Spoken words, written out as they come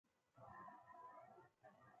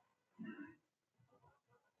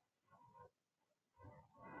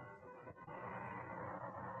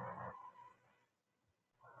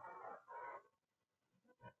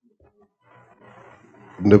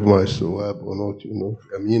never mind Sawab or not,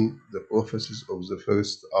 I mean, the prophecies of the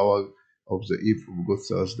first hour of the eve of Good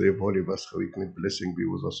Thursday of Holy Pascha weekend, blessing be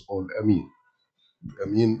with us all. I mean,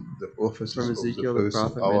 the prophecies From of the Ezekiel the first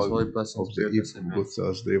prophet, may his hour holy blessings of be the with eve us. of Amen. Good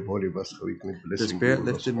Thursday of Holy Pascha weekend, The blessing be Spirit with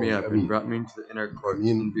us lifted me all. up and brought me into the inner I court,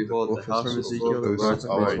 mean, and the behold, the house prophecies from of the Ezekiel the first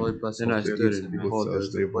prophet hour bright. Then of I the stood, eve and of Good behold, there was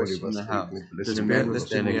Thursday a of Holy voice from the Pascha house. weekend, The blessing be Spirit with us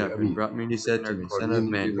lifted all. me up and brought me into the inner court. I Son of mean, man, the behold, the house from prophecies of Ezekiel the the first prophet hour bright. Then I of the stood, eve and of Good behold, there was Thursday a of voice Holy from the Pascha house. weekend, The blessing be Spirit with us lifted all. me up and brought me. He said to me, I Son of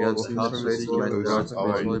mean, man, the behold, the house from prophecies of Ezekiel the the first prophet hour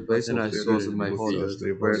bright. Then of I the stood, eve and of Good behold, there was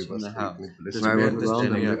Thursday a of voice Holy from the Pascha house. weekend, The blessing be Spirit with us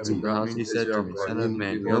lifted all. me up and brought me. He said to me, Son of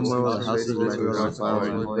man, behold, the house fornication are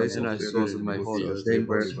murderers and adulterers and idolaters. They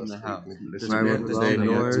burn the house. The Spirit lifted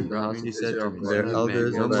me up set my threshold by their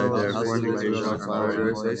elders and their idolaters by their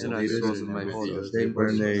murderers and idolaters and idolaters.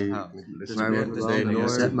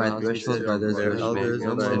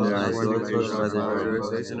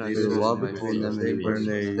 They burn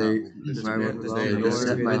they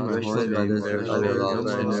set my threshold by their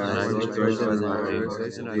elders and their idolaters by their murderers.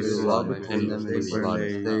 May the law between them and be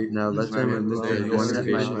slaughtered. Now let them remove their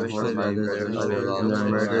fornication whored by their elders and their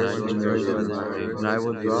murders and their evil, and I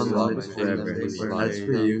will dwell in the midst forever. As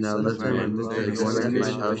for you, now let them remove their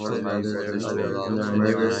fornication whored by their elders and their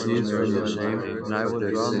murders cease from the shame, and I will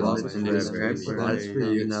dwell in the midst forever. As for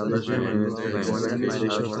you, now let them remove their fornication. They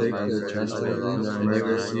shall take their chastisement and their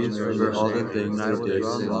murders cease from the all the things that they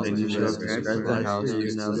sin, and you shall transgress the house of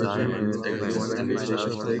Zion and take fornication. They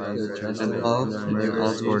shall take their chastisement and their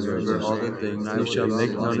murders cease from the shame, and you shall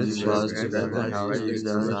make known its laws throughout the house of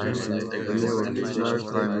Zion, and you will keep my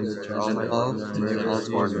requirements for all the murders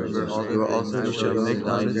cease from the shame. You shall make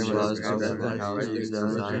known its laws throughout the house of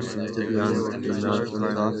Zion, to be on the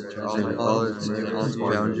mountains and all its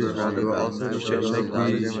boundaries round about. You shall make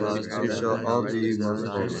these laws, you shall all be merciful to be on the mountains and all its boundaries round about.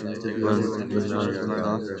 You shall make these laws, you shall all be merciful to be on the mountains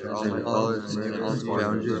and all its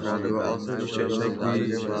boundaries round about. You shall make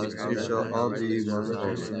these laws, you shall all be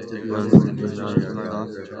merciful to be on the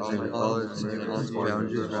mountains and all its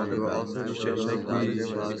boundaries round about. You shall make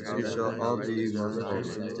these laws, you shall all be merciful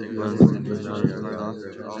to be on the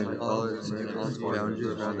mountains and all its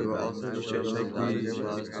boundaries round about. You shall make these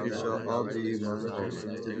laws, you shall all be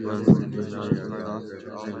merciful to be on the mountains and all its boundaries round about. You shall make these laws, you shall all be merciful to be on the mountains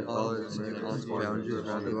and all its boundaries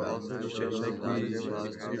round about. You shall make these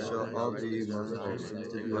laws, you shall all be merciful to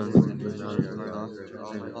be on the mountains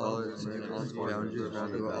and all its boundaries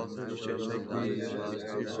round about. You shall make these laws,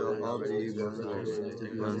 you shall all be merciful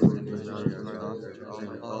to be on the mountains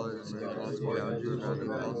and all its boundaries round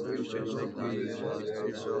about. You shall make these laws,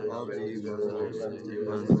 you shall all be merciful to be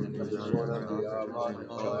on the mountains and all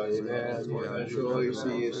its boundaries round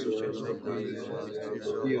about. You shall make these laws, you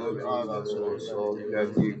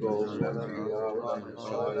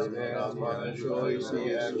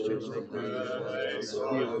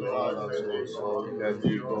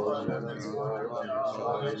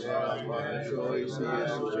all be merciful to be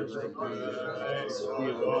on the mountains and all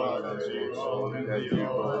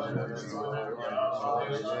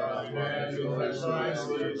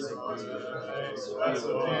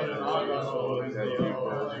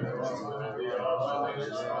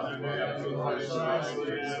its boundaries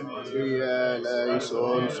round about. You shall make these laws,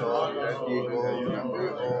 you shall all be merciful to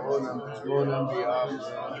be on the mountains and all its boundaries round about. You shall make these laws, you shall all be merciful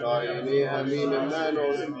to be on the mountains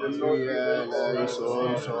and all its boundaries round about. You shall make these laws,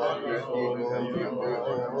 you shall all be merciful to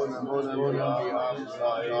be on the mountains and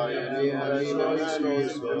all its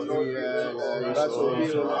boundaries round about. You shall make these laws, you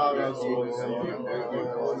shall all be merciful to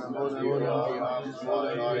be on the mountains and all its boundaries round about. You shall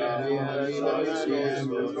make these laws,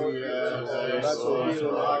 you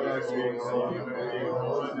shall all be merciful to be on the mountains and all its boundaries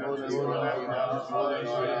round about. You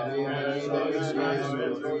shall make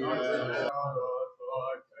these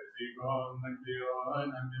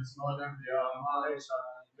laws, you shall all be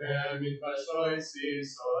Mit Pashois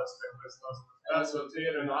Isos, Christos,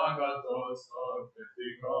 Rasotir Nagatos,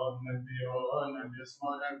 Petikon, and Dion, and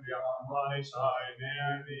Yismon, and Yamai,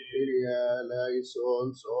 Shai,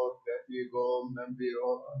 eleison sot letigom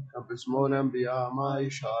nembio capismon embia mai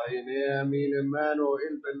shaine min meno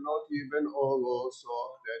il benoti ben ogo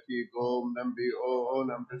sot letigom nembio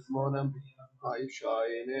nembismon embia mai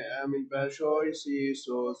shaine amin bashoi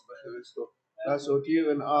sisos bechristo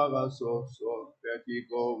Lasotiren agasos sot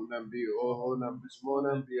letigom nembio nembismon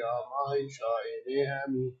embia mai shaine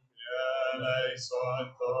amin Eleison,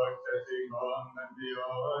 Tetikon, and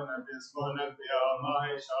Dion, and Yismon, and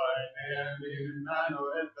Yamai, Shai, Mano,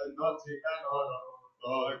 and Benoti, and Oro.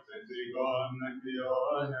 Lord, Tetikon, and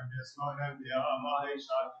Dion, and Yismon, and Yamai,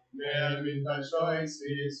 Shai, Min Pashois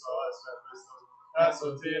Isos, Christos,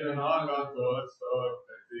 Asotir and Agathos,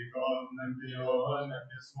 Tetikon, and Dion, and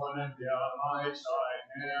Yismon, and Yamai, Shai,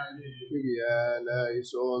 Kyrie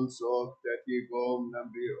eleison socteticum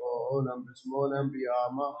nambionam bismonam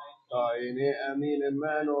biama Taine amin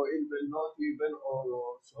emano il benoti ben oro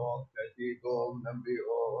socteticum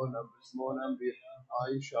nambionam bismonam bi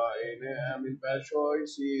Aisha ene amin bashoi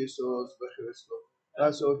sisos bechristos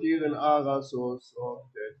Vasotiren agasos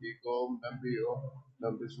socteticum nambio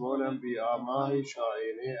nam bismonam biama Aisha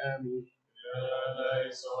ene amin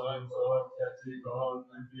Eleison socteticum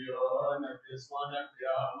nambionam bismonam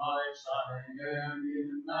biama Aisha ene amin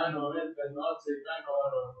emano il benoti ben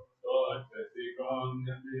oro socteticum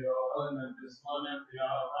nambionam bismonam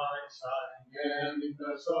biama Aisha ene amin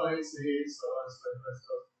bashoi sisos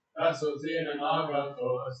bechristos Vasotiren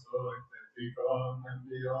agasos socteticum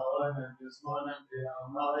nambionam bismonam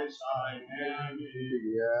biama Aisha ene amin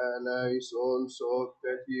Kyrie eleison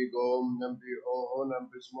socteticum nambionam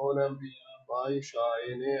bismonam bi Aisha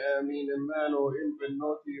ene amin emano il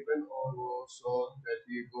benoti ben oro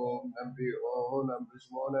socteticum nambionam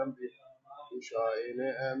bismonam bi Aisha ene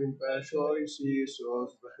amin bashoi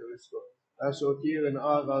sisos bechristos Asotiren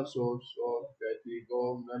agasos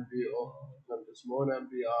socteticum nambionam bismonam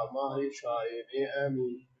bi Aisha ene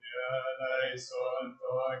amin Eleison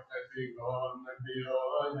socteticum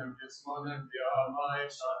nambionam bismonam biama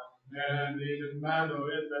Aisha amin emano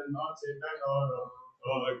il benoti ben oro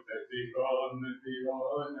socteticum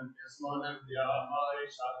nambionam bismonam biama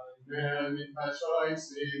Aisha amin bashoi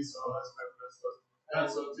sisos bechristos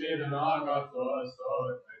Vasotiren agasos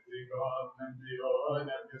socteticum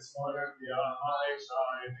nambionam bismonam biama Aisha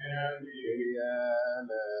amin Kyrie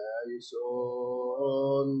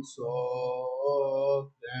eleison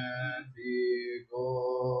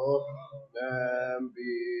socteticum nambionam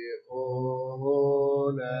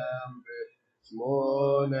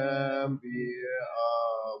bismonam bi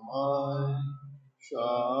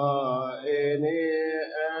Sha'ene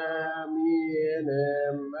amin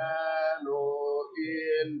Emmanuel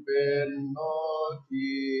ben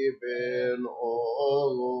Noti ben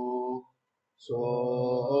Olo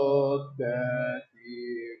Sotatigo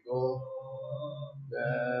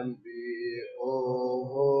Nambi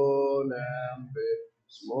Nambi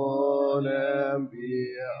Smonambi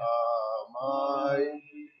Amai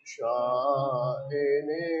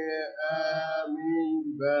Sha'ene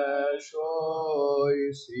Amin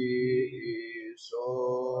Bashoy Si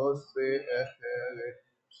Isos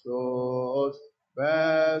Be'echerestos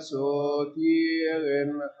Basotiren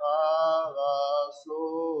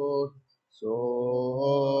Arasot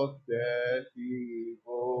Sotatigo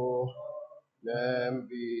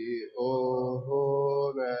Nambi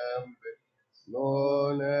Nambi No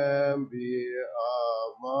Nambi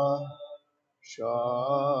Ama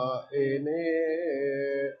Sha'ene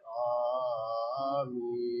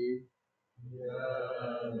Ami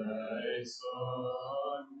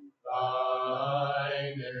Eleison,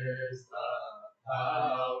 thine is the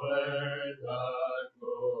power, the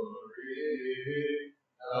glory,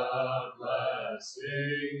 the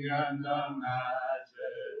blessing, and the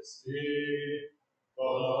majesty,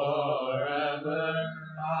 forever.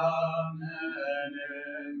 Amen.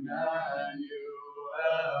 Emmanuel,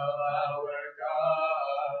 our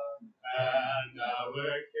God and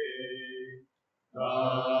our King.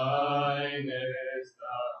 Thine is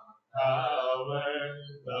the power,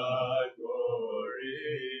 the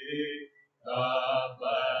glory, the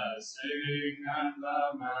blessing, and the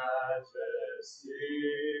majesty,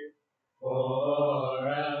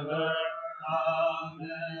 forever.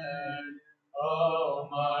 Amen. O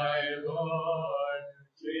my Lord,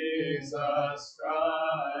 Jesus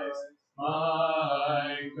Christ,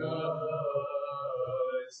 my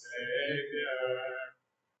good Savior,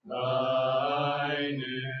 Thine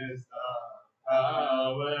is the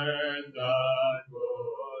power, the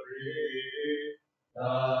glory,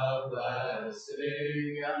 the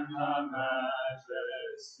blessing, and the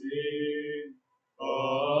majesty,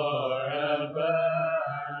 forever.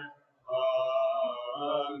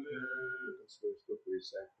 Amen. Let us first look very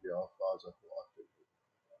thankfully our Father who art in heaven.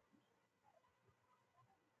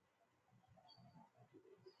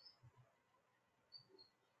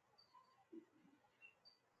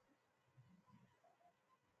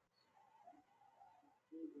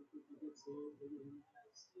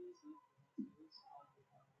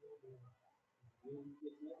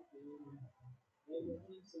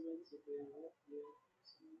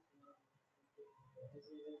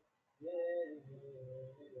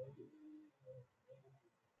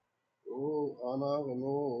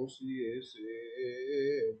 Anagnos Iese,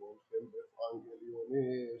 Volchem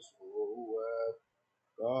Evangeliones,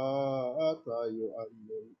 Kata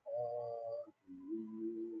Yoannem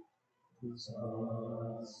Agi.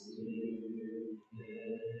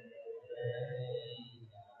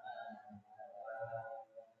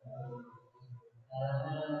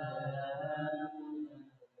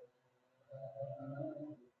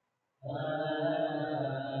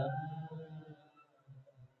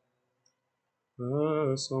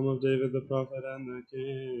 Psalm of David the prophet and the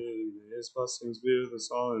king. May his blessings be with us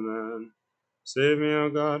all, amen. Save me, O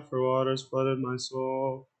God, for waters flooded my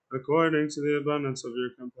soul. According to the abundance of your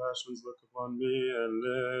compassions, look upon me,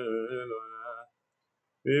 Alleluia.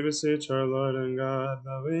 We beseech our Lord and God,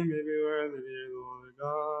 that we may be worthy to hear the holy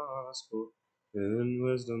gospel. In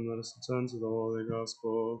wisdom let us attend to the holy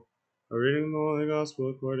gospel. A reading of the holy gospel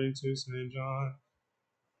according to St. John.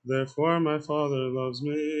 Therefore my Father loves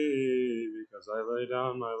me, because I lay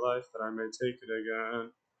down my life that I may take it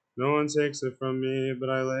again. No one takes it from me, but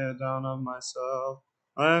I lay it down of myself.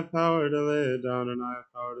 I have power to lay it down, and I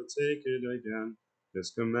have power to take it again.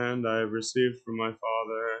 This command I have received from my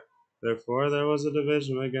Father. Therefore there was a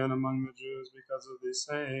division again among the Jews because of these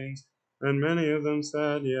sayings, and many of them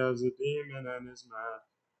said, He has a demon and is mad.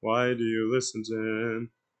 Why do you listen to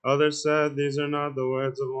him? Others said, These are not the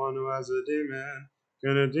words of one who has a demon.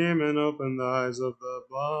 Can a demon open the eyes of the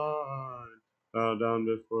blind? Bow down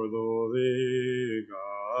before the holy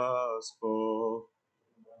gospel.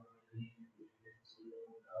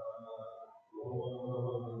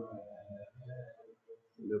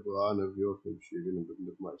 Never of Joachim Shirin and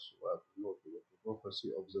the Maiswap, noting of the prophecy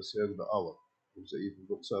of the third hour of the eve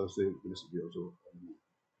of Thursday, blessed be also.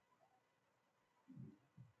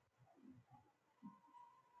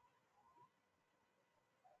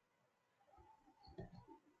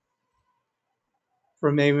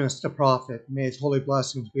 From Amos the prophet, may his holy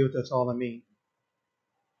blessings be with us all, amen.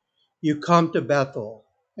 You come to Bethel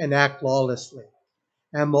and act lawlessly,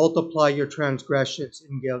 and multiply your transgressions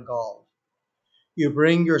in Gilgal. You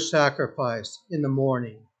bring your sacrifice in the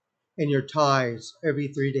morning, and your tithes every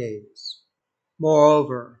 3 days.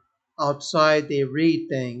 Moreover, outside they read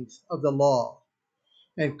things of the law,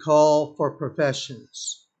 and call for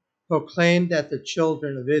professions. Proclaim that the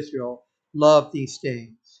children of Israel love these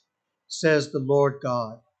days, says the Lord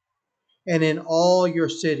God. And in all your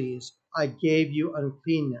cities I gave you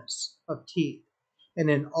uncleanness of teeth, and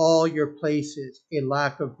in all your places a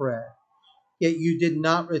lack of bread. Yet you did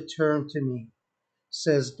not return to me,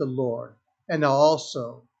 says the Lord. And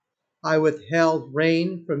also I withheld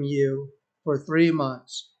rain from you for 3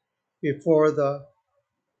 months before the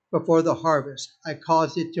harvest. I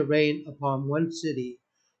caused it to rain upon one city,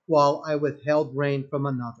 while I withheld rain from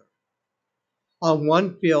another. On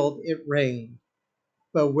one field it rained,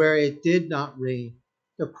 but where it did not rain,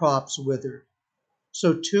 the crops withered.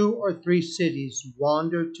 So 2 or 3 cities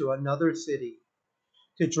wandered to another city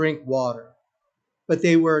to drink water, but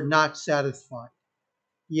they were not satisfied.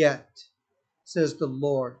 Yet, says the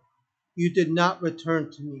Lord, you did not return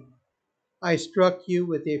to me. I struck you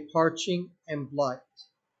with a parching and blight.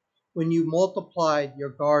 When you multiplied your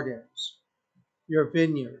gardens, your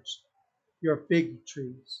vineyards, your fig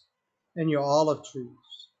trees, and your olive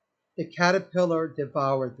trees, the caterpillar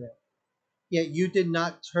devoured them. Yet you did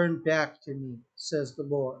not turn back to me, says the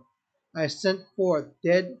Lord. I sent forth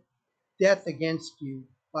death against you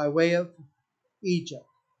by way of Egypt,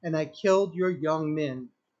 and I killed your young men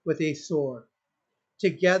with a sword,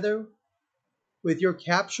 together with your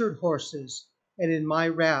captured horses, and in my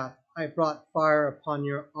wrath I brought fire upon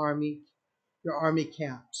your army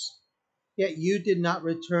camps. Yet you did not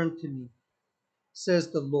return to me, says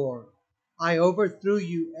the Lord. I overthrew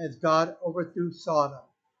you as God overthrew Sodom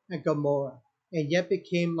and Gomorrah, and yet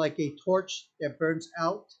became like a torch that burns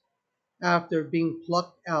out after being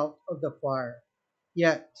plucked out of the fire.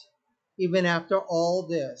 Yet, even after all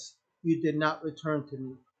this, you did not return to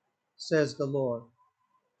me, says the Lord.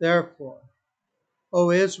 Therefore, O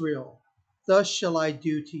Israel, thus shall I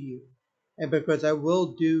do to you, and because I will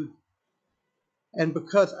do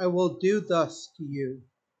thus to you,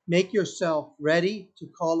 make yourself ready to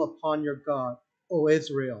call upon your God, O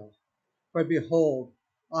Israel. For behold,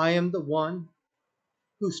 I am the one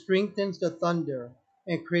who strengthens the thunder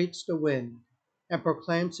and creates the wind, and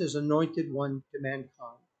proclaims his anointed one to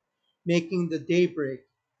mankind, making the daybreak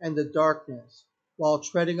and the darkness, while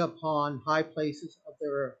treading upon high places of the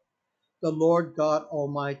earth. The Lord God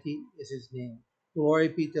Almighty is his name. Glory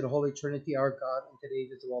be to the Holy Trinity, our God, and to the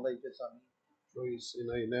ages of all ages. Amen. Joyce in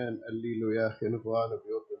Ainan, Allilo Yachin of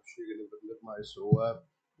Joachim Shirin and the Maiswap,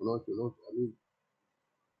 not, I mean,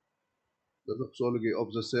 the doxology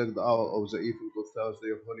of the third hour of the eve of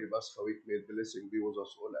Thursday of Holy Pascha week, may blessing be with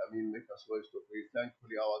us all. Amen. Make us rise to pray.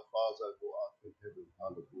 Thankfully, our Father who art in heaven,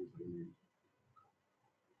 hallowed be thy name.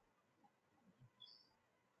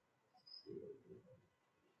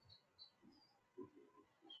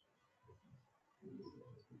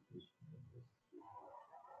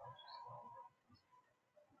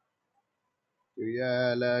 Kyrie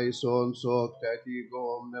eleison sok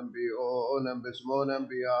tetigom nembionem bismonem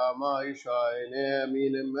biama ishaine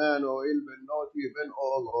min mano il benoti ben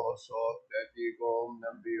olo sok tetigom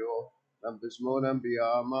nembio nembismonem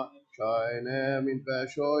biama shaine min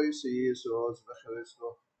pashoi sisos bechristo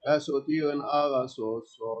asotiren arasos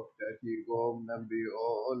sok tetigom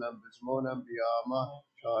nembio nembismonem biama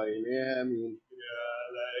shaine min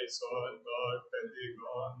eleison dog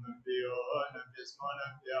pedigon dion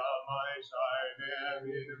bismonem diamai shaine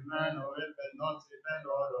min mano il benoti ben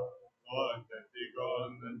oro dog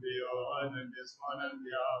pedigon dion bismonem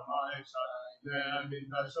diamai shaine min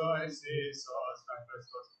pashoi sisos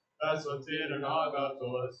Christos Asotir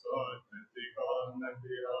agatos dog pedigon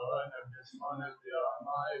dion bismonem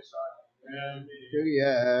diamai shaine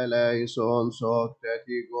Kyrie eleison sok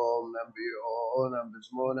tetigom nembio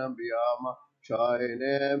nembismonem biama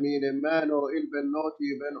shaine min mano il benoti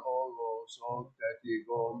ben olo sok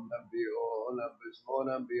tetigom nembio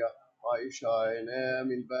nembismonem biama shaine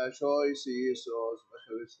min bashoi sisos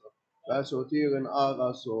bechristo basotiren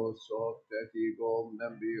arasos sok tetigom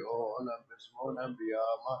nembio nembismonem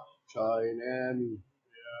biama shaine min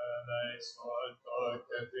eleison dog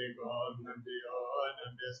pedigon dion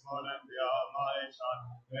bismonem diamai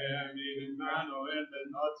shaine min mano il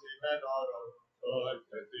benoti ben oro dog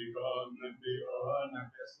pedigon dion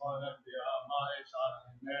bismonem diamai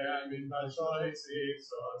shaine min pashoi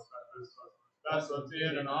sisos Christos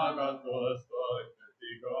Asotir agatos dog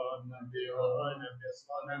pedigon dion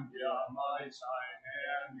bismonem diamai shaine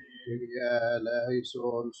Kyrie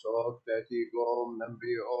eleison sok tetigom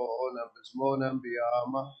nembio nembismonem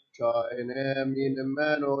biama shaine min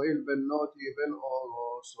mano il benoti ben olo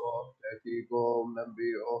sok tetigom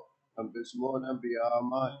nembio nembismonem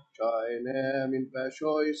biama shaine min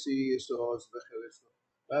pashoi sisos bechristo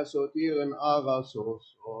basotiren arasos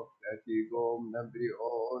sok tetigom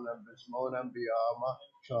nembio nembismonem biama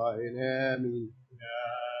shaine min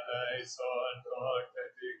eleison dog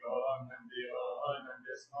pedigon dion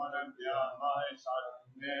bismonem diamai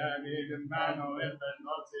shaine min mano il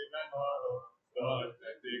benoti ben oro dog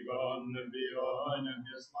pedigon dion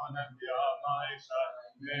bismonem diamai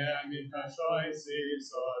shaine min pashoi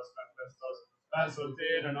sisos Christos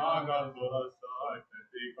Asotir agatos dog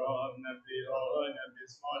pedigon dion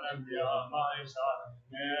bismonem diamai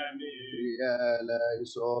shaine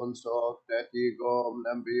eleison sok tetigom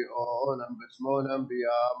nembio nembismonem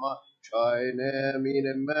biama shaine min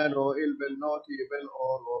mano il benoti ben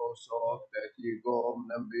olo sok tetigom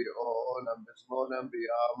nembio nembismonem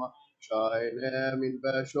biama shaine min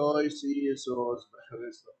bashoi sisos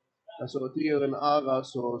bechristo asotiren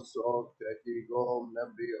arasos sok tetigom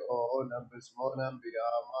nembio nembismonem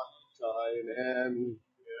biama shaine min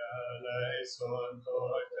eleison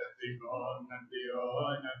dog pedigon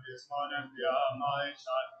dion bismonem diamai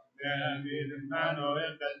shaine min mano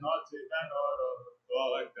il benoti ben oro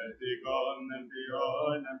dog pedigon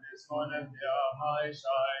dion bismonem diamai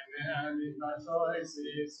shaine min pashoi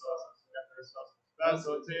sisos Christos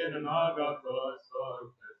Asotir agatos dog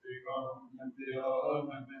pedigon dion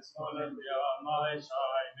bismonem diamai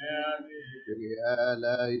shaine Kyrie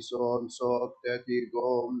eleison sok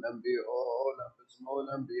tetigom nembio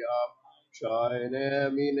nembismonem biam shaine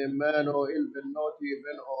min mano il benoti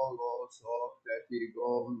ben olo sok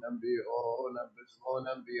tetigom nembio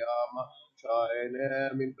nembismonem biam shaine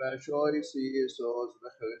min pashoi sisos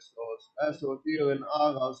bechristos asotiren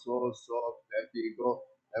arasos sok tetigom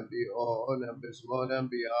nembio nembismonem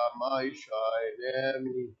biam shaine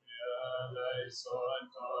min eleison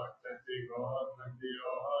dog pedigon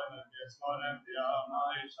dion bismonem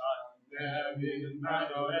diamai shaine min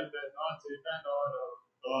mano il benoti ben oro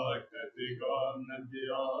dog pedigon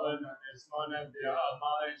dion bismonem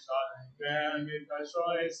diamai shaine min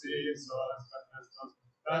pashoi sisos Christos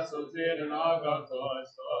Asotir agatos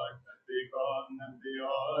dog pedigon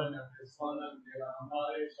dion bismonem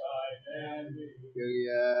diamai shaine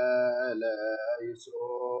Kyrie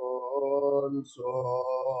eleison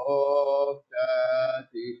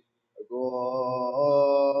soctati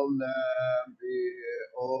gom lembi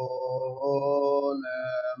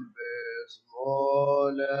onem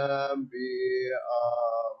lembi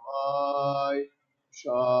amai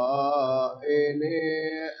shaine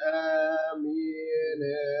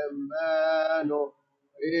aminem mano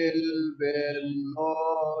il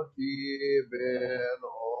benoti ben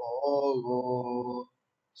olo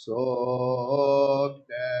soktatigo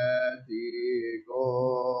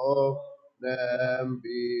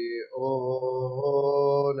nembi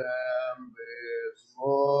onembis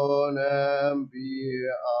monembi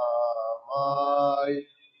amai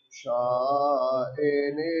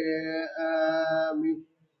shaene ami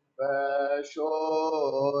Pashoisi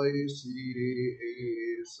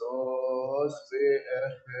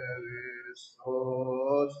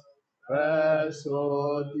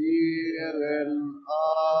Vesotiren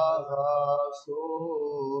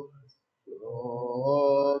agasos,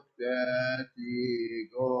 proktetigo,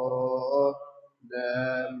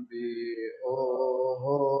 nembi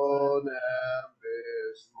ohonem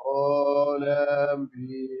bismonem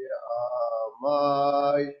bi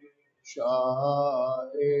amai,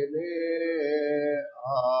 shaene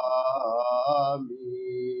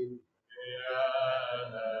amin.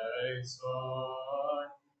 Son,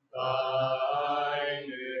 thine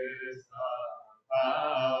is the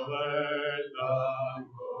power, the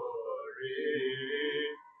glory,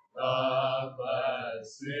 the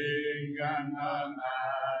blessing, and the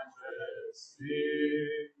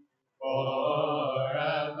majesty,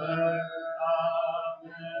 forever.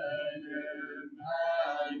 Amen.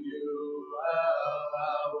 Emmanuel,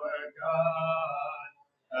 our God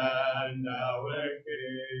and our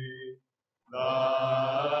King.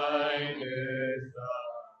 Thine is the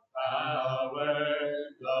power,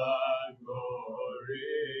 the glory,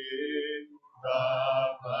 the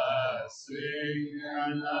blessing,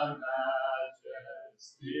 and the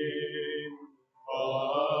majesty,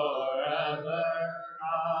 forever.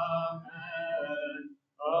 Amen.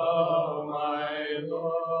 Oh, my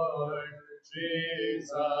Lord,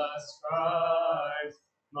 Jesus Christ,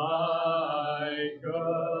 my good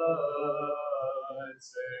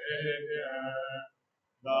Savior,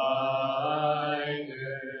 thine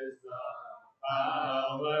is the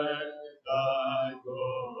power, the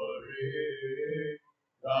glory,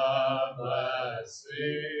 the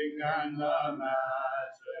blessing, and the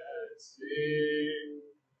majesty,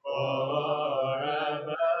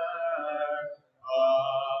 forever.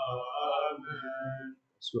 Amen.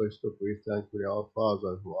 So I stop we thankfully our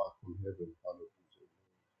Father who art in heaven, hallowed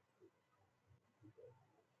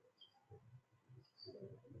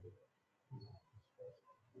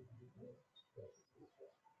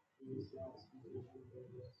be thy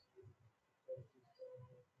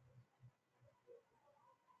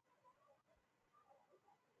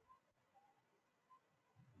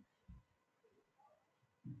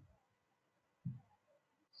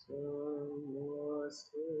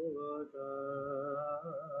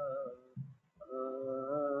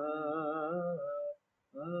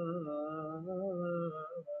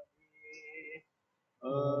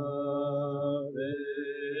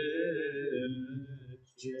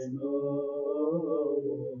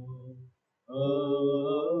name.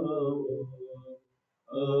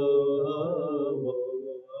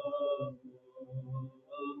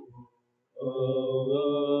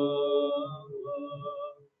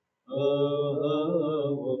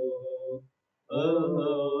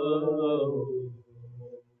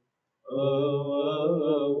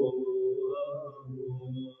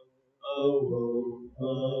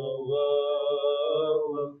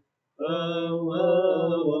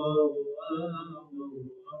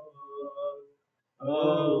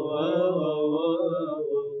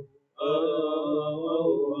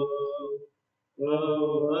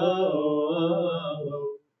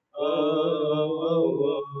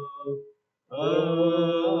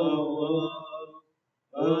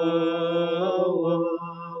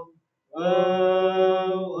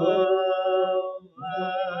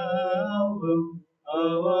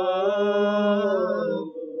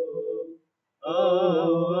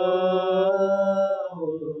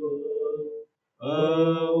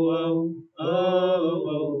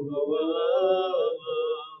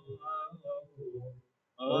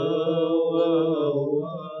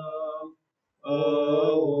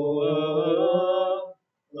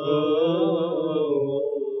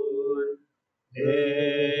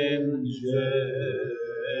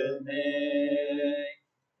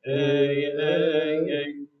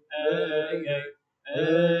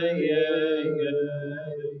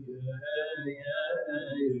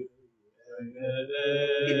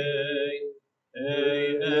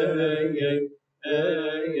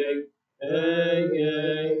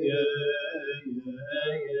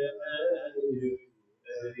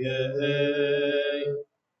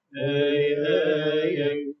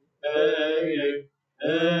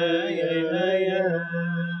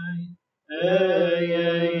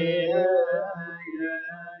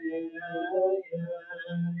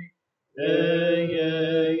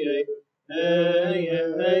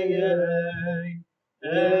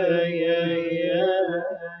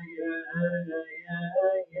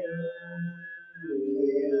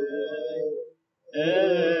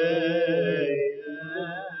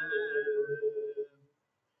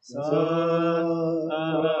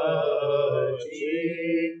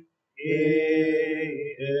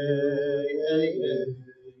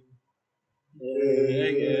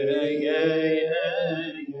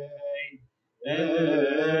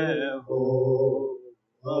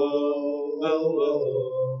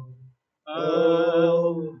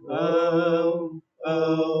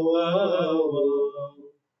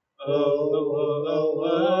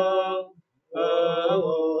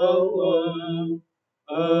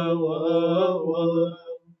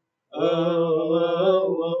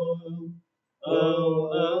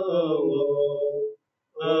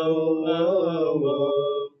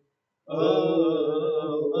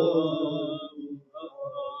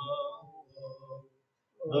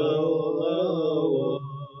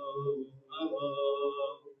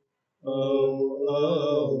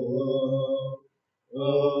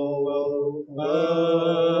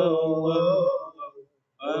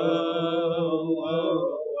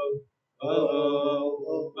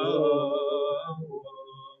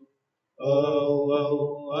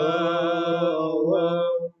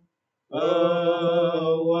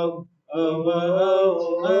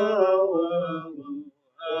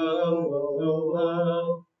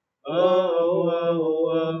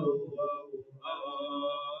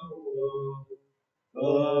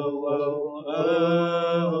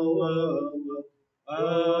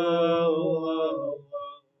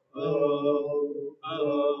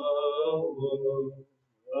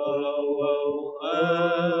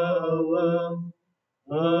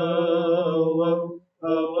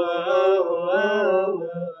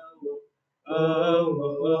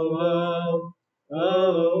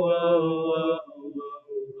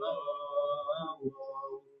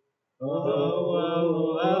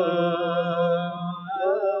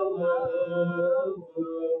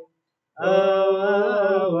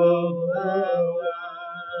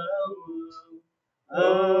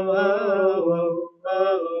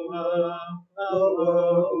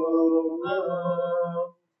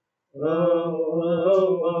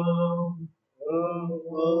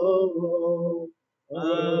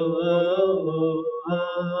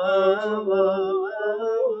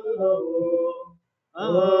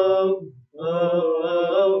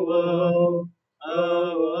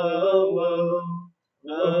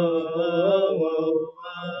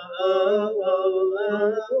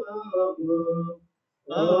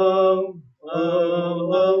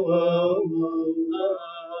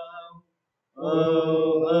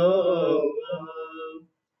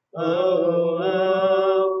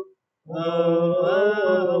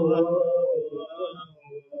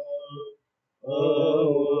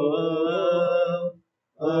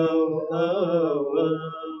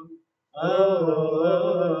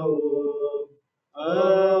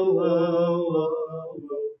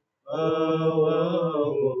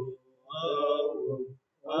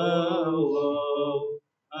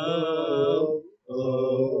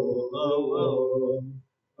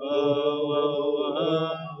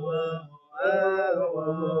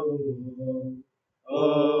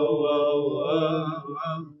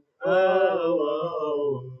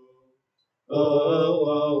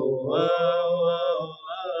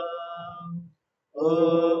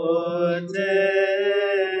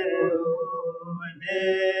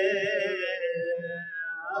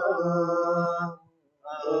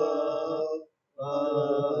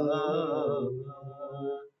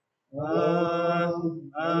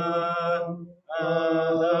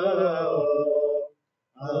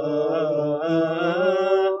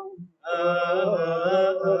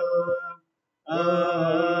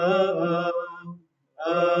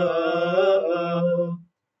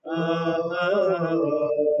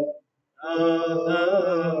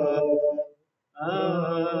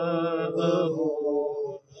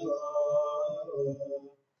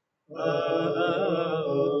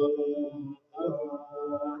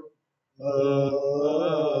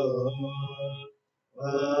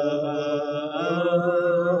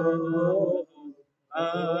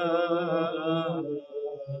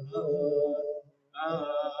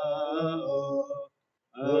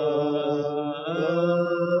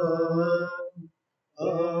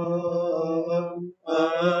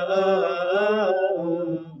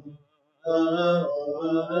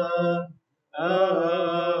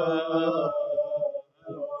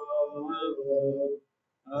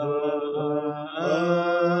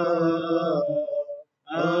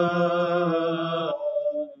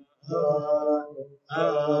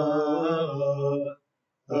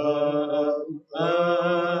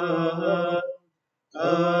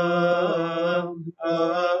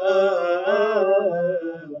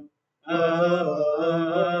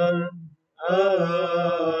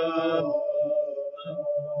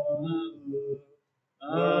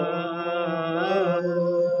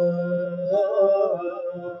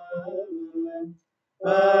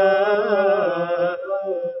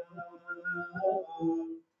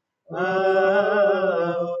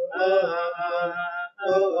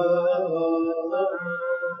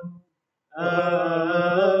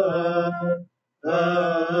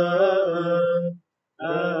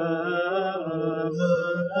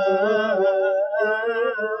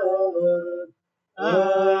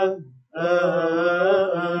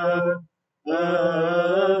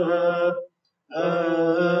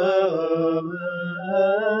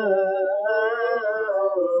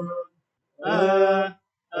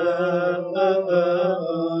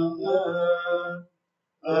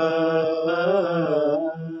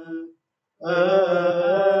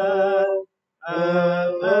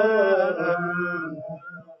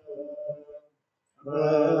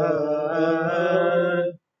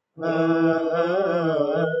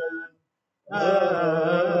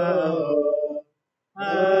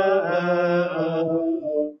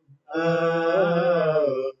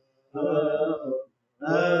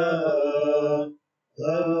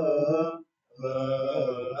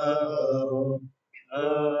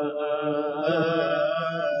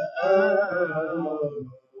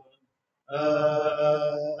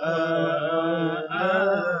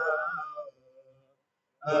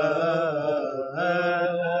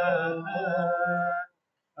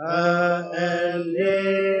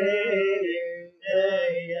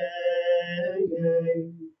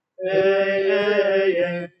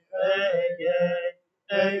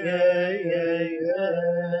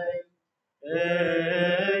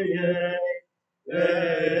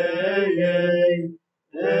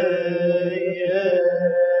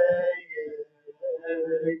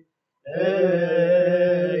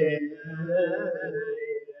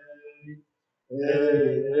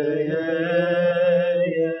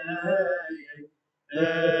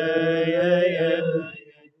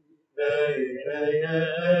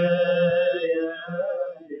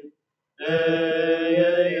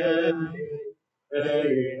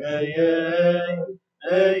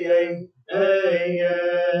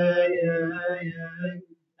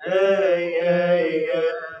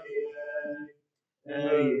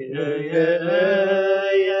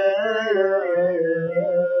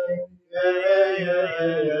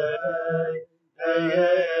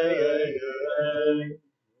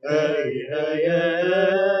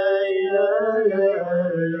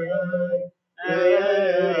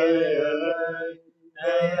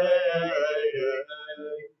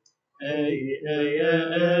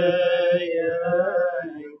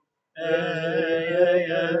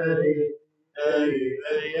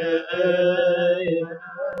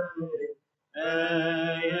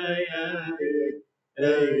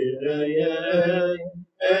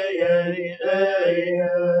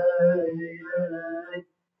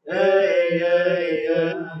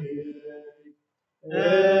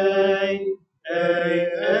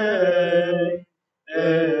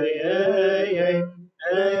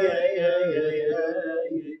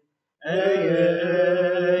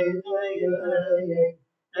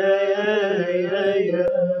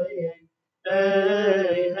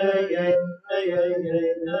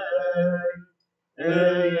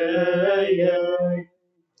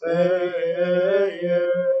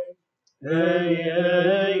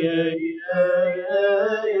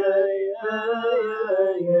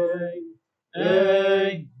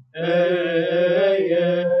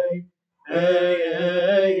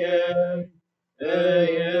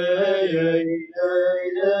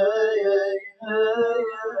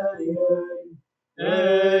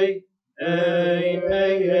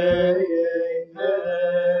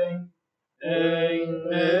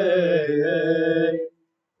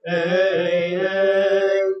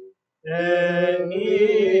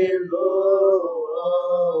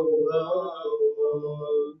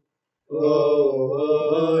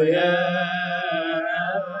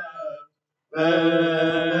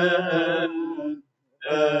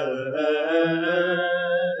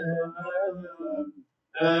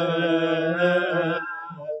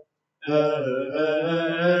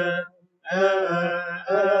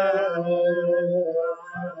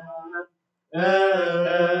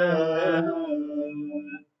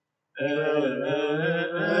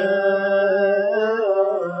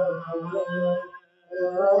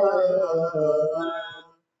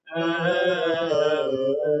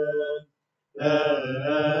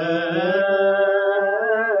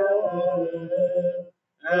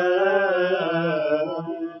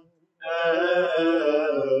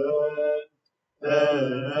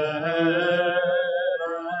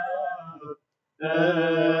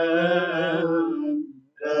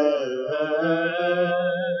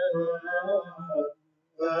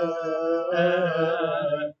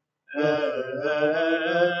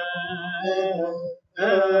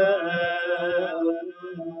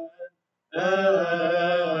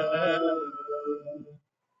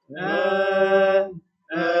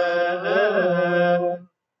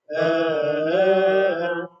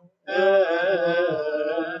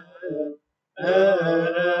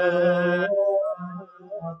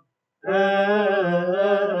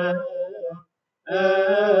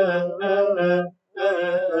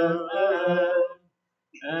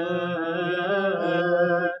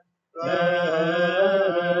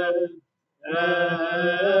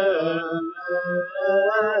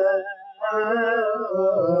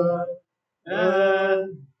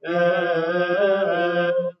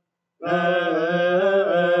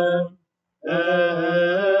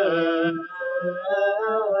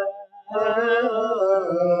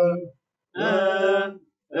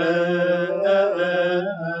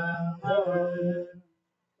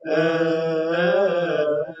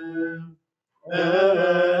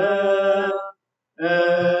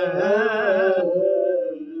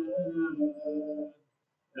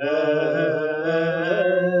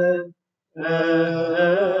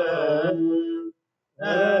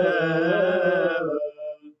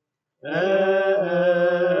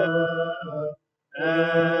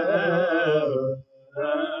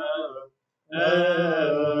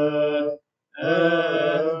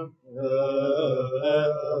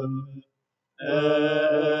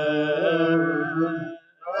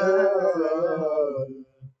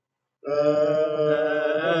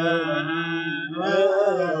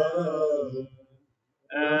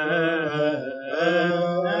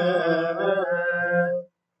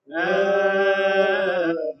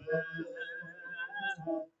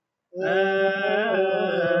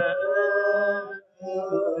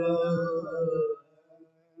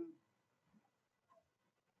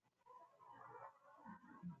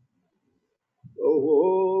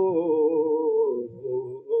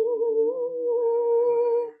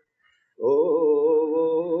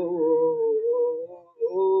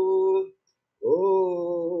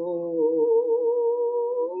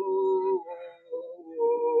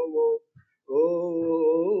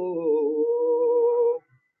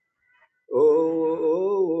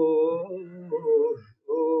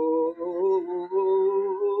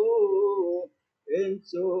 And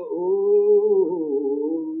so,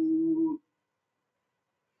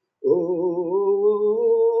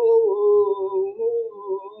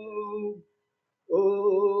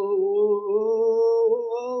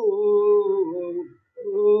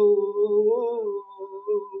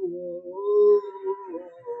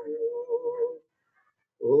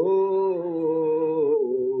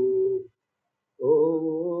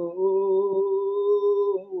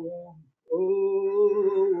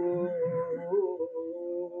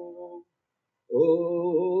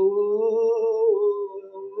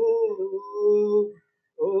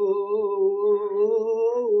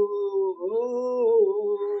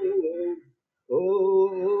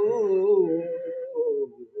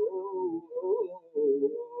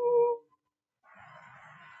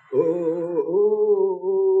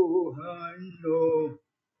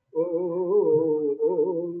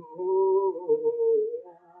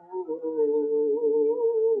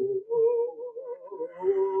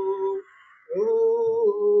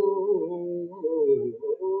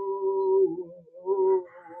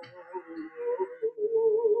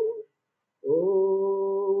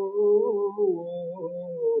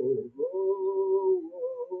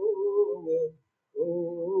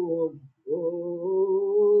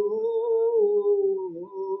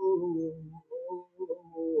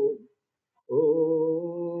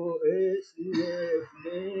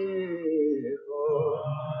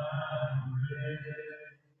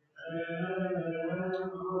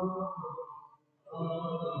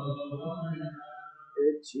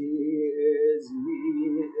 She is me,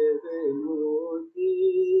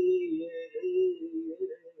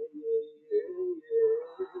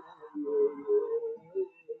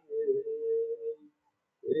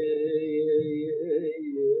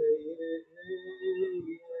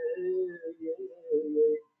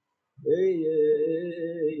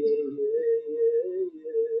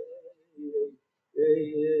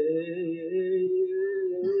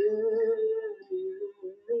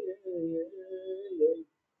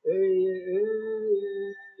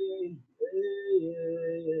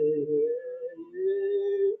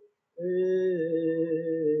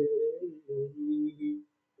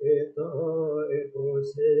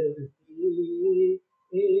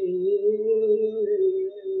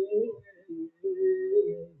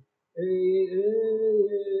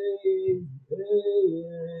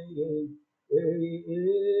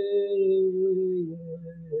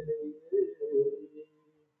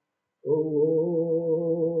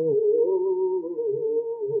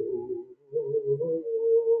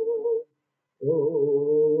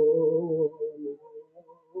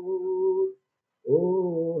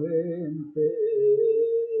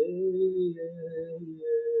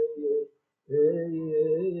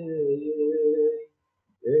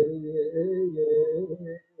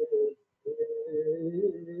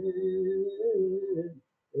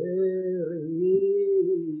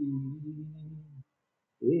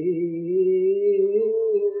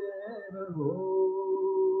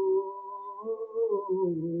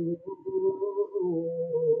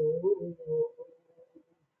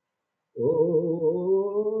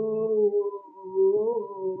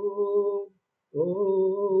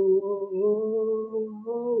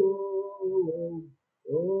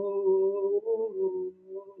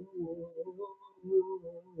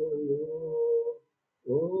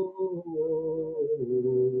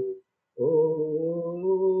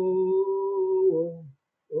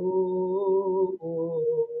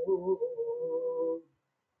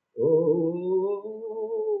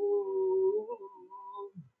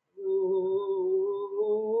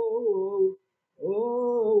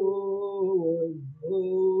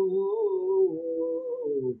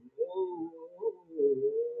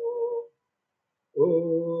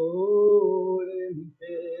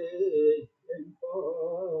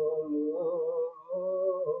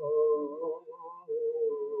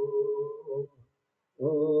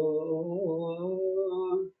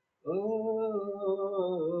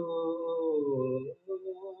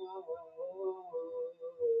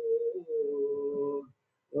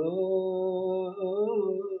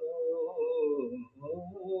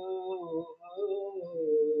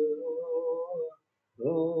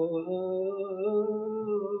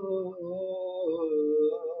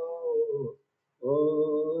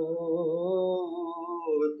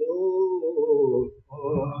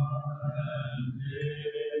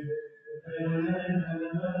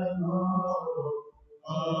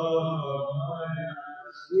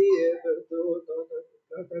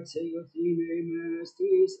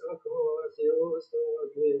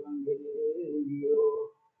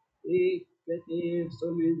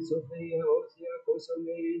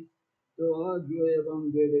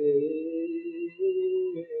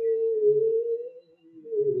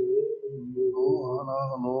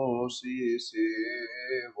 Anagnosisi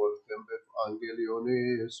voltembef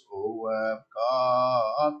angelionis oeb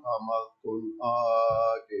katamaltun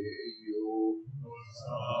ageu.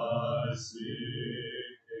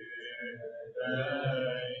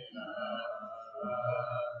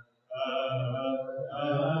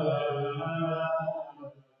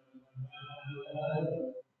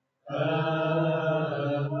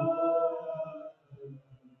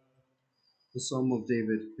 The Psalm of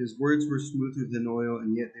David. His words were smoother than oil,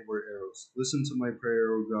 and yet they were arrows. Listen to my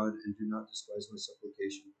prayer, O God, and do not despise my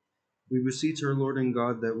supplication. We beseech our Lord and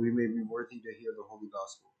God that we may be worthy to hear the Holy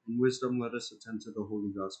Gospel. In wisdom let us attend to the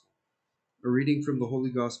Holy Gospel. A reading from the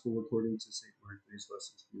Holy Gospel according to St. Mark. These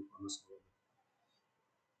blessings be upon us all.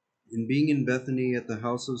 And being in Bethany at the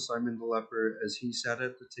house of Simon the leper, as he sat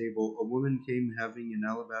at the table, a woman came having an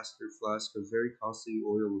alabaster flask of very costly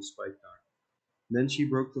oil of spikenard. Then she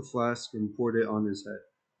broke the flask and poured it on his head.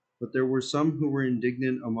 But there were some who were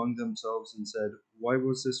indignant among themselves and said, "Why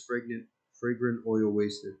was this fragrant oil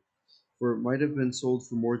wasted? For it might have been sold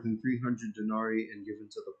for more than 300 denarii and given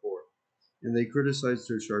to the poor." And they criticized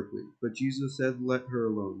her sharply. But Jesus said, "Let her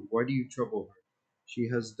alone. Why do you trouble her? She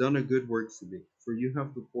has done a good work for me. For you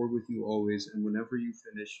have the poor with you always, and whenever you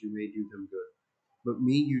finish, you may do them good. But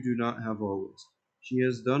me you do not have always. She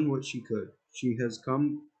has done what she could. She has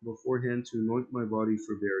come beforehand to anoint my body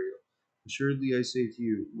for burial. Assuredly I say to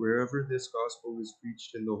you, wherever this gospel is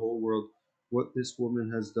preached in the whole world, what this woman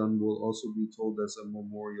has done will also be told as a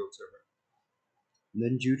memorial to her."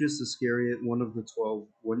 Then Judas Iscariot, one of the 12,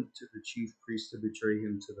 went to the chief priests to betray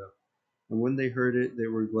him to them. And when they heard it, they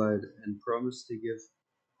were glad and promised to give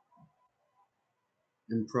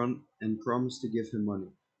him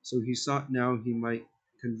money. So he sought now he might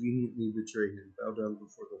conveniently betray him. Bow down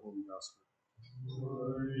before the Holy Gospel.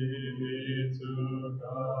 Glory be to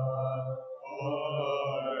God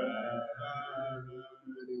forever.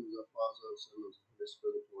 In the name of the Father, Son, and Holy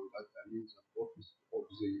Spirit, one God, amen. The office of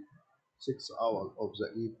the 6th hour of the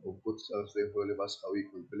eve of Good Thursday, Holy Pascha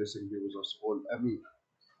week, with blessing be with us all. Amen.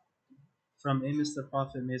 From Amos the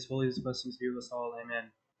prophet, may his holy blessings be with us all.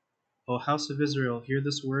 Amen. O house of Israel, hear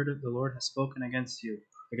this word the Lord has spoken against you,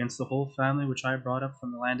 against the whole family which I brought up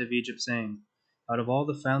from the land of Egypt, saying, out of all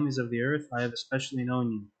the families of the earth I have especially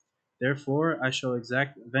known you. Therefore I shall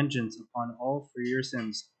exact vengeance upon all for your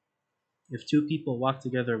sins. If two people walk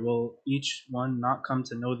together, will each one not come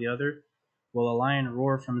to know the other? Will a lion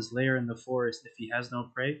roar from his lair in the forest if he has no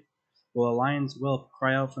prey? Will a lion's whelp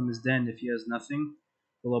cry out from his den if he has nothing?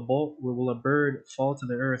 Will a bird fall to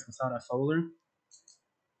the earth without a fowler?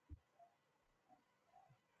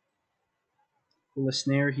 Will a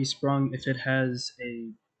snare he sprung if it has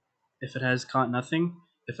caught nothing?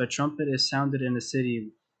 If a trumpet is sounded in a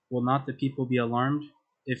city, will not the people be alarmed?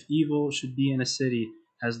 If evil should be in a city,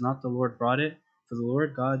 has not the Lord brought it? For the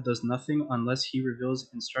Lord God does nothing unless he reveals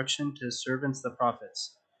instruction to his servants the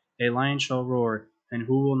prophets. A lion shall roar, and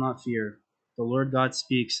who will not fear? The Lord God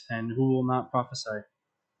speaks, and who will not prophesy?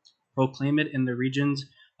 Proclaim it in the regions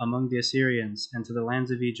among the Assyrians, and to the lands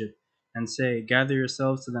of Egypt, and say, gather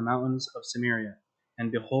yourselves to the mountains of Samaria, and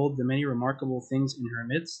behold the many remarkable things in her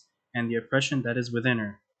midst, and the oppression that is within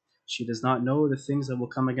her. She does not know the things that will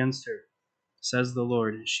come against her, says the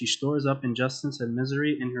Lord. She stores up injustice and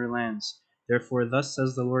misery in her lands. Therefore thus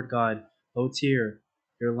says the Lord God, O Tyre,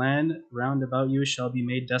 your land round about you shall be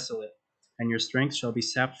made desolate, and your strength shall be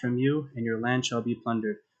sapped from you, and your land shall be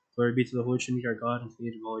plundered. Glory be to the Holy Trinity, our God, and to the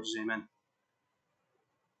age of all ages. Amen.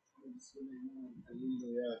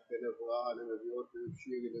 Halleluja, Kenevra, Neviot,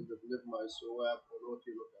 Shiri, and the Liv, my soul,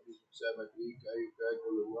 Apoloti, Locali, Sabbath week, I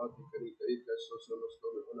Gulumati, Karika, Sosolos,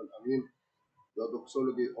 Amen. The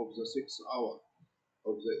doxology of the 6th hour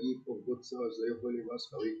of the eve of Good Thursday, Holy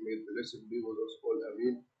Pascha week, may blessed be with us all.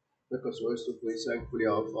 Amen. Make us wise to pray thankfully,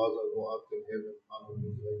 our Father who art in heaven, hallowed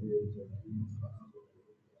be thy name. Thy kingdom come,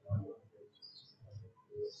 thy will be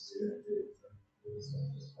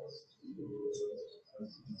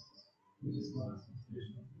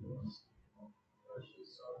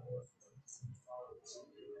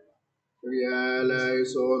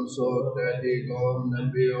Realizon sotteticum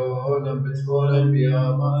nembionem biscolem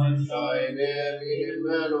biamai shaine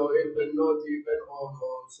minimeno in benoti ben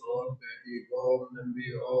ovo sotteticum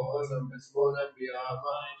nembionem biscolem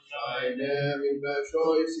biamai shaine min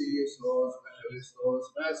beshois Iisus Christos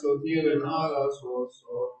mesotiren halasos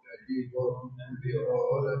sotteticum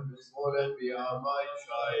nembionem biscolem biamai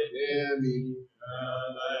shaine min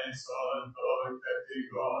Eleison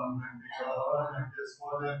Gon, and Dion, and this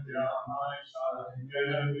one, and Yamai, Shai,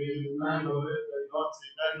 Nemi, Manu, and Notzi,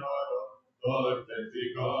 and Oro, Lord,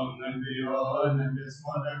 Gon, and Dion, and this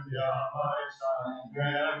one, and Yamai, Shai,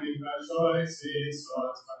 Nemi, Mashoi,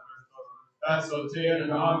 Sos, Esotir,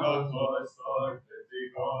 Naga, Lord,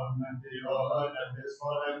 Gon, and Dion, and this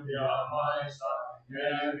one, and Yamai, Shai,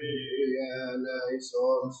 Nemi,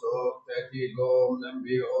 Son so Tetigom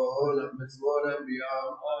Nambion and Mitzvon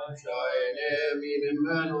Biam Shine Min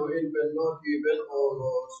Emmanuel Ben Noti Ben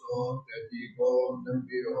Oro so Tetigom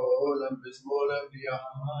Nambion and Mitzvon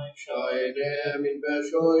Biam Shine Min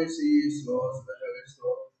Beshoy Sisos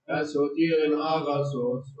Behesto Asotir and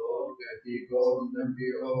Agasos so Tetigom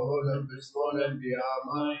Nambion and Mitzvon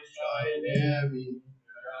Biam Shine Min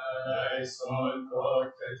Son,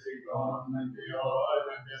 Lord, Gon, and Dion,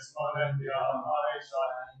 and this one, and Yamai,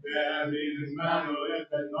 Shai, Nemi, Manu,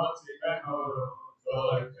 and Notzi, and Oro,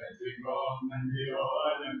 Lord, Gon, and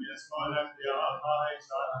Dion, and this one, and Yamai,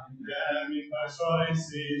 Shai, Nemi, Mashoi,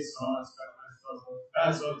 Sos,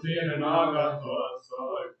 Esotir, and Agathos,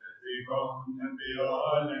 Lord, Gon, and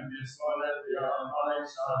Dion, and this one, and Yamai,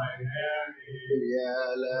 Shai, Nemi,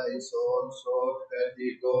 Son so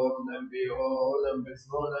Tetigom Nambion and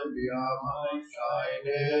Mitzvon Biam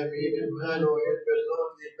Shine Min Emmanuel Ben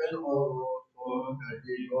Noti Ben Oro so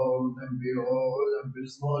Tetigom Nambion and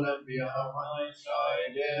Mitzvon Biam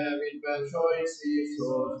Shine Min Beshoy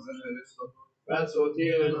Sisos Behesto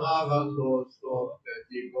Esotir and Agathos so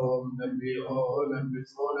Tetigom Nambion and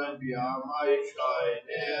Mitzvon Biam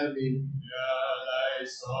Shine Min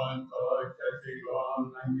Son, Lord,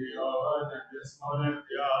 Gon, and Dion, and this one, and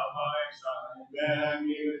Yamai, Shai,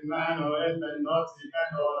 Nemi, Manu, and Notzi,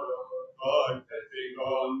 and Oro, Lord,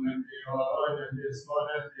 Gon, and Dion, and this one,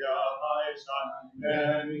 and Yamai, Shai,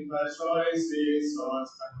 Nemi, Mashoi,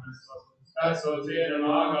 Sos, Esotir, and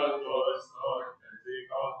Agathos, Lord,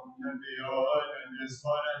 Gon, and Dion, and this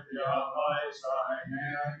one, and Yamai, Shai,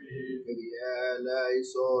 Nemi,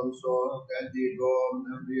 Son so Tetigom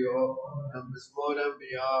Nambion and Mitzvon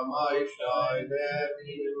Biam Shine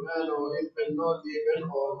Min Emmanuel Ben Noti Ben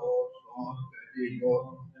Oro so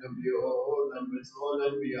Tetigom Nambion and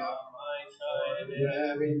Mitzvon Biam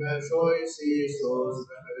Shine Min Beshoy Sisos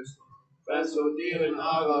Behesto Esotir and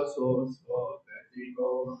Agasos so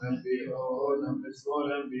Tetigom Nambion and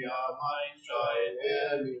Mitzvon Biam Shine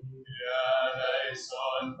Min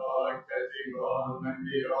Son, Lord, Gon, and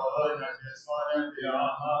Dion, and this one, and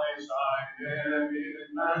Yamai, Shai, Nemi,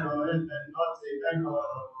 Manu, and Notzi, and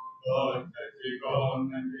Oro, Lord,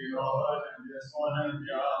 Gon, and Dion, and this one, and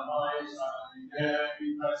Yamai, Shai,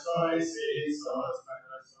 Nemi, Mashoi, Sos,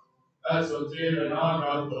 Esotir, and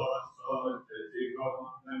Agathos, Lord, Gon,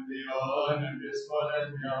 and Dion, and this one,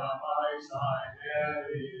 and Yamai, Shai,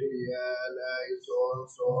 Nemi, Son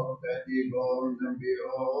so Tetigom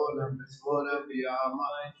Nambion and Mitzvon Biam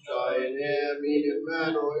Shine Min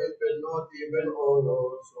Emmanuel Ben Noti Ben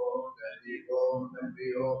Oro so Tetigom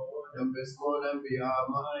Nambion and Mitzvon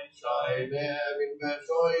Biam Shine Min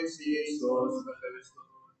Beshoy Sisos Behesto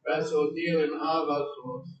Esotir and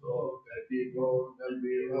Agathos so Tetigom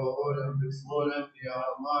Nambion and Mitzvon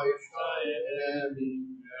Biam Shine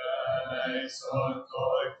Min Son,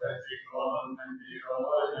 Lord, Gon, and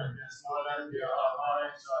Dion, and this one, and Yamai,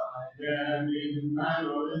 Shai, Nemi,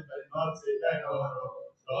 Manu, and Notzi, and Oro,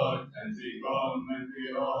 Lord, Gon, and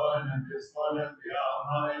Dion, and this one, and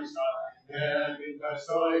Yamai, Shai, Nemi,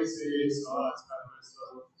 Mashoi, Sos,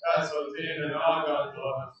 Esotir, and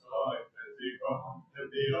Agathos, Lord, Gon,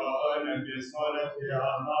 and Dion, and this one, and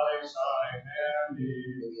Yamai, Shai,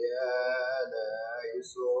 Nemi,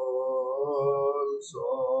 Son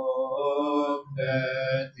so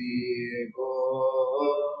Tetigom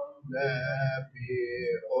Nambion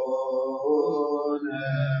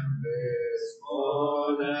and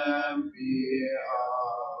Mitzvon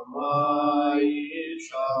Biam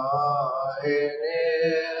Shine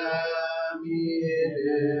Min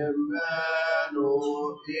Emmanuel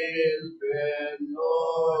Ben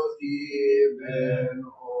Noti Ben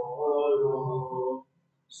Oro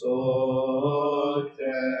so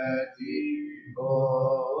Tetigom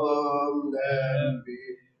Nambion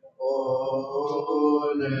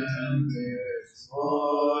and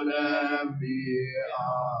Mitzvon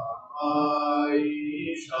Biam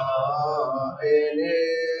Shine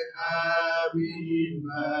Min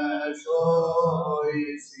Beshoy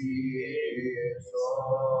Sisos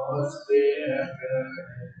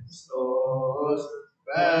Behesto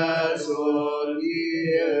Esotir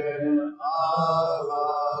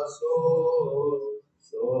Agasos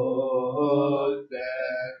so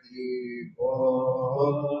Tetigom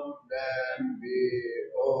Nambion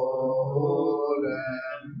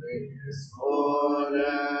and Mitzvon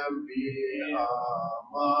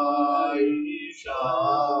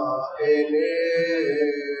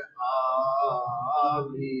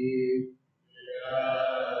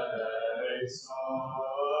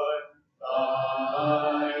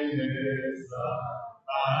is the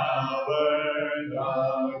power,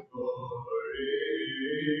 the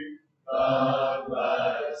glory, the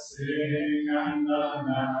blessing, and the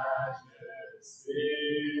majesty,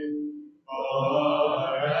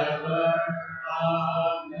 forever.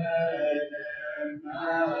 Amen.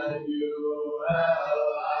 Emmanuel,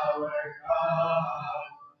 our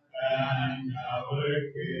God and our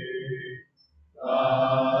King.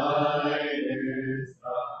 Thine is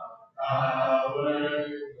the power,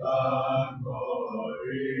 the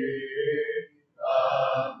glory,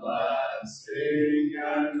 the blessing,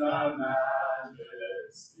 and the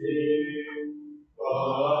majesty,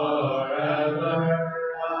 forever.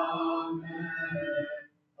 Amen.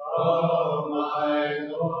 O my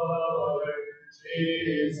Lord,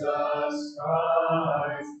 Jesus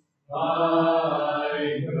Christ,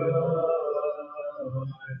 my good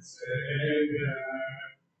Savior.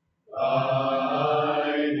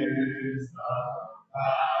 Thine is the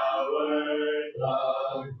power,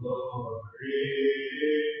 the glory,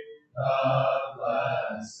 the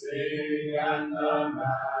blessing, and the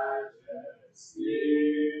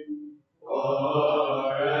majesty,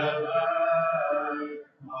 forever.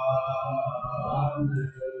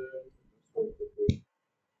 Amen.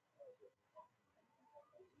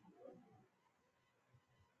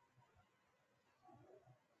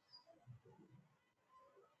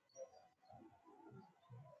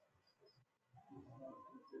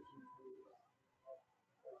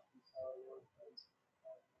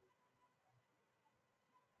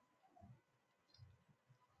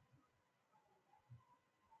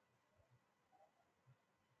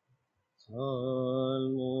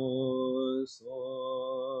 Salmos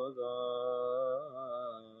oda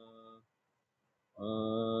Amin.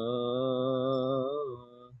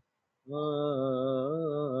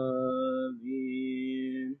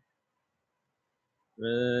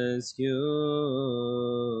 Rescue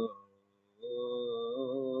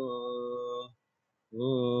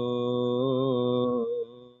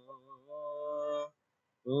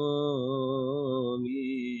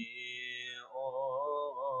me,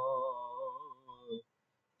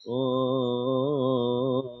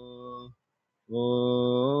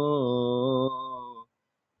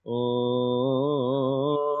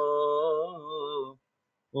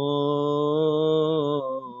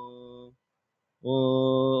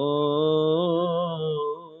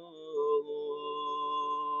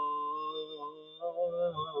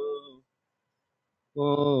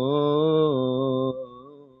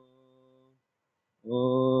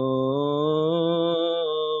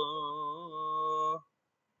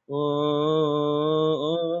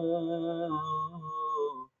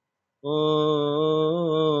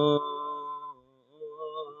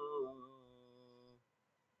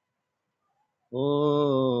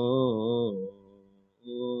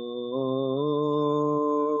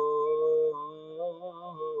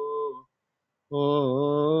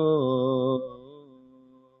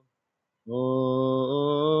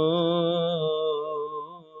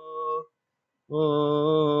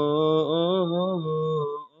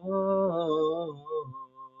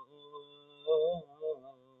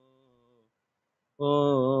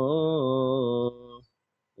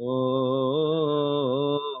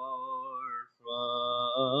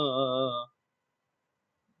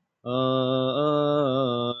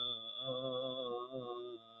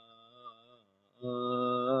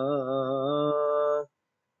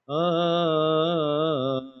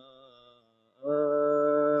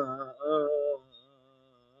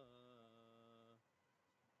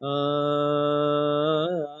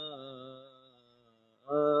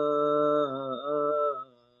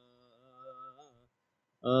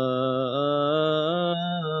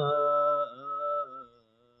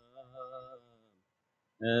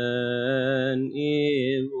 an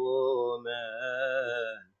evil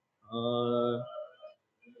man.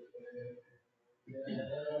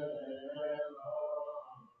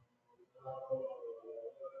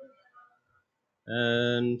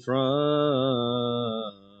 And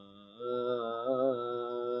from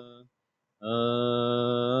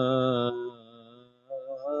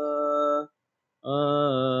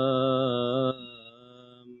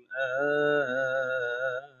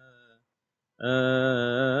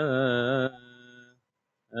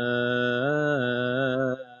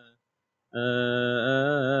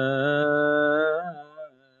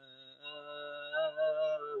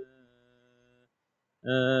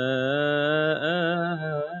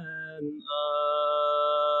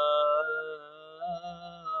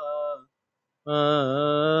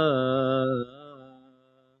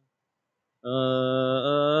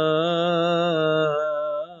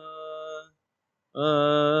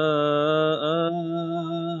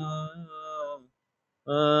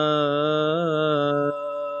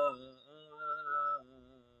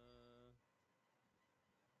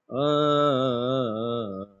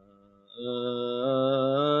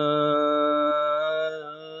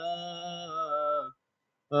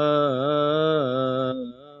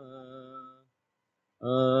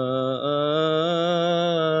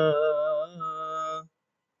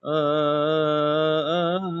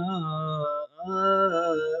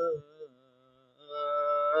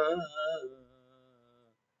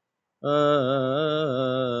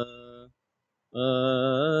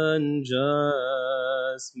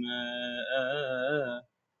أنجس ما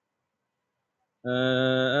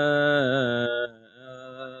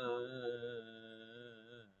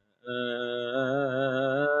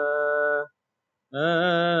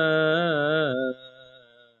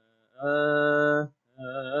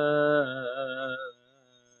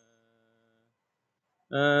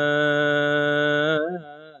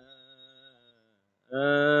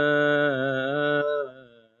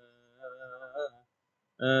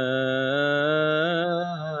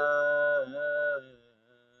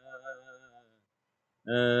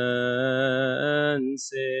and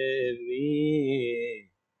save me.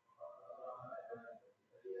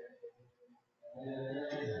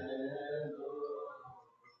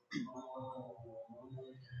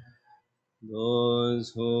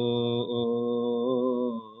 Those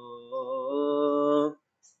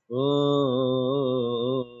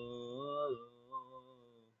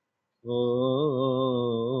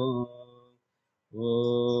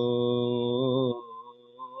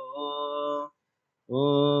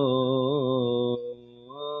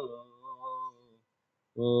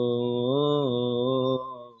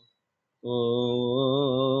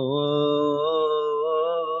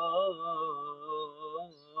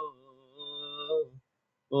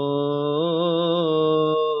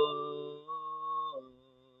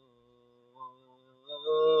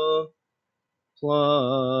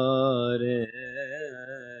plotted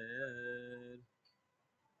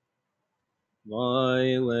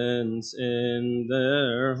violence in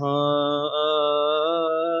their heart.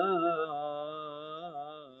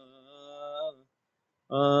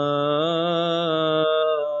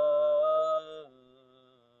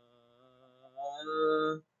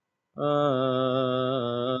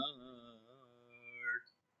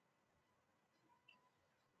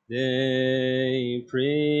 They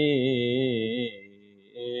pray.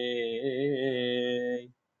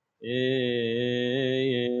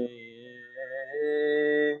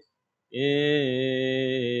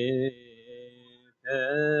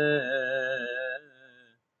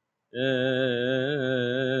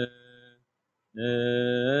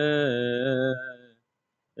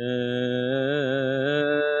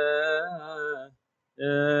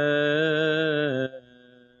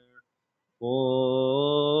 For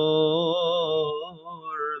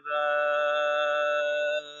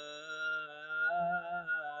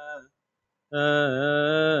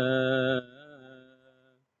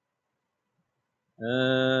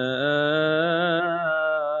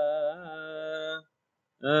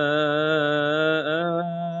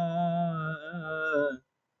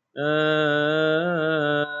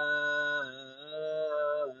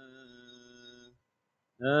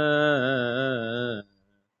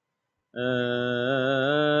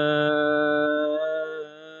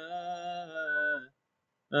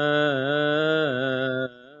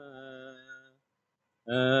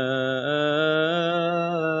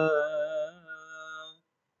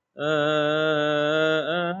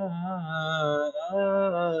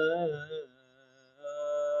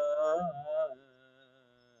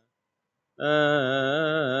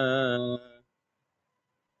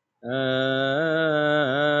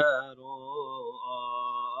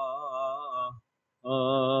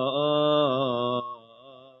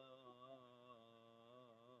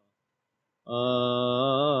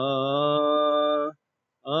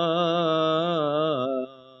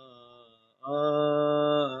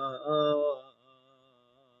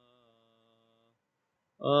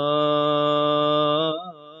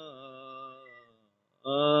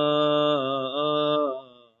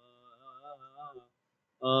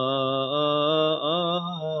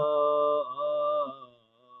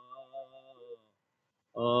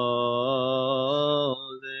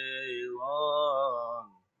all day long.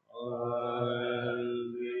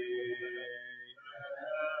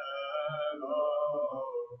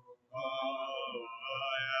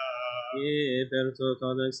 Ie per to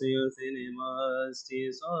codex ius inimas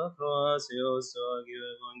tis acros ius agio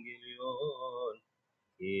evangelion.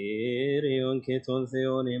 Kyrion keton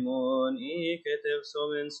theonimon, icet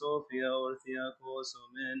ipsum in Sophia orthiakos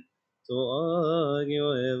omen, to agio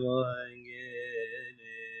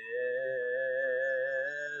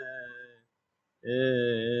O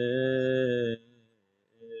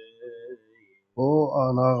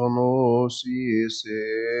anagnosis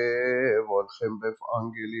volchem bef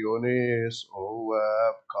angeliones o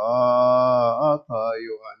web kata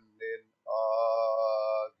Yohannen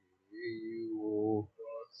agiu.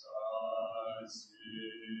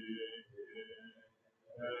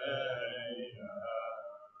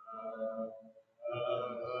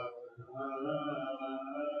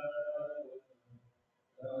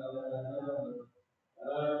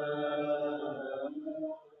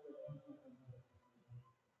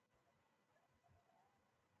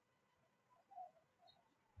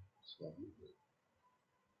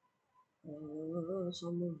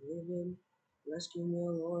 Son of David, rescue me,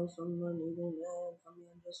 O Lord, from an evil man, from the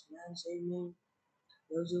unjust man, save me.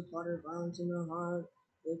 Those who plotted violence in their heart,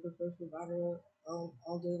 they prepare for battle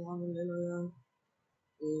all day long, hallelujah.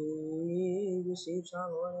 We beseech our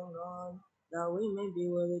Lord and God, that we may be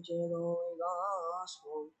worthy to hear the holy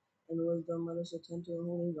gospel, and wisdom let us attend to the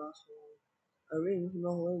holy gospel. A reading from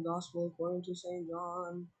the holy gospel according to St.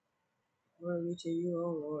 John. Glory to you,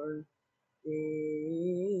 O Lord.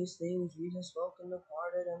 These things Jesus spoke and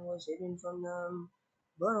departed, and was hidden from them.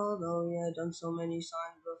 But although he had done so many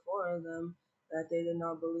signs before them, that they did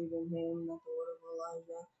not believe in him, that the word of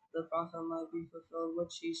Elijah the prophet might be fulfilled,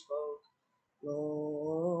 which he spoke.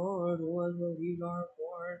 Lord, who has believed our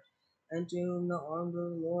report, and to whom the arm of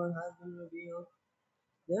the Lord has been revealed.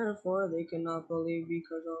 Therefore they could not believe,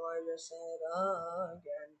 because Elijah said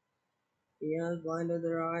again, he has blinded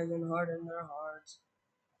their eyes and hardened their hearts,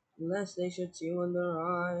 lest they should see with their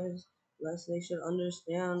eyes, lest they should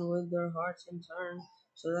understand with their hearts in turn,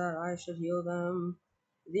 so that I should heal them.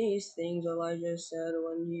 These things Elijah said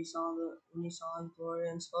when he saw his glory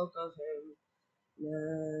and spoke of him.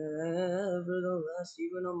 Nevertheless,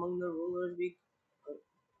 even among the rulers,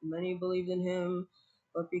 many believed in him,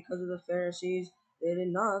 but because of the Pharisees, they did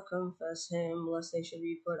not confess him, lest they should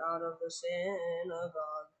be put out of the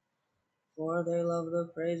synagogue. For they love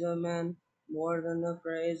the praise of men more than the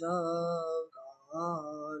praise of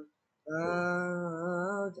God.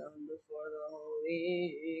 Bow down before the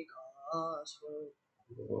holy gospel.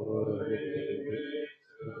 Glory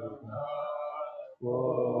to God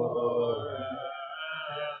forever.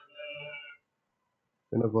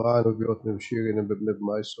 In Abraham of Yotnev Shirin and Bibnev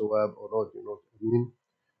Maisoab or not, Amin.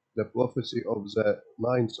 The prophecy of the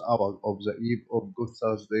ninth hour of the eve of Good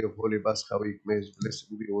Thursday of Holy Pascha week, may his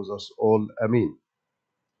blessing be with us all. Amin.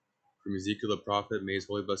 From Ezekiel the prophet, may his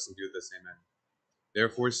holy blessing be with us. Amen.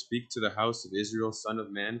 Therefore speak to the house of Israel, son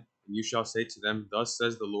of man, and you shall say to them, Thus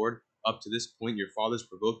says the Lord, up to this point your fathers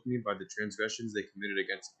provoked me by the transgressions they committed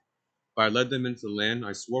against me. But I led them into the land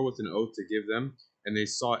I swore with an oath to give them, and they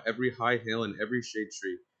saw every high hill and every shade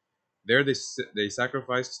tree. There they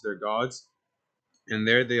sacrificed to their gods, and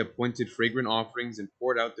there they appointed fragrant offerings and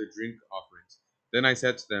poured out their drink offerings. Then I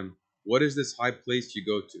said to them, What is this high place you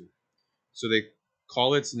go to? So they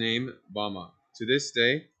call its name Bama. To this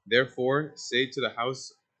day, therefore, say to the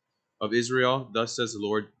house of Israel, Thus says the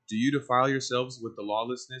Lord, Do you defile yourselves with the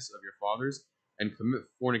lawlessness of your fathers, and commit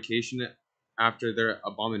fornication after their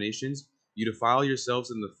abominations? You defile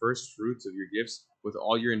yourselves in the first fruits of your gifts with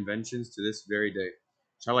all your inventions to this very day.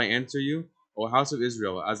 Shall I answer you, O house of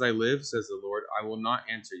Israel? As I live, says the Lord, I will not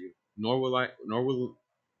answer you, nor will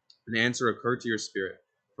an answer occur to your spirit.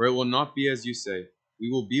 For it will not be as you say. We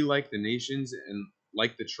will be like the nations and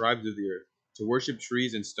like the tribes of the earth, to worship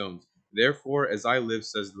trees and stones. Therefore, as I live,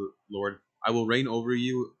 says the Lord, I will reign over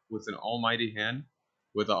you with an almighty hand,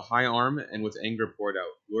 with a high arm, and with anger poured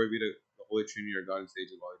out. Glory be to the Holy Trinity, our God and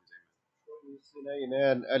Savior of all ages.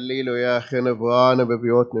 Sinainan allilo ya khene brana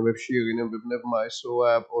bebiotne bebshirin bebnev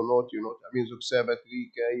maisoab onot yunot amin zuk sabat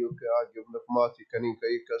rika yuka agivne mati kanin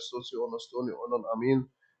kaika soci onostoni onon amin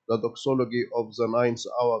the doxology of the ninth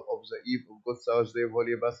hour of the eve of Good Thursday of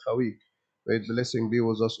Holy Pascha week. May the blessing be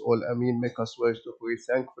with us all. Amin. Make us wise to pray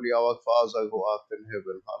thankfully, our Father who art in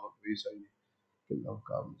heaven, hallowed be thy name. Kingdom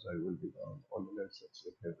come, thy will be done on earth as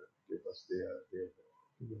in heaven. Give us our daily bread.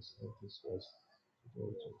 Give us our trespasses,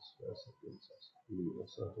 don't trespass against us. Lead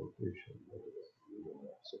us not into temptation, but deliver us from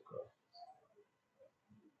evil.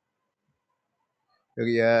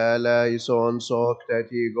 Riela ison sok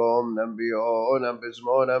tati gom nambio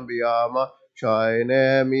nambizmo nambiama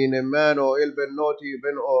shaine min mano il benoti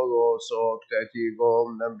ben oro sok tati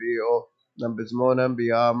gom nambio nambizmo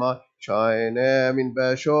nambiama shaine min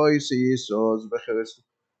bashoi sisos bechris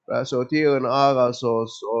basotir arasos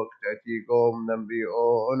sok tati gom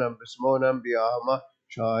nambio nambizmo nambiama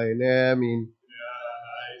shaine min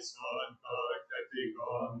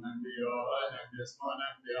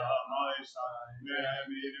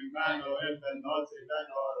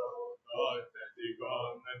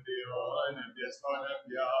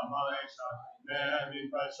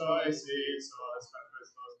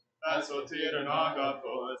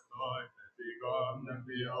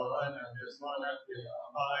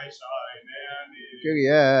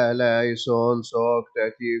Kyrie eleison sok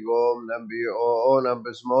tetigom nambionem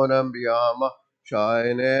besmonem biama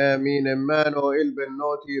Shaine min emano il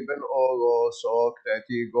benoti ben oro sok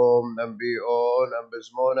tetigom nambionem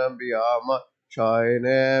besmonem biama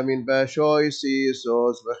Shaine min bashoi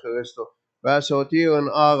sisos bechristo Basotiren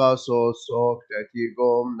arasos sok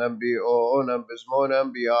tetigom nambionem besmonem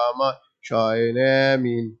biama Shaine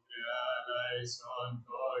min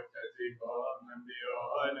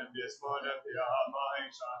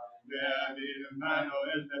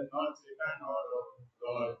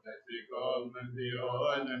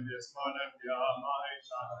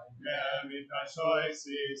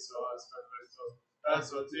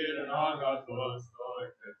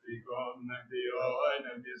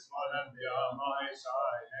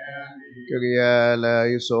Kyrie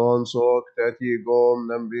eleison sok tetigom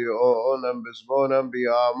nambionem besmonem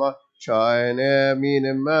biama Shaine min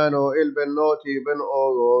emano il benoti ben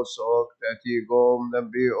oro sok tetigom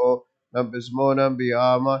nambismonem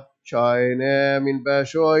biama Shaine min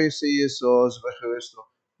bashoi sisos bechristo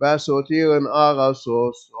Basotiren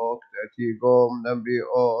arasos sok tetigom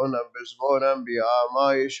nambismonem biama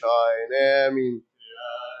Shaine min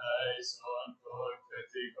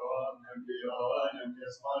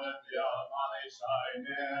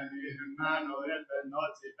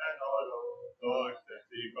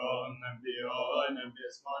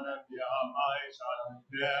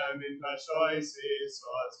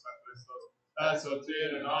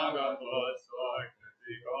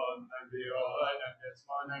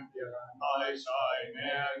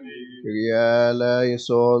Kyrie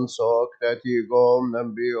eleison sok tetigom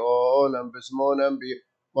nambismonem biama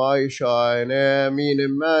My shine min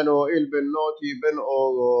emano il benoti ben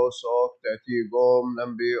oro sok tetigom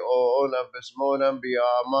nambio nambesmo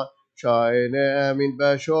nambiama shine min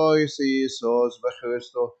bashoi sisos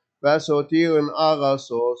bechristo basotiren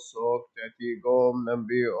arasos sok tetigom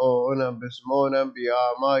nambio nambesmo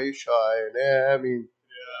nambiama shine min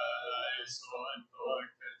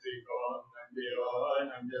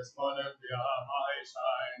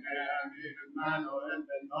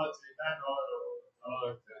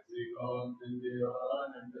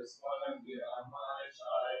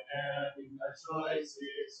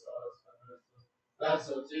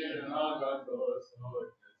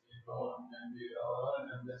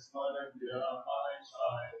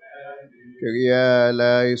Kyrie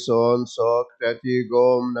eleison sok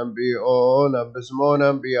tetigom nambio nambesmo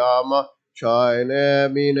nambiama Shine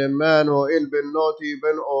min emano il benoti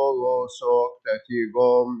ben oro sok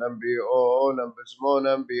tetigom nambio nambesmo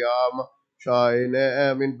nambiama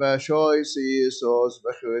Shine min bashoi sisos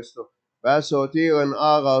bechristo Basotiren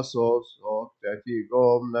arasos sok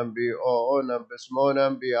tetigom nambio nambesmo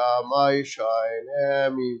nambiama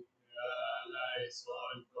Shine min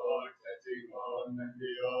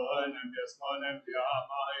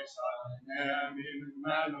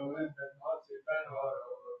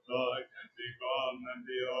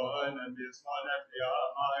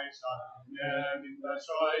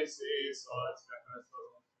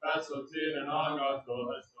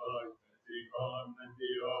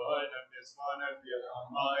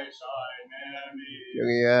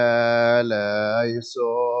Kyrie eleison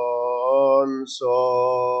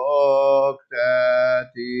sok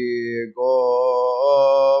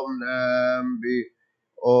tetigom nambi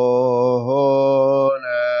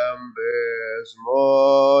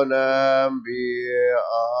besmo nambi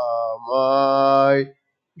amai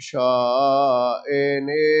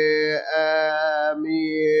Sha'ene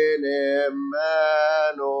amin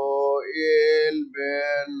emano il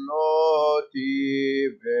benoti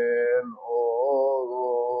ben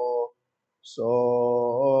oro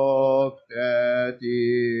sok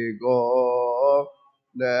tetigo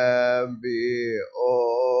nambi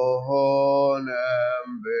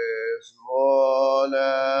nambismo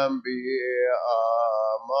nambi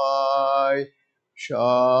amai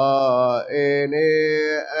Sha'ene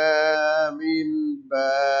amin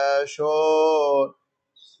bashor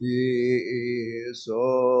sisos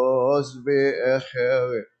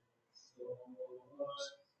be'echere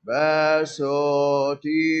basotiren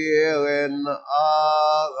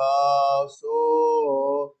araso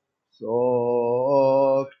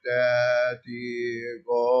sok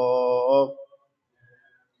tetigo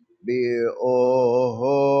Biohonem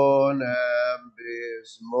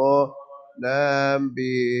bismo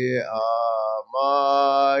nambi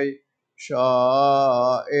amai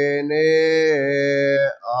Sha'ene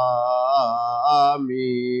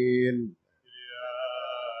amin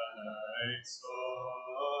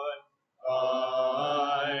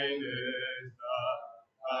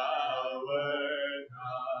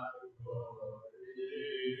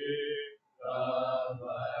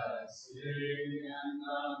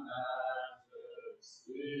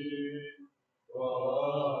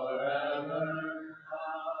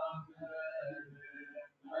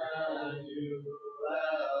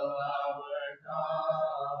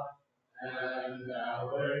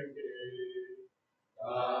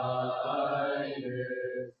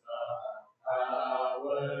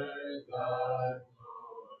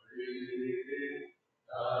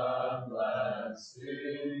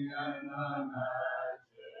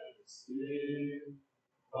everlasting,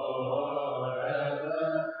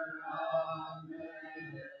 forever.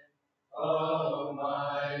 Amen. O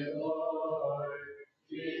my Lord,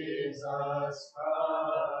 Jesus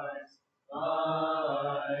Christ,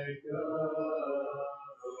 my good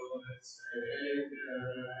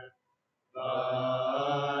Savior,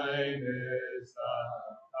 thine is the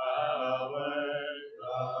power,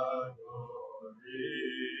 the glory,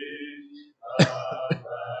 the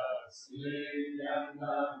blessing, and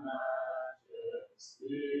the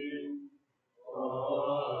majesty,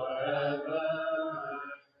 forever.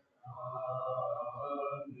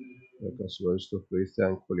 Amen. Let us rise to pray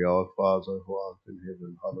thankfully. Our Father who art in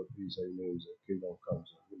heaven, hallowed be thy name. Thy kingdom comes,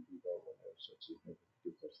 thy will be done on earth as in heaven.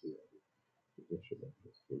 Give us daily our possession of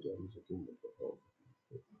this, for thine is the kingdom of all.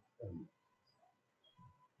 Amen.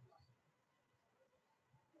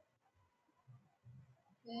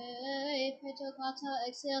 Petokata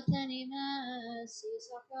exiltenimes,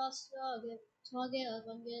 Isakras toge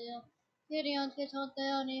evangelium, Kyrion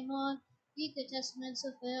ketontheonimon, Ike testament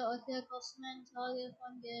sofe oke kosmen toge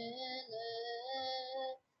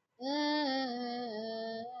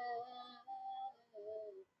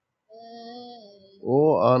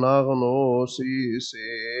O anagnosis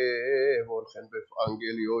vorgen bef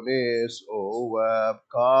angeliones o web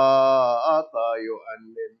kata yo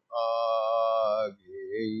annen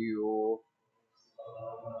ageo.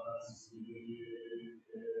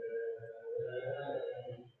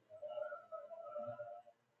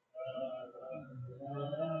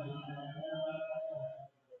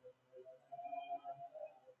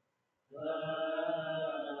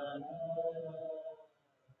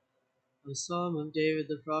 A psalm of David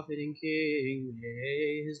the prophet and king,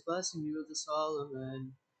 may his blessing be with us all,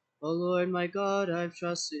 amen. O Lord my God, I have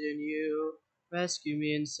trusted in you. Rescue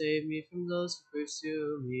me and save me from those who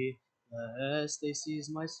pursue me, lest they seize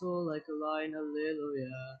my soul like a lion,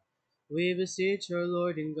 hallelujah. We beseech our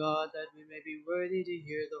Lord and God that we may be worthy to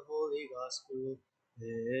hear the holy gospel.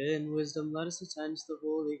 In wisdom let us attend to the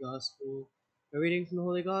holy gospel. A reading from the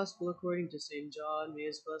holy gospel according to St. John, may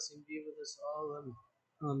his blessing be with us all, amen.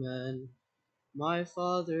 Amen. My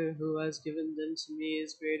Father, who has given them to me,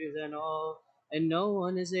 is greater than all, and no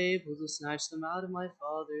one is able to snatch them out of my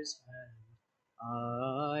Father's hand.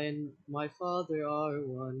 I and my Father are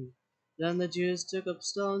one. Then the Jews took up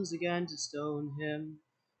stones again to stone him.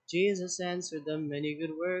 Jesus answered them, many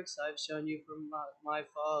good works I have shown you from my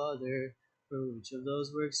Father. For which of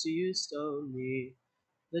those works do you stone me?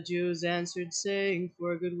 The Jews answered, saying,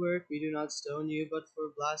 for a good work we do not stone you, but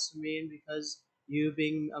for blasphemy, and because you,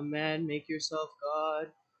 being a man, make yourself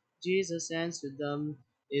God. Jesus answered them,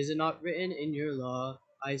 is it not written in your law,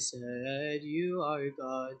 I said, you are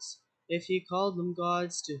gods? If he called them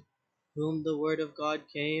gods to whom the word of God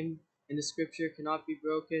came, and the scripture cannot be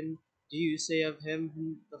broken, do you say of him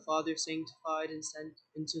whom the Father sanctified and sent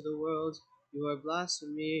into the world, you are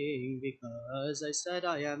blaspheming, because I said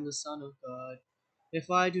I am the Son of God? If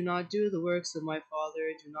I do not do the works of my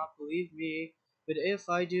Father, do not believe me. But if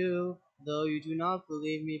I do, though you do not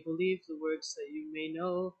believe me, believe the works, that you may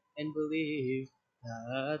know and believe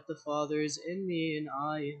that the Father is in me and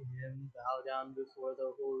I in him. Bow down before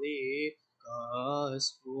the holy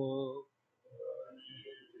gospel.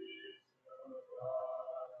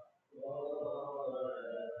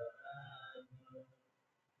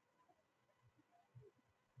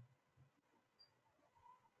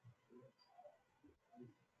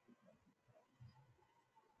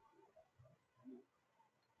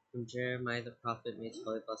 From Jeremiah the prophet, may his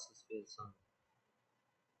holy blessings be his song.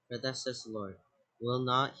 For thus says the Lord, will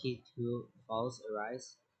not he who falls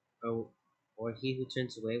arise, or he who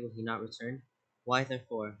turns away, will he not return? Why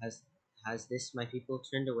therefore has this my people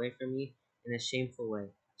turned away from me in a shameful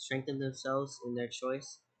way, strengthened themselves in their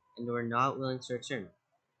choice, and were not willing to return?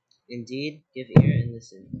 Indeed, give ear and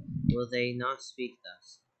listen. Will they not speak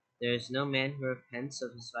thus? There is no man who repents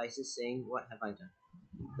of his vices, saying, what have I done?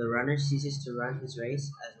 The runner ceases to run his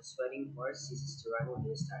race, as a sweating horse ceases to run when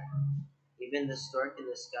he is tired. Even the stork in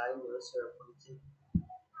the sky knows her appointed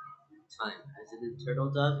time, as did the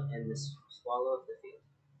turtle dove and the swallow of the field.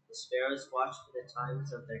 The sparrows watch for the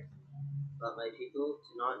times of their coming, but my people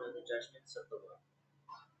do not know the judgments of the Lord.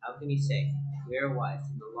 How can you say, we are wise,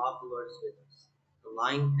 and the law of the Lord is with us? The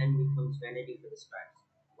lying pen becomes vanity for the scribes.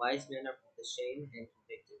 Wise men are put to shame and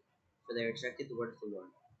convicted, for they rejected the word of the Lord.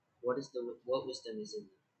 What wisdom is in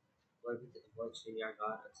them? Glory be to the Lord, our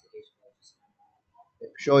God, unto the age of ages.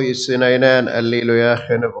 Shoy sinainan allilo ya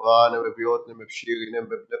khenevran bebiyotnem bshirinim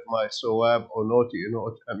bebnef my soab onoti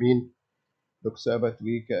inot amin.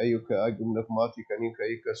 Doxabatrika, Ayuka, Agumnagmatica, Nika,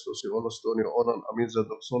 Ika, Sosionolostoni, Onan, amidst the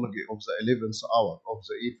doxology of the 11th hour of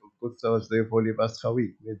the eve of Good Thursday, Holy Pascha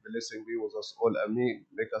week. May blessing be with us all. Amen.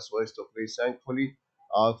 Make us wise to pray thankfully.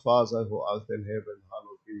 Our Father who art in heaven,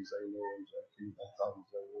 hallowed be thy name. Thy kingdom come,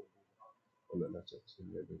 thy will be done. On earth as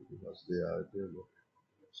in heaven, give us day our daily bread.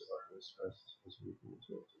 Forgive us our trespasses, as we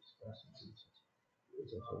forgive our trespasses.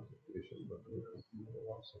 Lead us not into temptation, but deliver us from the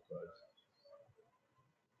wrath of Christ.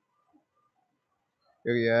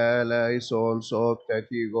 Kyrie eleison,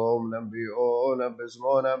 socteti gom nambio,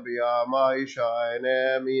 nambismo nambia,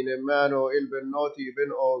 maishaine, min Emmanuel ben noti ben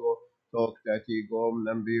ogo, socteti gom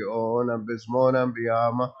nambio, nambismo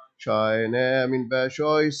nambia, shaine, min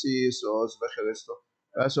bashois Isos bechristo,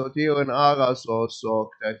 basotir en agasos,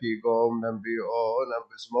 socteti gom nambio,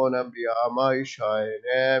 nambismo nambia,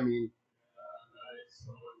 maishaine, min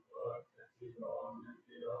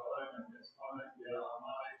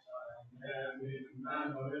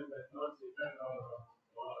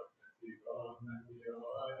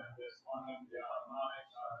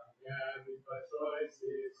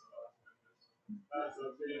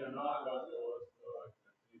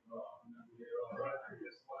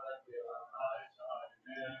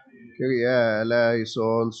Kyrie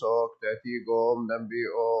eleison, socteti gom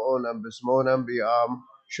nambio, nambismo nambiam,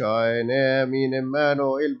 shaine, min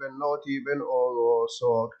Emmanuel ben noti ben ogo,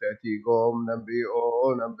 socteti gom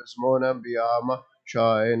nambio, nambismo nambiam,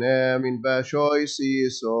 shaine, min bashois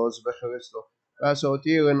Isos bechristo,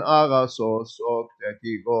 basotir en agasos,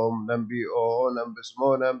 socteti gom nambio,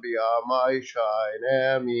 nambismo nambiam,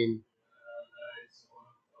 shaine, min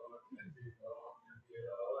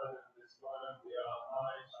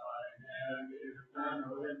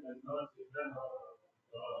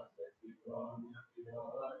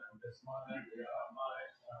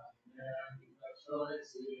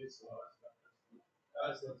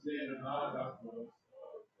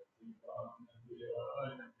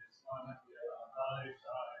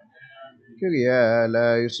Kyrie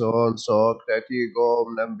eleison, socteti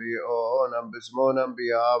gom nambio, nambismo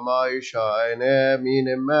nambia, maishaine, min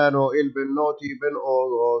Emmanuel ben noti ben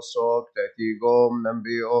ogo, socteti gom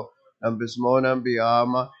nambio, nambismo nambia,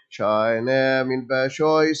 shaine, min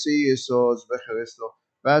bashois Isos bechristo,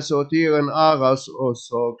 basotir en agas o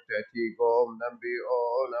socteti gom nambio,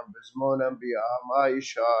 nambismo nambia,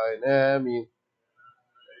 maishaine, min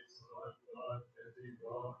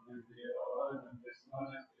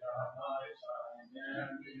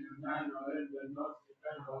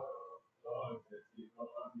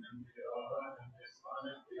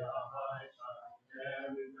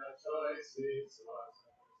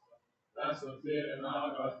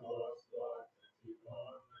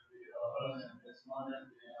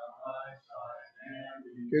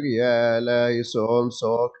Kyrie eleison,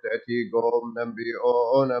 socteti gom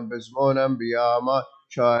nambio, nambismo nambiama,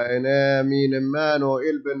 shaine, min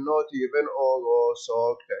Emmanuel ben noti ben ogo,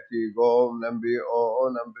 socteti gom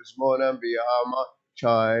nambio, nambismo nambiama,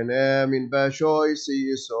 shaine, min bashois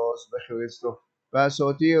Isos bechristo,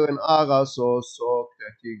 basotir en agasos,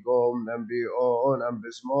 socteti gom nambio,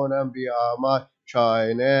 nambismo nambiama,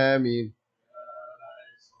 shaine, min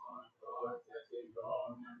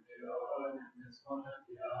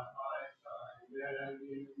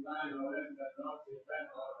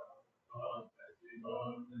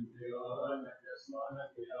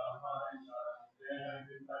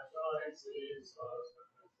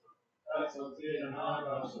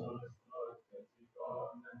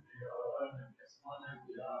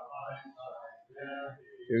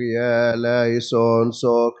Kyrie eleison,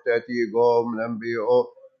 socteti gom nambio,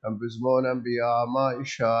 nambismo nambiama,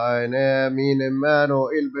 shaine, min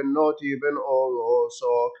Emmanuel ben noti ben ogo,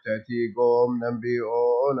 socteti gom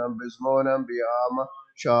nambio, nambismo nambiama,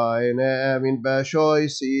 shaine, min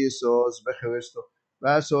bashois Isos bechristo,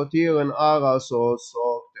 basotir en agasos,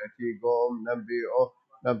 socteti gom nambio,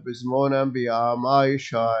 nambismo nambiama,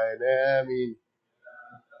 shaine, min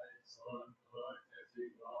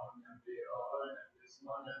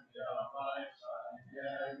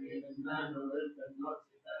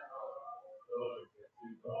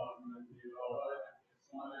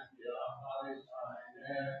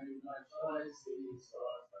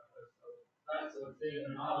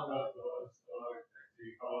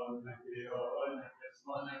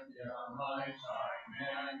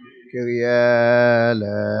Kyrie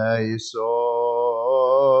eleison,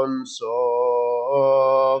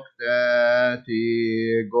 socteti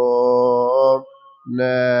gom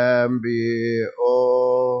nambio,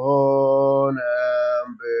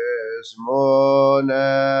 nambismo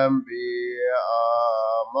nambiamai,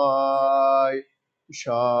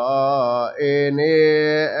 shaine,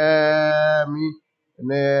 ami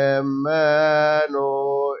Emmanuel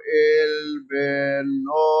ben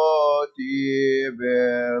Noti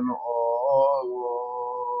ben Ogos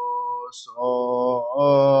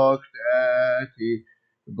Oktati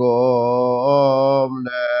Gom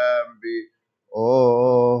Nambi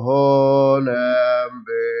Ohonem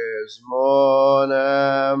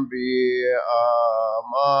Bismonem Bi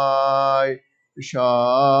Amai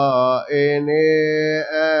Sha'ini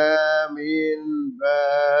Amin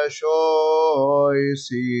Bashoy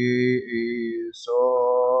Si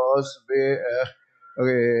Isos Be'ech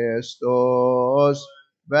Christos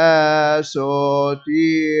Basotiren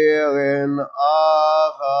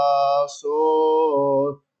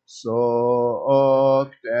Achasot Soktati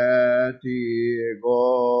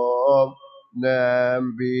Gom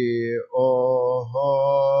Nambi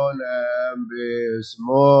Oho Nambi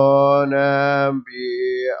Smo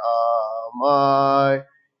Nambi Amai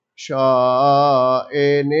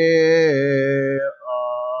Sha'ini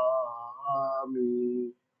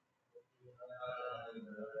Ami.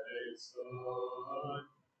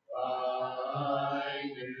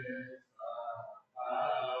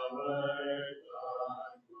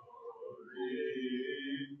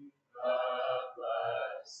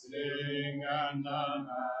 Sing and the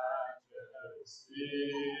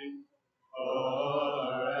majesty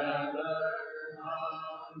forever.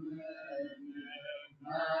 Amen.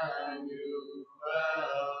 Emmanuel,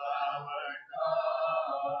 our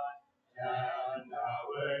God and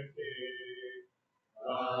our King.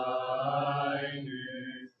 Thine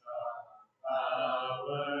is the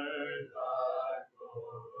power, thy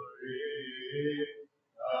glory,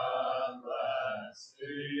 the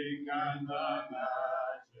blessing and the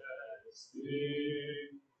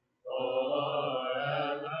majesty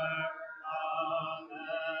forever.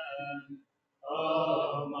 Amen.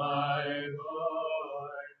 Oh, my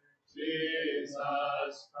Lord,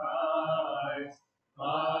 Jesus Christ,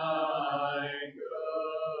 my good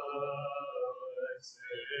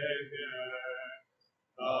Savior,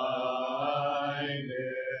 thine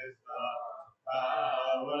is the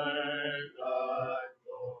power, the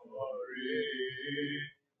glory,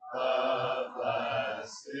 the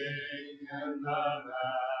blessing, and the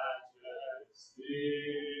majesty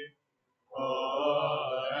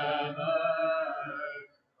forever.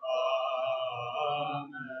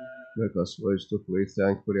 Amen. Let us rise to pray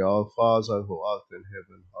thankfully. Our Father who art in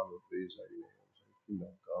heaven, hallowed be thy name. Thy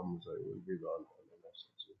kingdom come, thy will be done on earth as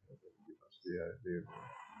in heaven. Give us our daily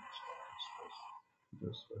bread.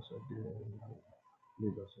 Just as I do,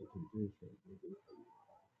 lead us into temptation.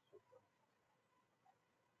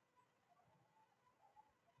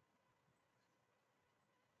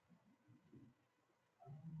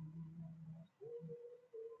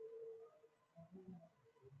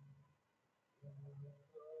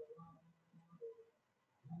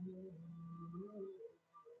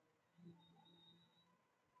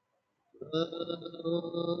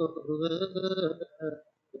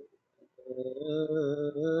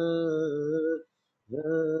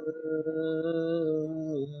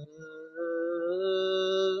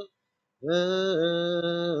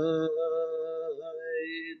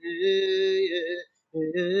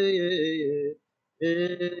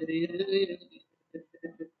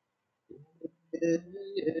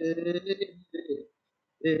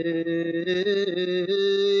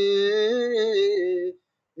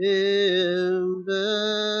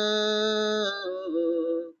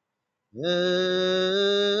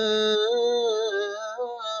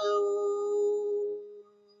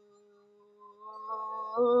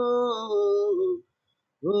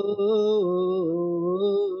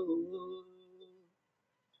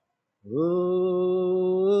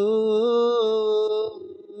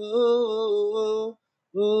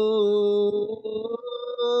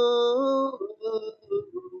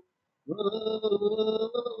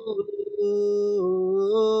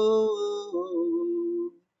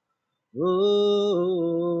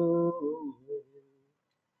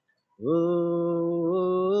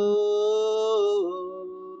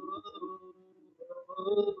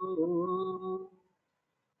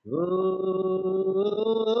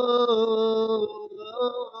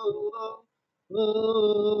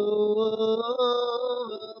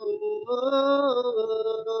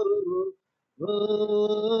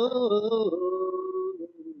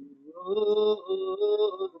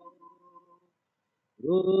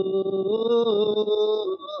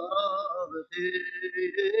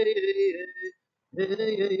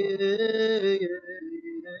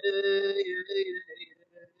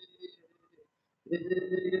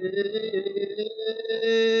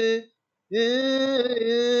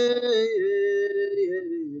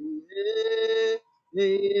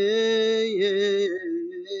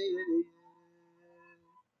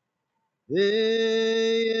 in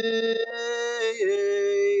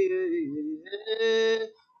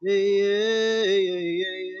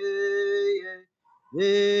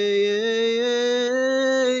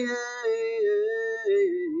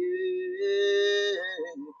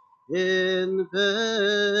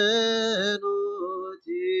penalty.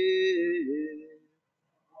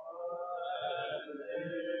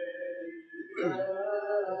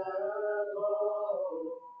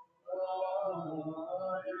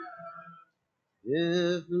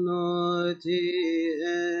 If naughty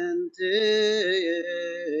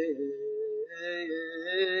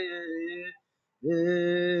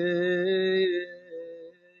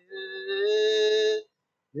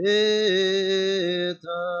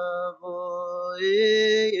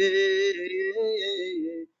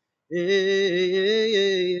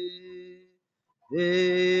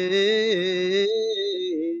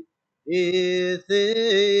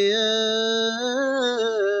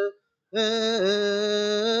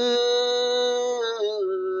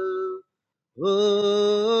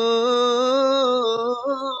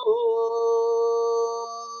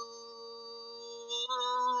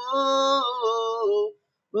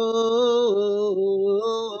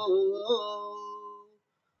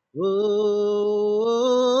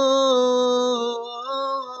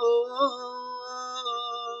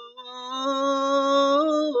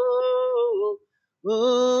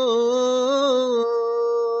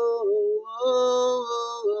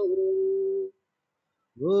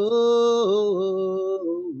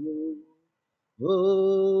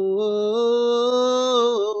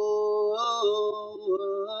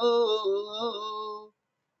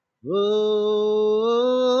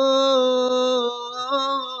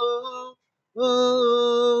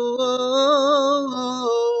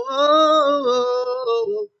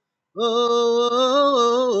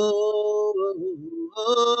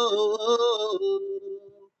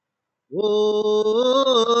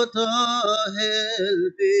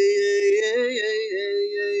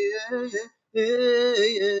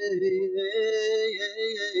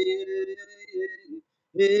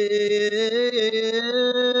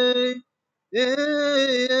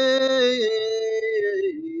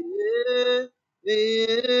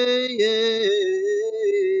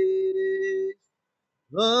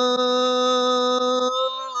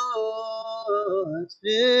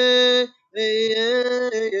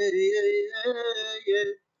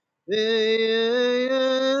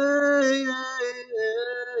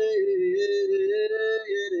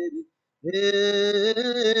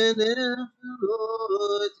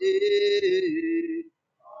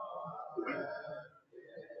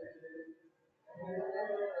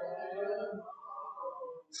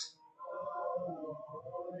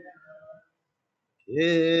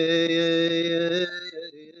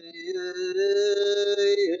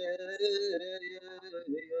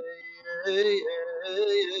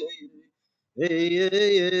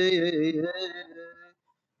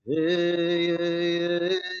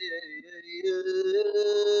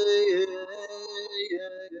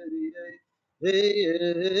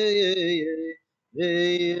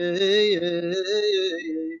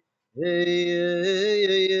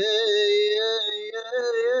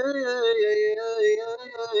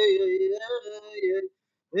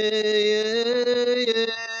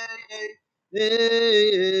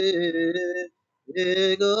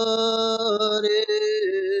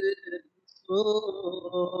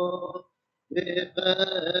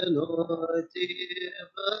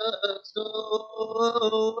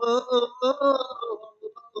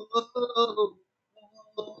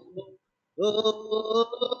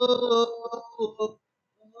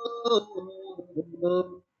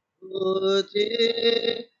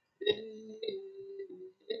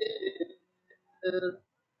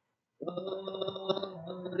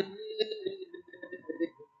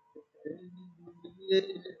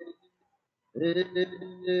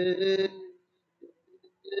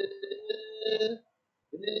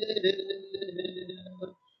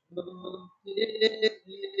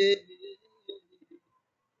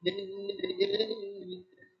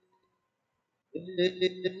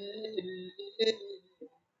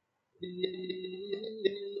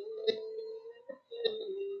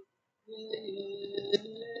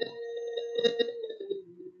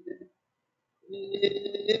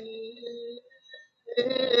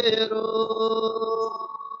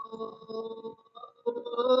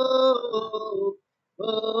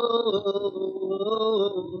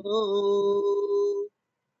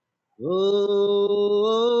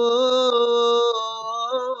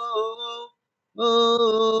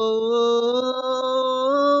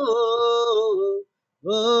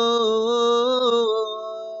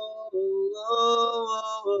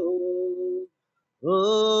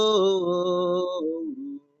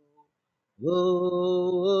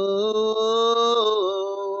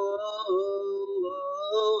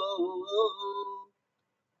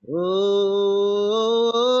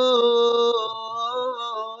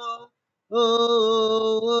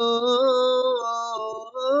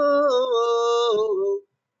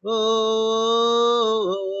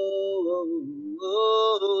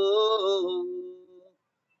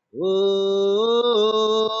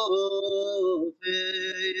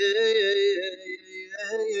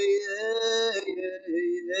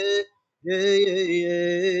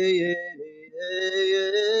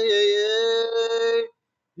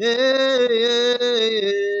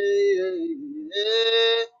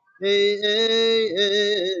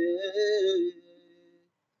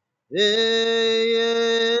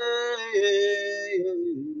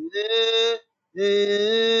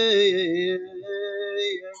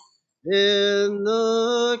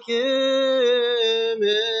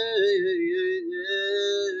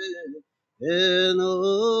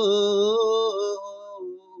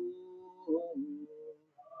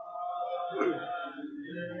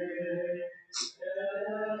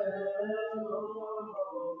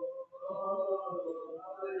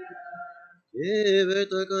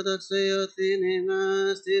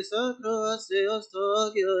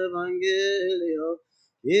Evangelio,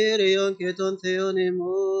 Kyrion keton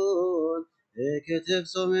theonimon, eketep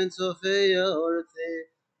somento feia orte,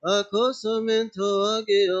 acosomento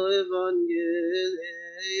agio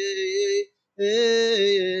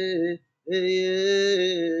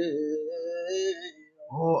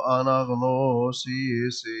O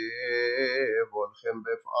anagnosis volchem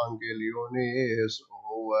bef angelionis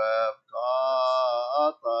web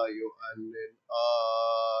kata Yohannen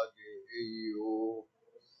ageo.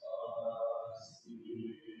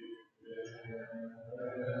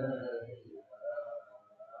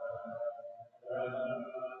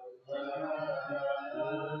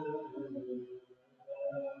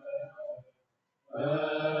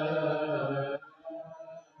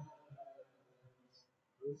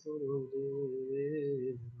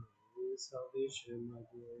 Salvation, my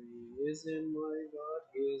glory is in my God.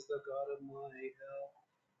 He is the God of my help,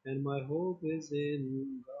 and my hope is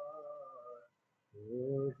in God.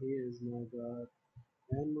 For He is my God,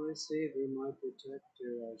 and my Savior, my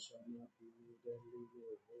protector. I shall not be moved and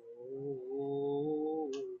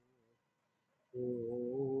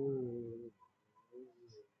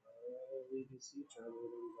we beseech our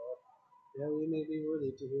Lord and God, that we may be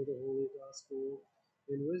worthy to hear the holy gospel.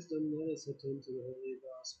 In wisdom, let us attend to the holy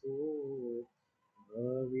gospel.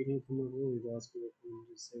 Reading from the holy gospel according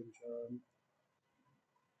to St. John.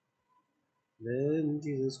 Then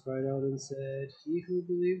Jesus cried out and said, He who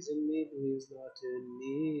believes in me believes not in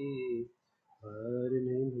me, but in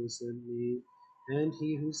him who sent me. And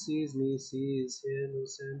he who sees me sees him who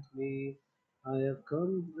sent me. I have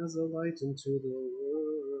come as a light into the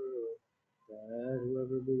world, that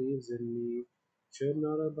whoever believes in me should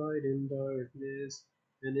not abide in darkness.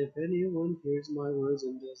 And if anyone hears my words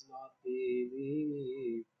and does not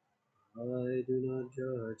believe, I do not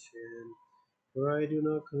judge him, for I do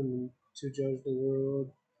not come to judge the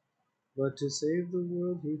world, but to save the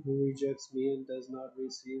world. He who rejects me and does not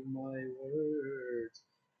receive my words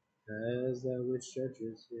has that which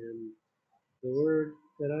judges him. The word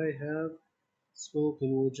that I have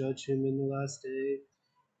spoken will judge him in the last day,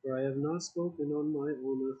 for I have not spoken on my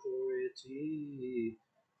own authority,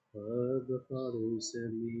 but the Father who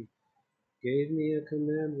sent me gave me a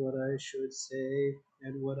command what I should say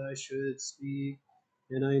and what I should speak,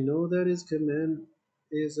 and I know that his command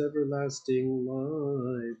is everlasting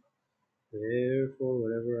life. Therefore,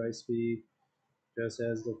 whatever I speak, just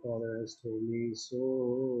as the Father has told me,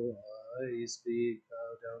 so I speak.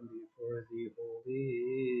 Bow down before the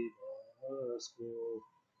holy gospel.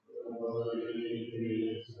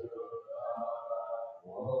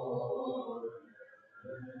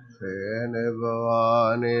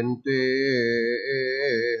 Fenevanente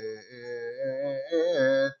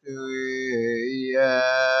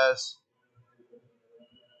yes.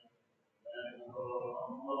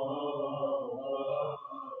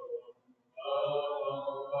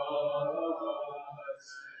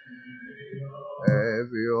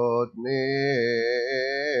 Eviot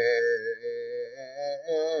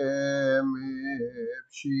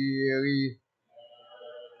Shiri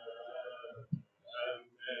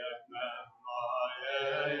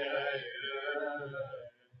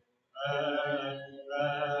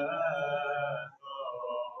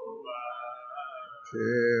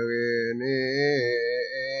Shirine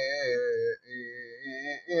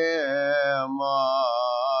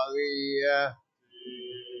Maria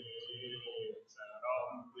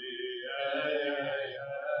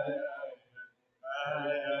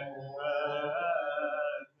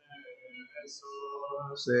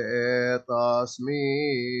Setas mi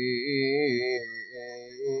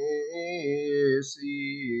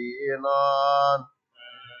none.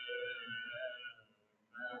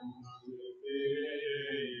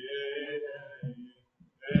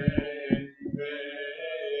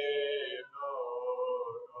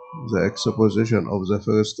 The exposition of the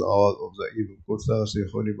first hour of the eve of Good Thursday,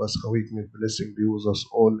 Holy Pascha week, may blessing be with us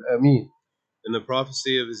all. Amen. In the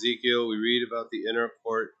prophecy of Ezekiel, we read about the inner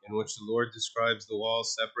court in which the Lord describes the wall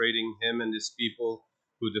separating him and his people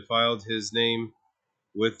who defiled his name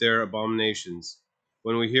with their abominations.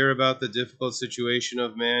 When we hear about the difficult situation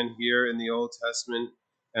of man here in the Old Testament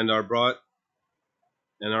and are brought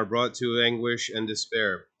to anguish and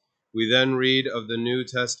despair, we then read of the New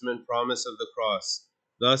Testament promise of the cross.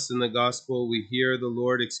 Thus, in the gospel, we hear the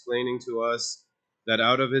Lord explaining to us that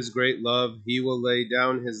out of his great love he will lay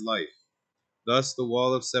down his life. Thus, the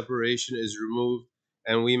wall of separation is removed,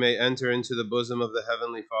 and we may enter into the bosom of the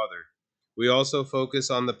Heavenly Father. We also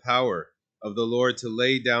focus on the power of the Lord to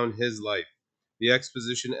lay down his life. The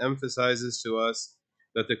exposition emphasizes to us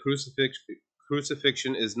that the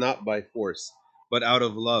crucifixion is not by force, but out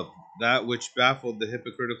of love, that which baffled the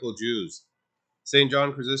hypocritical Jews. St.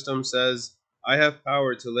 John Chrysostom says, I have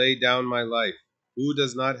power to lay down my life. Who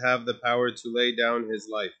does not have the power to lay down his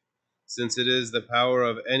life, since it is the power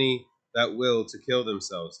of any that will to kill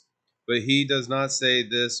themselves? But he does not say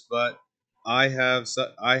this, but I have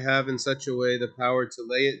in such a way the power to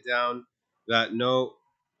lay it down that no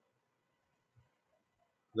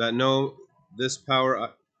this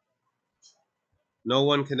power no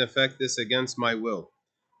one can effect this against my will.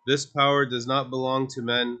 This power does not belong to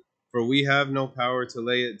men, for we have no power to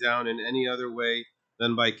lay it down in any other way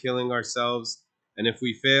than by killing ourselves. And if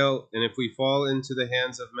we fall into the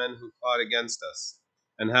hands of men who plot against us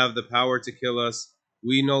and have the power to kill us,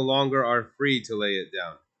 we no longer are free to lay it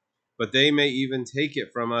down, but they may even take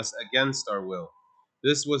it from us against our will.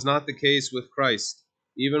 This was not the case with Christ,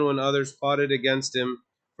 even when others plotted against him,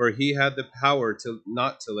 for he had the power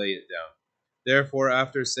not to lay it down. Therefore,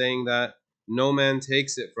 after saying that no man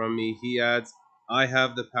takes it from me, he adds, I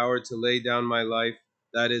have the power to lay down my life.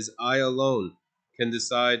 That is, I alone can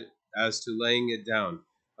decide as to laying it down,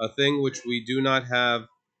 a thing which we do not have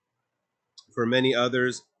for many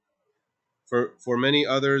others. For many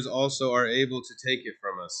others also are able to take it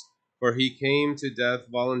from us. For he came to death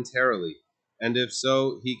voluntarily, and if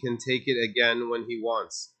so, he can take it again when he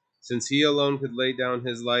wants. Since he alone could lay down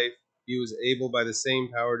his life, he was able by the same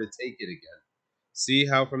power to take it again. See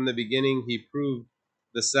how from the beginning he proved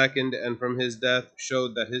the second, and from his death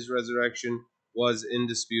showed that his resurrection was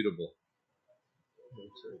indisputable.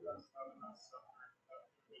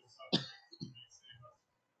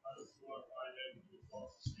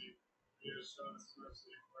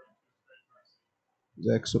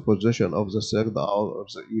 The exposition of the third hour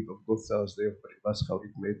of the eve of Good Thursday of Pascha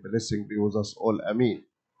week, may blessing be with us all. Amen.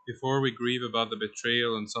 Before we grieve about the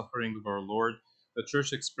betrayal and suffering of our Lord, the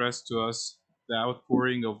Church expressed to us the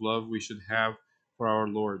outpouring of love we should have for our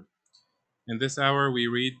Lord. In this hour, we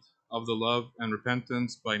read of the love and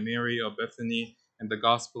repentance by Mary of Bethany in the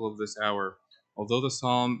Gospel of this hour. Although the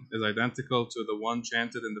psalm is identical to the one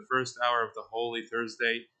chanted in the first hour of the Holy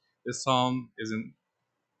Thursday, this psalm in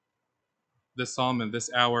this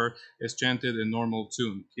hour is chanted in normal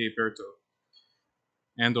tune, K Perto.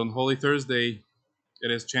 And on Holy Thursday,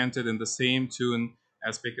 it is chanted in the same tune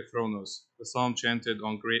as Pekethronos, the psalm chanted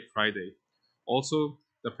on Great Friday. Also,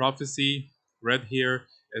 the prophecy read here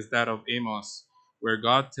is that of Amos, where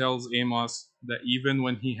God tells Amos that even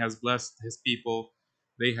when he has blessed his people,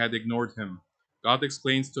 they had ignored him. God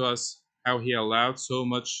explains to us how he allowed so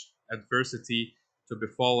much adversity to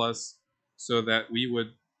befall us so that we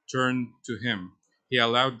would turn to him. He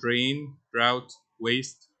allowed rain, drought,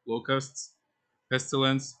 waste, locusts,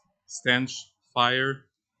 pestilence, stench, fire,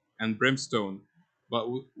 and brimstone, but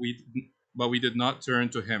we did not turn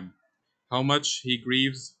to him. How much he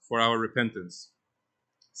grieves for our repentance.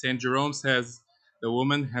 Saint Jerome says, the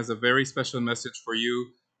woman has a very special message for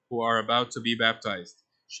you who are about to be baptized.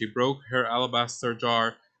 She broke her alabaster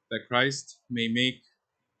jar that Christ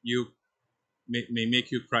you may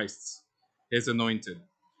make you Christ's, his anointed.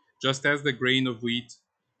 Just as the grain of wheat,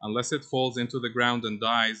 unless it falls into the ground and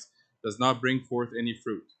dies, does not bring forth any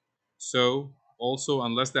fruit, so also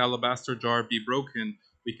unless the alabaster jar be broken,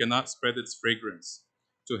 we cannot spread its fragrance.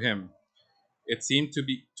 To him,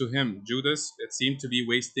 Judas, it seemed to be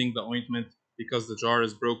wasting the ointment because the jar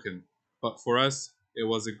is broken. But for us, it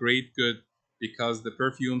was a great good because the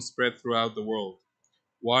perfume spread throughout the world.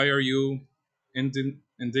 Why are you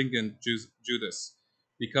indignant, Judas?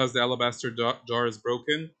 Because the alabaster jar is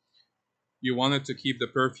broken? You wanted to keep the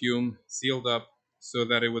perfume sealed up so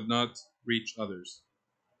that it would not reach others.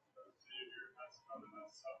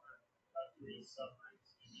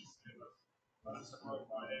 Let us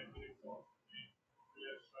glorify him and exalt his name. For he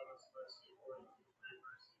has shown us mercy according to his great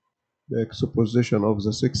mercy. The exposition of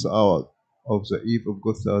the 6th hour of the eve of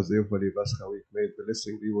Good Thursday of Holy Pascha week, may the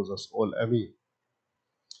blessing be with us all. Amen.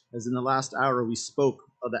 As in the last hour we spoke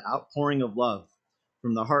of the outpouring of love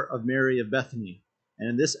from the heart of Mary of Bethany, and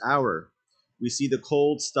in this hour we see the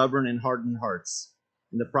cold, stubborn, and hardened hearts.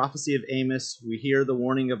 In the prophecy of Amos, we hear the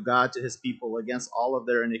warning of God to his people against all of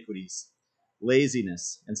their iniquities,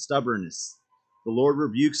 laziness, and stubbornness. The Lord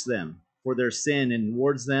rebukes them for their sin and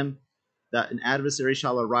warns them that an adversary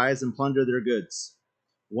shall arise and plunder their goods.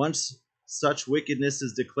 Once such wickedness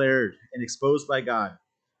is declared and exposed by God,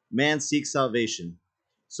 man seeks salvation.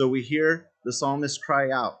 So we hear the psalmist cry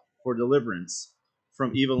out for deliverance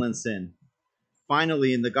from evil and sin.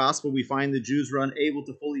 Finally, in the gospel, we find the Jews were unable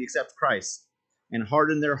to fully accept Christ and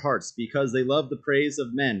hardened their hearts because they loved the praise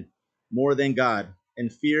of men more than God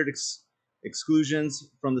and feared exclusions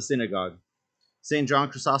from the synagogue. St. John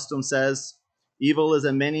Chrysostom says, "Evil is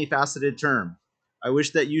a many-faceted term. I wish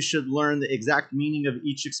that you should learn the exact meaning of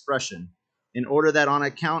each expression, in order that on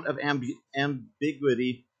account of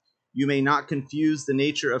ambiguity, you may not confuse the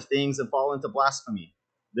nature of things and fall into blasphemy.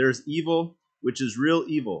 There is evil, which is real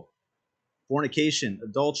evil, fornication,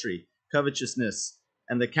 adultery, covetousness,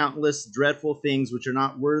 and the countless dreadful things which are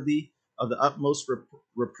not worthy of the utmost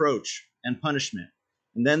reproach and punishment.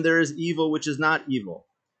 And then there is evil which is not evil,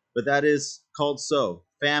 but that is called so: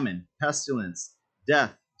 famine, pestilence,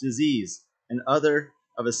 death, disease, and other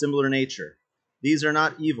of a similar nature. These are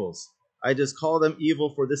not evils. I just call them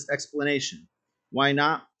evil for this explanation. Why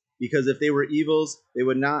not? Because if they were evils, they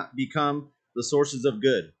would not become the sources of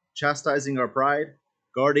good, chastising our pride,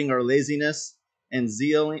 guarding our laziness, and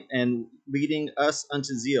zeal, and leading us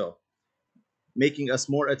unto zeal, making us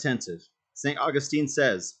more attentive. St. Augustine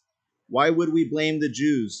says, "Why would we blame the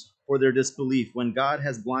Jews for their disbelief when God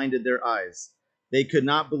has blinded their eyes? They could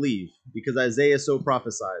not believe, because Isaiah so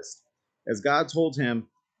prophesied, as God told him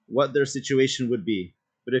what their situation would be.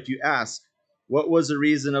 But if you ask, what was the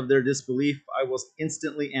reason of their disbelief, I will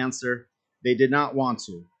instantly answer, they did not want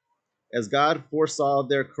to. As God foresaw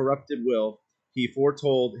their corrupted will, he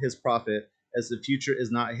foretold his prophet, as the future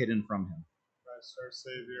is not hidden from him." Christ our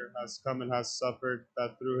Savior has come and has suffered,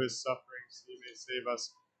 that through his sufferings he may save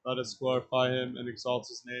us. Let us glorify him and exalt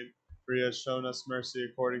his name, for he has shown us mercy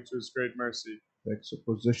according to his great mercy. The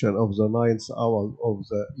exposition of the 9th hour of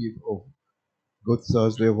the eve of Good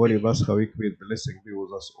Thursday of Holy Pascha week, may the blessing be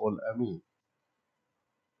with us all. Amen.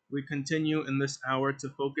 We continue in this hour to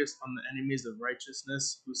focus on the enemies of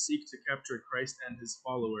righteousness who seek to capture Christ and his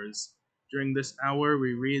followers. During this hour,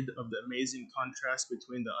 we read of the amazing contrast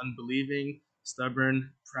between the unbelieving,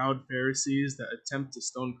 stubborn, proud Pharisees that attempt to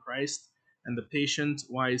stone Christ and the patient,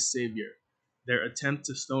 wise Savior. Their attempt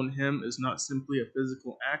to stone him is not simply a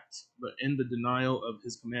physical act, but in the denial of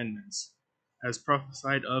his commandments, as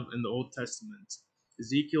prophesied of in the Old Testament.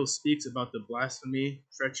 Ezekiel speaks about the blasphemy,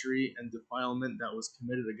 treachery, and defilement that was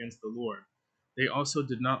committed against the Lord. They also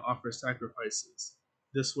did not offer sacrifices.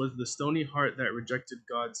 This was the stony heart that rejected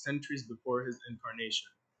God centuries before his incarnation.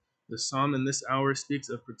 The psalm in this hour speaks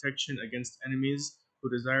of protection against enemies who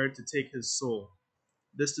desired to take his soul.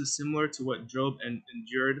 This is similar to what Job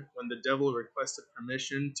endured when the devil requested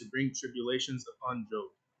permission to bring tribulations upon Job.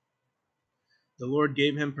 The Lord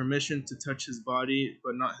gave him permission to touch his body,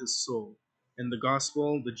 but not his soul. In the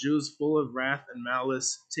gospel, the Jews, full of wrath and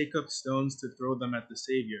malice, take up stones to throw them at the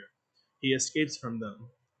Savior. He escapes from them.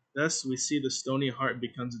 Thus, we see the stony heart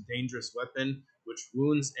becomes a dangerous weapon which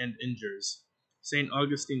wounds and injures. St.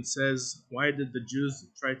 Augustine says, "Why did the Jews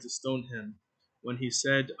try to stone him? When he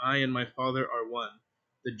said, 'I and my Father are one.'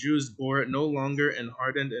 The Jews bore it no longer and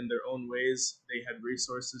hardened in their own ways. They had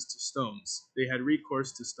recourse to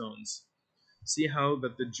stones. See how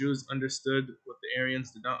that the Jews understood what the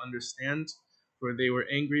Arians did not understand, for they were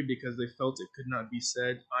angry because they felt it could not be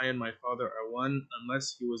said, 'I and my Father are one,'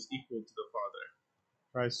 unless he was equal to the Father."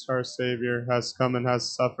 Christ our Savior has come and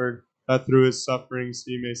has suffered, that through his sufferings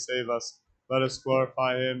he may save us. Let us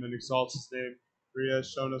glorify him and exalt his name, for he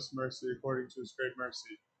has shown us mercy according to his great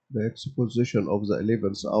mercy. The exposition of the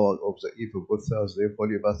 11th hour of the eve of Good Thursday of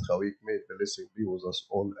Holy Pascha week, may the blessing be with us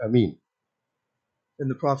all. Amen. In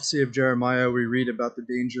the prophecy of Jeremiah, we read about the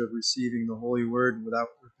danger of receiving the holy word without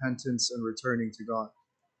repentance and returning to God.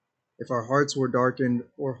 If our hearts were darkened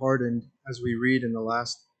or hardened, as we read in the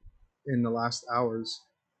last hours,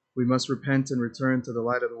 we must repent and return to the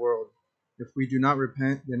light of the world. If we do not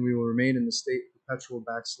repent, then we will remain in the state of perpetual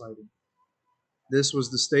backsliding. This was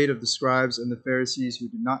the state of the scribes and the Pharisees who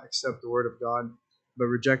did not accept the word of God, but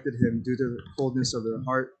rejected him due to the coldness of their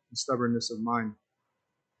heart and stubbornness of mind.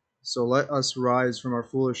 So let us rise from our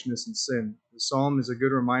foolishness and sin, the psalm is a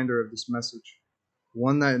good reminder of this message,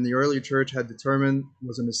 one that in the early church had determined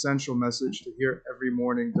was an essential message to hear every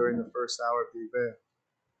morning during the first hour of the Igbe.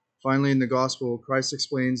 Finally, in the gospel, Christ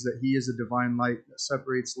explains that he is a divine light that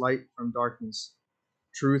separates light from darkness,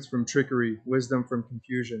 truth from trickery, wisdom from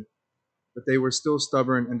confusion. But they were still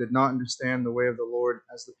stubborn and did not understand the way of the Lord,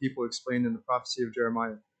 as the people explained in the prophecy of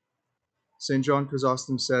Jeremiah. St. John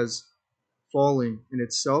Chrysostom says, falling in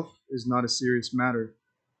itself is not a serious matter,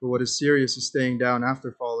 but what is serious is staying down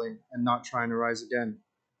after falling and not trying to rise again.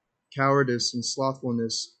 Cowardice and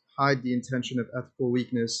slothfulness hide the intention of ethical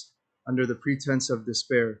weakness under the pretense of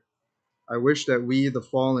despair. I wish that we, the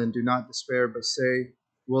fallen, do not despair, but say,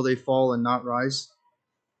 will they fall and not rise?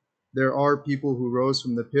 There are people who rose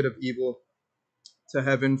from the pit of evil to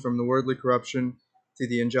heaven, from the worldly corruption to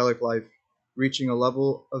the angelic life, reaching a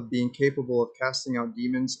level of being capable of casting out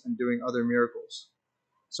demons and doing other miracles.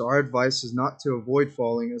 So our advice is not to avoid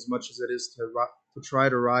falling as much as it is to try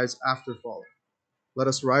to rise after falling. Let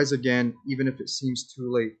us rise again, even if it seems too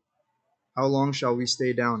late. How long shall we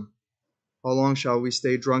stay down? How long shall we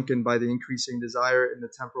stay drunken by the increasing desire in the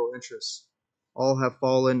temporal interests? All have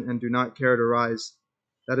fallen and do not care to rise.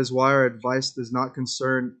 That is why our advice does not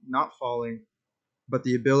concern not falling, but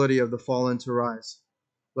the ability of the fallen to rise.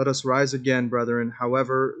 Let us rise again, brethren,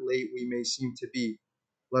 however late we may seem to be.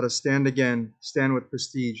 Let us stand again, stand with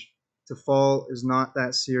prestige. To fall is not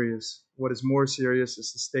that serious. What is more serious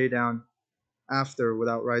is to stay down after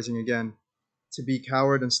without rising again, to be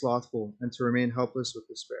coward and slothful, and to remain helpless with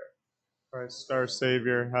despair. Christ our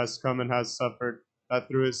Savior has come and has suffered, that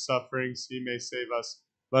through his sufferings he may save us.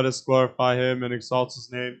 Let us glorify him and exalt his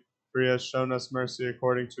name, for he has shown us mercy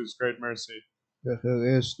according to his great mercy.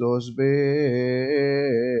 Christos ben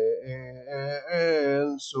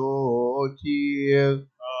sotir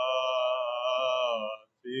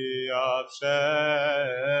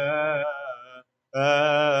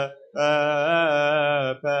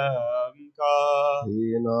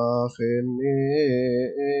hinachene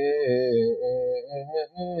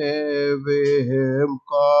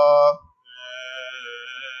vehemka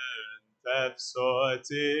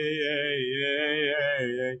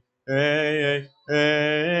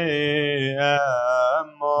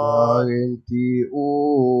marinti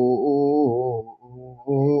oraf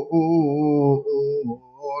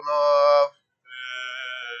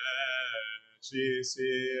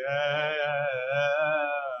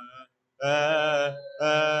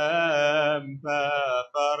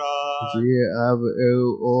Ji ab el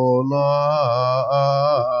olayni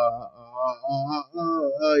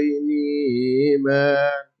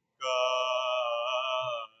man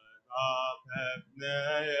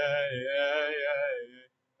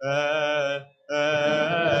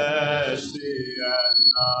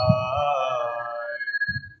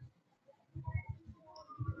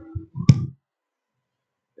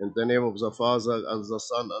In the name of the Father, and the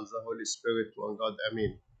Son, and the Holy Spirit, one God,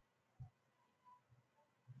 Amen.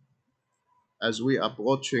 As we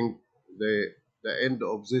approaching the end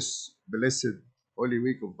of this blessed Holy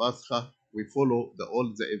Week of Pascha, we follow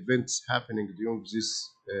all the events happening during this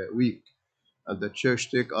week, and the Church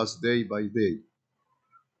take us day by day.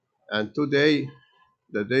 And today,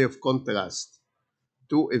 the day of contrast,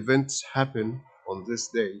 two events happen on this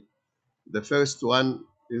day. The first one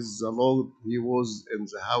is the Lord, he was in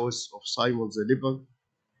the house of Simon the leper,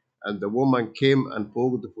 and the woman came and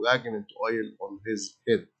poured fragrant oil on his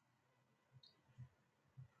head.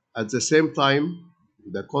 At the same time,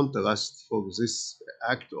 the contrast for this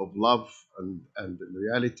act of love and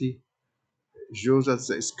loyalty, Judas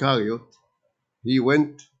Iscariot, he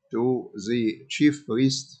went to the chief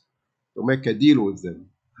priest to make a deal with them,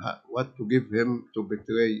 what to give him to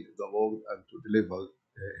betray the Lord and to deliver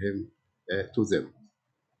him to them.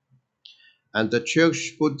 And the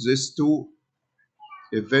church put these two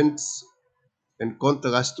events in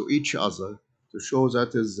contrast to each other to show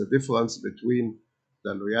that is the difference between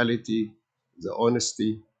the loyalty, the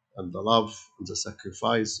honesty, and the love and the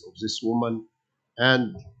sacrifice of this woman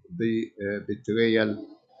and the betrayal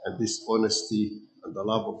and dishonesty and the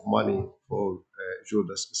love of money for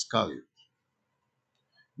Judas Iscariot.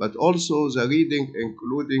 But also the reading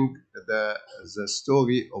including the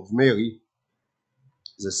story of Mary,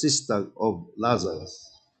 the sister of Lazarus,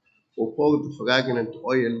 who poured fragrant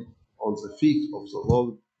oil on the feet of the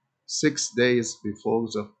Lord 6 days before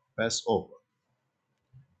the Passover.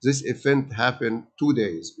 This event happened 2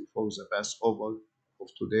 days before the Passover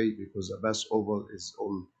of today, because the Passover is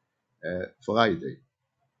on Friday.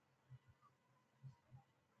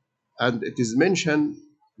 And it is mentioned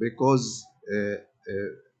because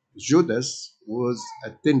Judas was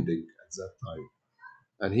attending at that time,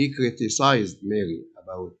 and he criticized Mary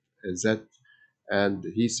about that And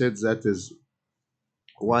he said that is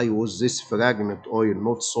why was this fragrant oil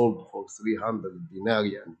not sold for 300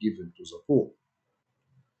 denarii and given to the poor?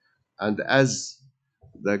 And as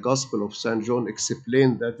the Gospel of St. John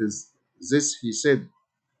explained, that is this he said,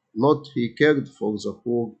 not he cared for the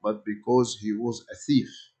poor, but because he was a thief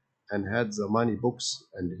and had the money box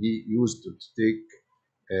and he used to take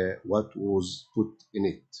what was put in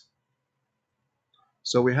it.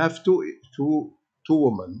 So we have two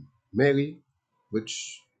women, Mary,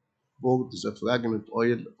 which poured the fragrant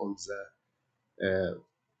oil on the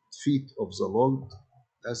feet of the Lord.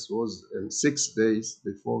 That was in 6 days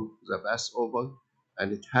before the Passover,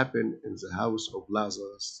 and it happened in the house of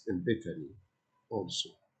Lazarus in Bethany also.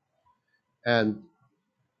 And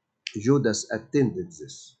Judas attended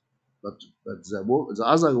this. But the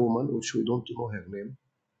other woman, which we don't know her name,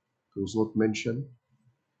 it was not mentioned,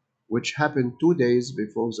 which happened 2 days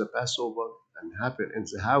before the Passover and happened in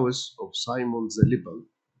the house of Simon the leper.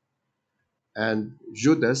 And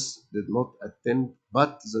Judas did not attend,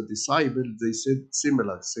 but the disciples, they said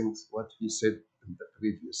similar things, what he said in the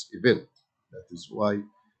previous event. That is why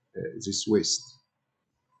this waste.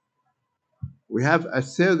 We have a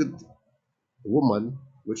third woman,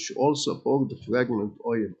 which also poured fragrant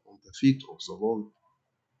oil on the feet of the Lord,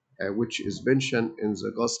 which is mentioned in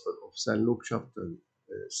the Gospel of St. Luke chapter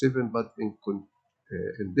 7, but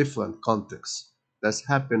in different contexts. That's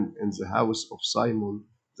happened in the house of Simon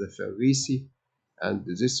the Pharisee, and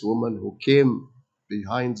this woman who came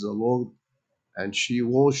behind the Lord, and she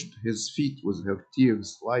washed his feet with her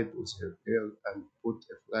tears, wiped with her hair, and put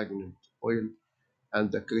a fragrant oil. And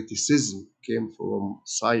the criticism came from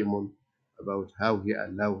Simon about how he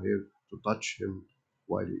allowed her to touch him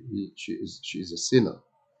while she is a sinner,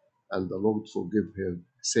 and the Lord forgive her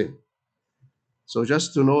sin. So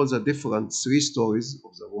just to know the different three stories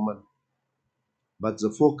of the woman, but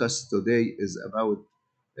the focus today is about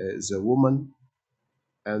the woman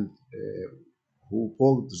and who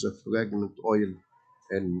poured the fragrant oil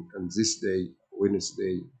in this day,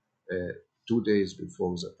 Wednesday, 2 days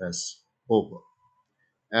before the Passover.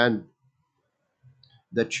 And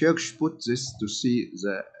the church put this to see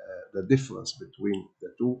the difference between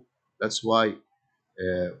the two. That's why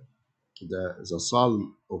the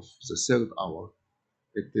psalm of the third hour,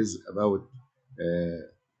 it is about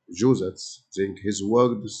Joseph, saying his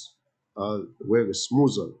words were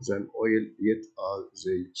smoother than oil, yet are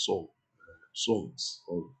they salts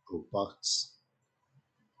or parts.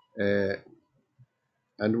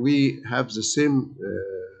 And we have the same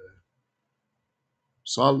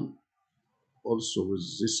psalm also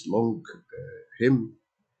with this long hymn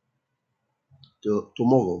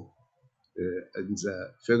tomorrow in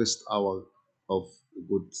the first hour of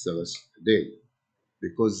Good Thursday.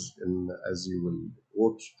 Because as you will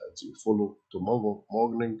watch, as you follow tomorrow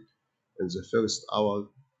morning, in the first hour,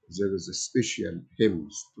 there is a special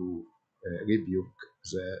hymns to rebuke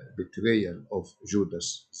the betrayal of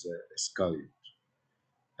Judas the Iscariot.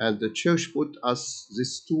 And the church put us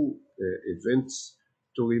these two events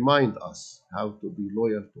to remind us how to be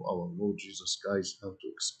loyal to our Lord Jesus Christ, how to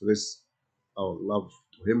express our love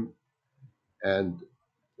to Him, and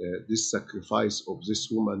this sacrifice of this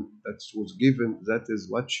woman that was given, that is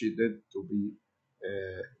what she did to be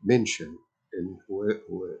mentioned in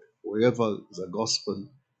wherever the gospel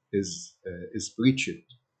is preached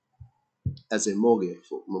as a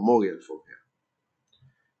memorial for her.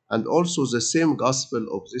 And also the same gospel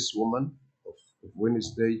of this woman of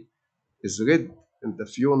Wednesday is read in the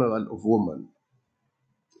funeral of woman.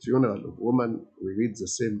 The funeral of woman, we read the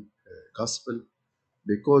same gospel,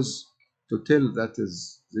 because to tell that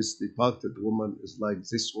is this departed woman is like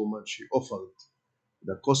this woman, she offered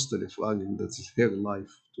the costly offering that is her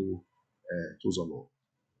life to the Lord.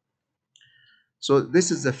 So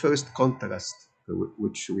this is the first contrast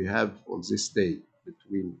which we have on this day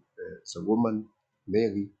between the woman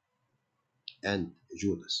Mary and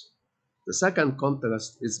Judas. The second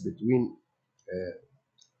contrast is between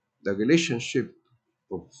the relationship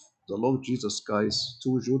of the Lord Jesus Christ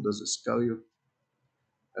to Judas Iscariot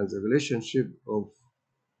and the relationship of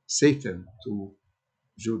Satan to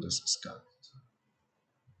Judas Iscariot.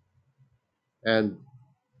 And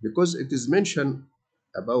because it is mentioned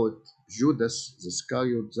about Judas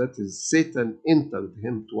Iscariot, that is, Satan entered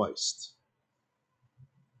him twice.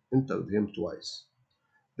 Entered him twice.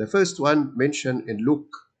 The first one mentioned in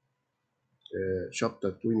Luke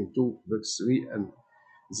chapter 22, verse 3, and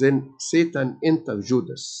then Satan entered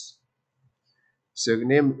Judas,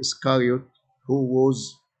 surnamed Iscariot, who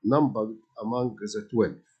was numbered among the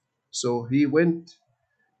 12. So he went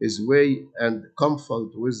his way and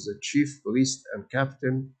conferred with the chief priest and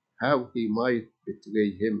captain how he might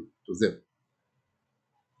betray him to them.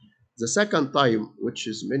 The second time, which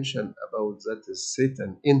is mentioned about that is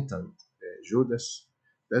Satan entered Judas.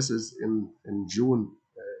 This is in June,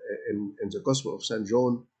 in the Gospel of St.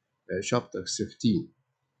 John, chapter 13,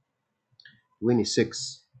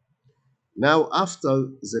 26. Now, after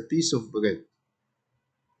the piece of bread,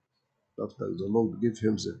 after the Lord gave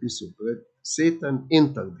him the piece of bread, Satan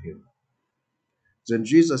entered him. Then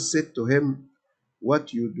Jesus said to him,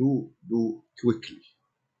 "What you do, do quickly."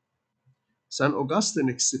 St. Augustine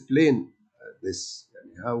explained this,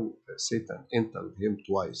 how Satan entered him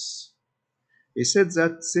twice. He said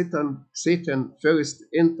that Satan first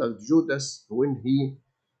entered Judas when he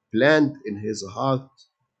planned in his heart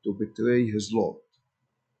to betray his Lord.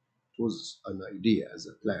 It was an idea as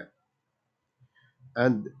a plan.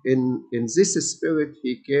 And in this spirit,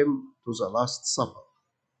 he came to the Last Supper.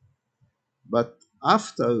 But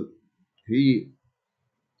after he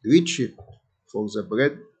reached for the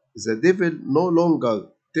bread, the devil no longer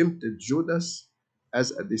tempted Judas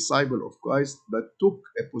as a disciple of Christ, but took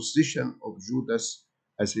a position of Judas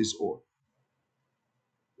as his own.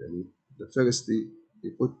 And the first he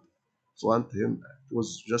put front him, it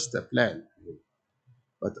was just a plan.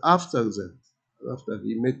 But after that, after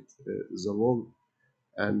he met the Lord,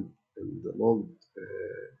 and the Lord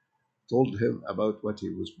told him about what he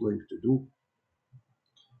was going to do,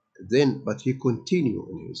 then, but he continued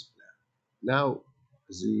in his plan. Now,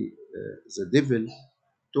 the devil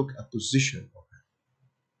took a position of it.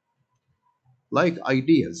 Like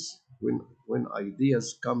ideas, when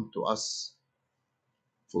ideas come to us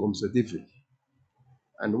from the devil,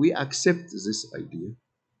 and we accept this idea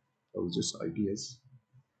or these ideas,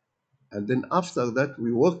 and then after that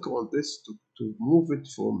we work on this to move it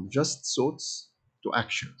from just thoughts to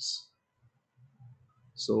actions.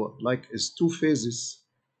 So like it's two phases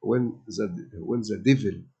when the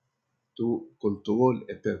devil to control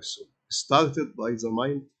a person started by the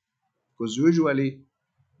mind, because usually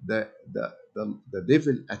the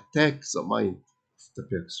devil attacks the mind of the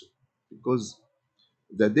person, because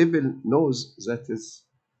the devil knows that is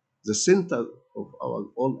the center of our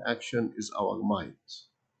all action is our mind.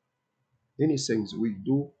 Anything we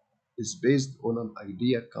do is based on an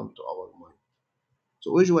idea come to our mind.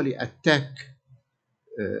 So usually attack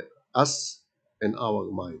uh, us in our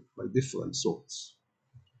mind by different thoughts.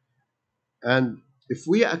 And if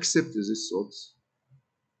we accept these thoughts,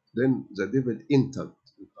 then the devil entered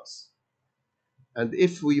in us. And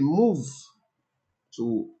if we move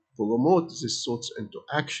to promote these thoughts into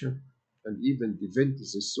action and even defend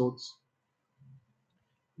these thoughts,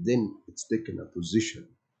 then it's taken a position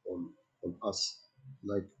on us,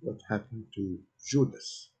 like what happened to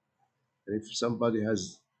Judas. And if somebody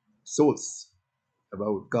has thoughts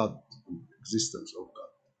about God, the existence of God,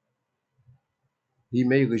 he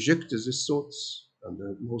may reject these thoughts and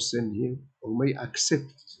there no sin here, or may accept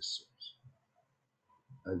these thoughts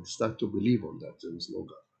and start to believe on that there is no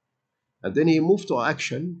God. And then he moved to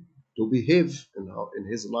action to behave in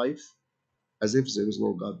his life as if there is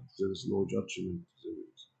no God, there is no judgment,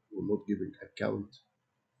 we're not giving account,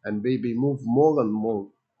 and maybe move more and more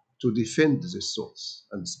to defend these thoughts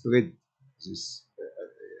and spread this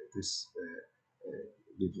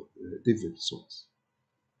devil thoughts.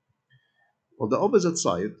 On the opposite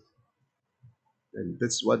side, and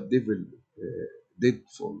that's what devil did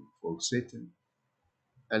for Satan,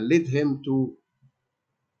 and led him to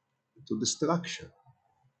destruction.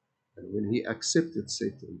 And when he accepted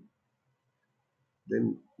Satan,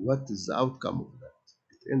 then what is the outcome of that?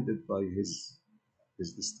 It ended by his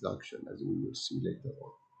destruction, as we will see later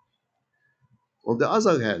on. On the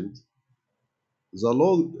other hand, the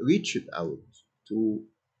Lord reached out to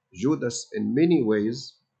Judas in many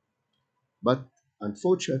ways, but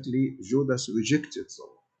unfortunately, Judas rejected the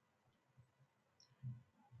Lord.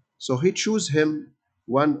 So he chose him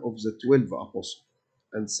one of the 12 apostles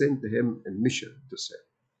and sent him a mission to save.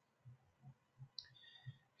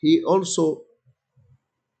 He also,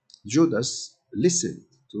 Judas, listened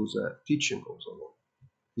to the teaching of the Lord.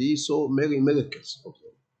 He saw many miracles of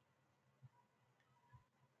them.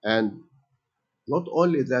 And not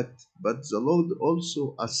only that, but the Lord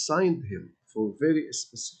also assigned him for very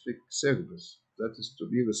specific service, that is to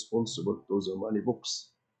be responsible to the money books.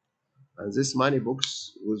 And this money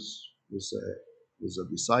books was a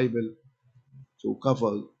disciple to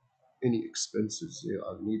cover any expenses they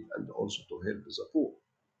are need and also to help the poor.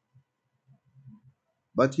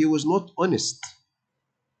 But he was not honest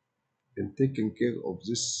in taking care of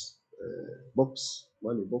this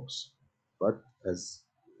money box, but as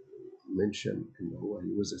mentioned in the Noah,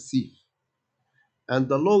 he was a thief. And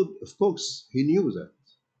the Lord, of course, he knew that.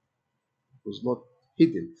 It was not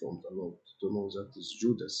hidden from the Lord to know that this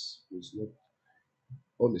Judas was not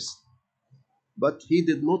honest. But he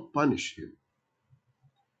did not punish him.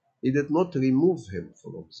 He did not remove him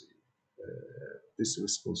from this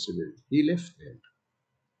responsibility. He left him.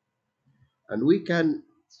 And we can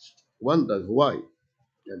wonder why.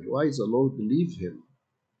 And why the Lord leave him?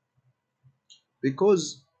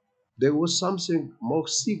 Because there was something more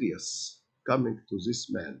serious coming to this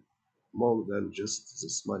man, more than just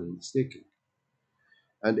this money he's taking.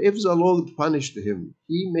 And if the Lord punished him,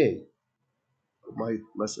 he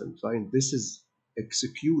must find this is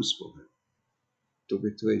excuse for him to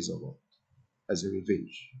betray the Lord as a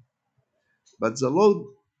revenge. But the Lord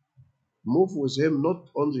moved with him not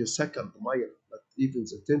only the second mile, but even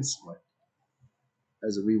the 10th mile,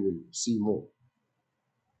 as we will see more.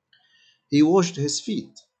 He washed his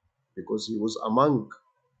feet because he was among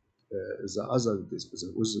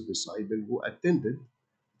the disciple who attended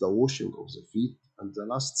the washing of the feet and the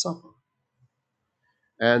Last Supper.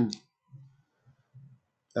 And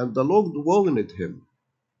the Lord warned him.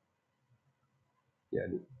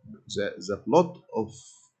 Yani, the plot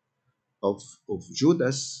of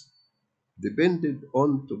Judas depended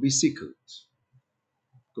on to be secret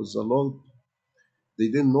because the Lord, they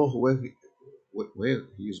didn't know where he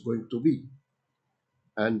is going to be.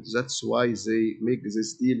 And that's why they make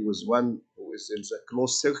this deal with one who is in the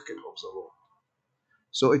close circle of the Lord.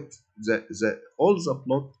 So all the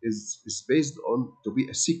plot is based on to be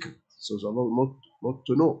a secret, so the Lord not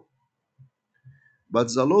to know.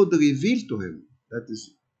 But the Lord revealed to him that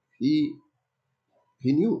is he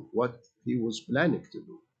knew what he was planning to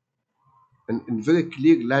do, and in very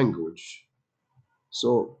clear language.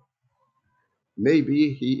 So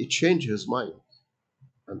maybe he changed his mind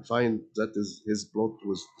and find that is his plot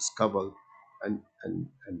was discovered and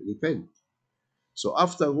repent. So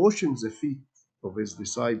after washing the feet of his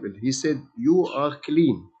disciple, he said, "You are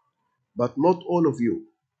clean, but not all of you."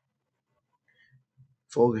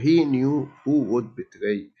 For he knew who would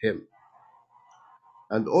betray him.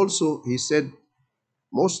 And also he said,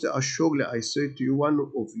 "Most assuredly I say to you, one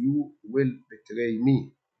of you will betray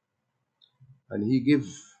me." And he gave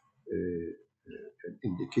an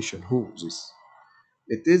indication who this.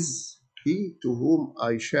 It is he to whom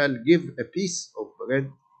I shall give a piece of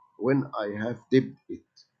bread when I have dipped it.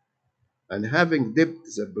 And having dipped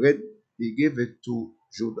the bread, he gave it to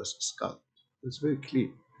Judas Iscariot. It's very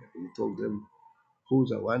clear. He told them who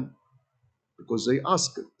the one, because they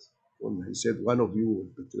asked it. When he said, "One of you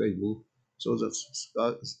will betray me," so that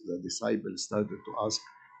the disciples started to ask,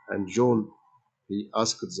 and John, he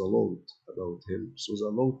asked the Lord about him. So the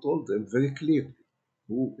Lord told them very clearly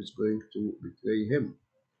who is going to betray him.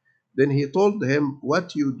 Then he told him,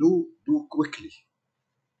 "What you do, do quickly."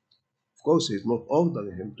 Of course, he's not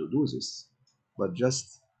ordering him to do this, but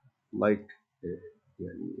just like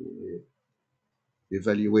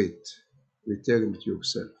evaluate, return to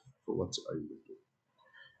yourself for what I will do.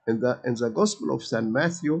 In the Gospel of St.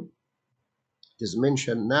 Matthew, it is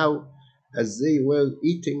mentioned now, as they were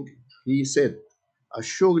eating, he said,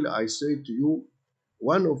 "Surely I say to you,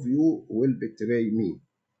 one of you will betray me."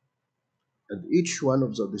 And each one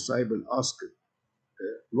of the disciples asked,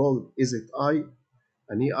 "Lord, is it I?"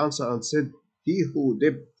 And he answered and said, "He who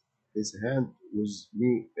dipped his hand with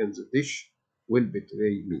me in the dish will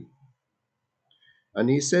betray me." And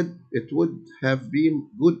he said, "It would have been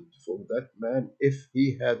good for that man if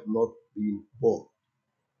he had not been born."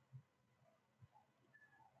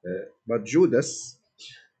 But Judas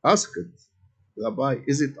asked, "Rabbi,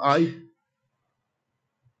 is it I?"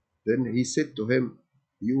 Then he said to him,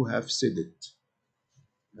 "You have said it."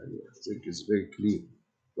 And I think it's very clear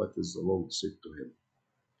what is the Lord said to him.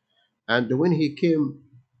 And when he came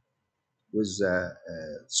with the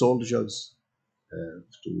soldiers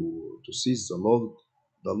to seize the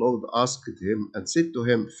Lord asked him and said to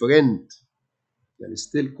him, "Friend," and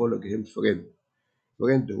still calling him friend,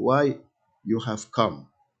 "Friend, why you have come?"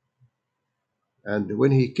 And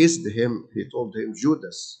when he kissed him, he told him,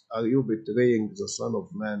 "Judas, are you betraying the Son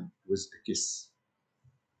of Man with a kiss?"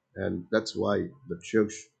 And that's why the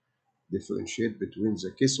church differentiate between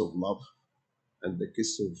the kiss of love and the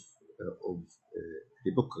kiss of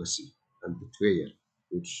hypocrisy and betrayal,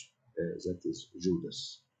 which that is Judas.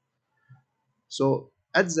 So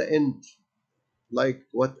at the end, like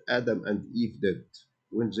what Adam and Eve did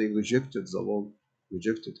when they rejected the Lord,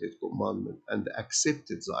 rejected his commandment, and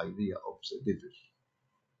accepted the idea of the devil.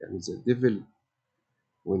 And the devil,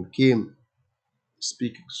 when came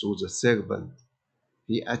speaking through the serpent,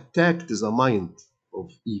 he attacked the mind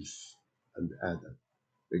of Eve and Adam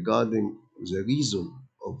regarding the reason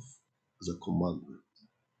of the commandment.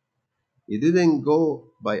 He didn't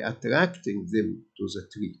go by attracting them to the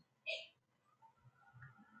tree,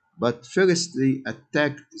 But first they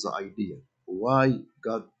attacked the idea. Why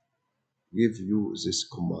God give you this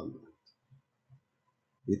commandment?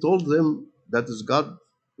 He told them that is God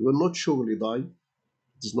will not surely die.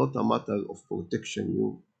 It is not a matter of protection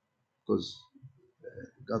you, because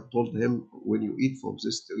God told him, when you eat from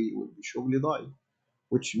this tree, you will be surely die,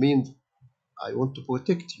 which means I want to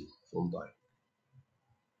protect you from dying.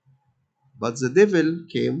 But the devil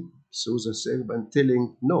came through the serpent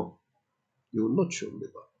telling, no, you will not surely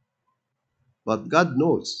die. But God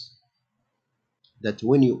knows that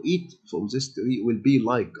when you eat from this tree, you will be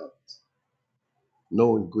like God,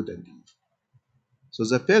 knowing good and evil. So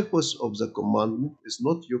the purpose of the commandment is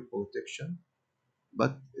not your protection,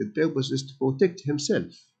 but the purpose is to protect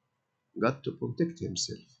himself, God to protect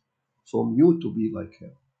himself from you to be like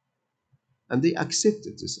him. And they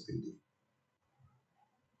accepted this idea.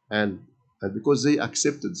 And, and because they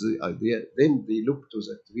accepted the idea, then they look to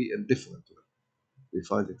the tree in different way. They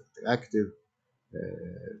find it attractive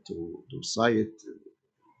to sight,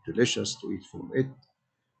 delicious to eat from it,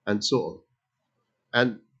 and so on.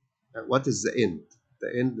 And what is the end?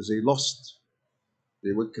 The end, they lost.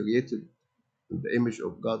 They were created in the image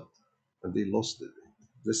of God, and they lost it.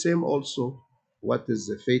 The same also, what is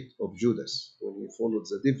the fate of Judas when he followed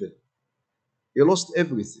the devil? He lost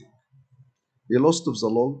everything. He lost of the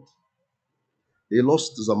Lord. He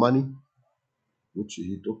lost the money, which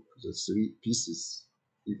he took, the three pieces,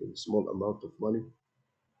 even a small amount of money,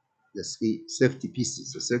 the 30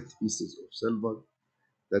 pieces, the 30 pieces of silver.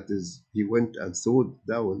 That is, he went and threw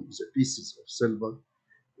down the pieces of silver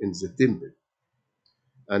in the temple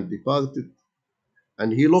and departed.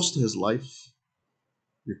 And he lost his life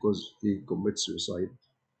because he committed suicide.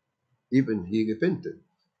 Even he repented.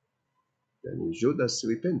 And Judas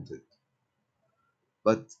repented.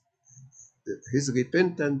 But his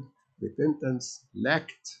repentance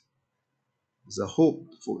lacked the hope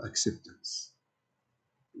for acceptance.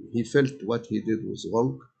 He felt what he did was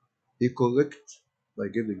wrong. He correct by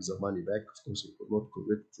giving the money back. Of course, he could not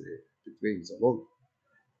correct betraying the Lord.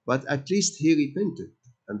 But at least he repented.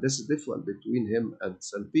 And this is different between him and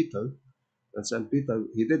St. Peter. And St. Peter,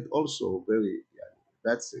 he did also very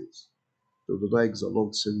bad things to deny the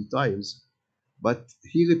Lord 3 times. But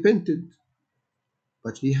he repented,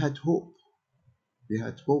 but he had hope. He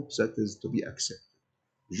had hope that is to be accepted.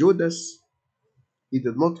 Judas, he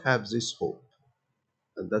did not have this hope.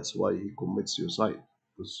 And that's why he commits suicide.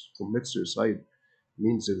 Because commit suicide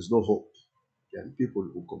means there is no hope. And people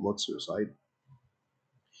who commit suicide,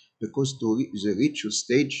 because they reach a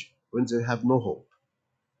stage when they have no hope.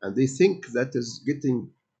 And they think that is getting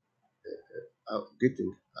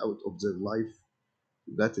out of their life,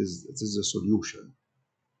 that is a solution.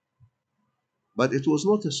 But it was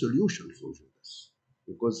not a solution for Judas,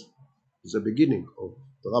 because it's the beginning of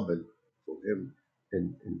trouble for him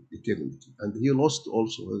in eternity. And he lost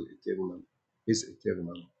also his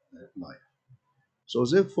eternal life. So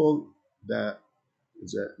therefore, the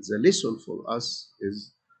lesson for us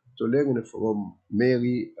is to learn from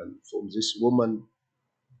Mary and from this woman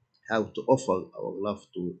how to offer our love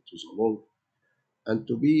to the Lord, and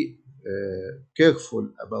to be careful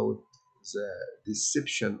about the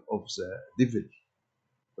deception of the devil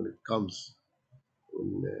when it comes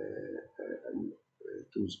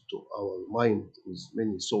to our mind with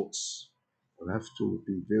many thoughts. We have to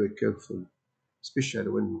be very careful, especially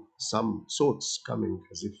when some thoughts coming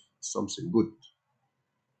as if something good,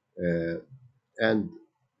 and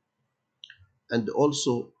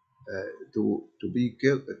also to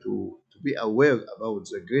be aware about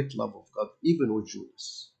the great love of God, even with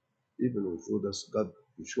Judas. Even with Judas, God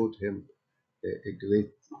showed him a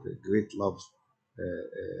great love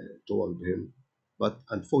toward him. But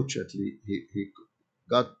unfortunately,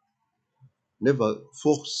 God never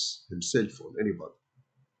forced himself on anybody.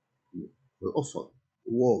 He offered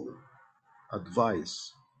warning,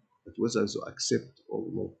 advice, but whether to accept or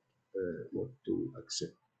not to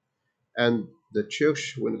accept. And the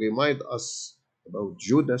church will remind us about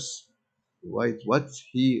Judas, right, what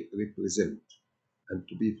he represents, and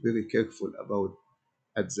to be very careful about.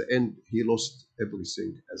 At the end, he lost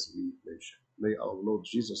everything, as we mentioned. May our Lord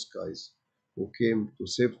Jesus Christ, who came to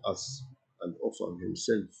save us and offer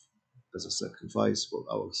himself as a sacrifice for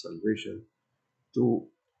our salvation, to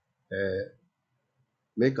uh,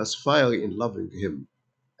 make us fiery in loving him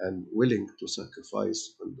and willing to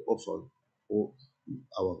sacrifice and offer all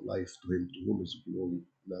our life to him, to whom is glory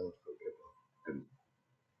now and forever. Amen.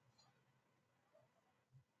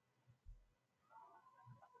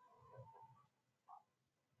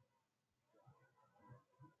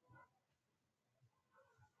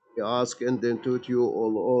 We ask and entreat you, O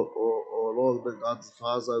Lord, the God,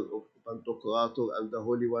 Father of Pantocrator and the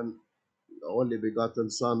Holy One, the only begotten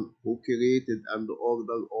Son, who created and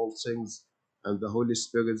ordered all things, and the Holy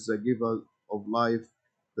Spirit, the giver of life,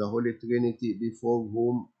 the Holy Trinity, before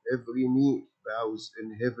whom every knee bows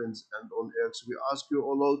in heavens and on earth. We ask you,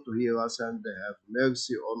 O Lord, to hear us and have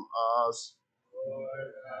mercy on us.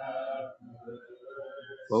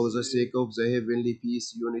 For the sake of the heavenly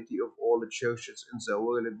peace, unity of all the churches in the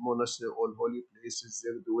world, monastery, all holy places,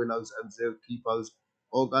 their dwellers and their keepers,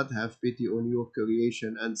 O God, have pity on your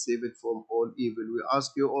creation and save it from all evil. We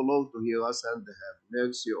ask you, O Lord, to hear us and have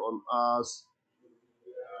mercy on us.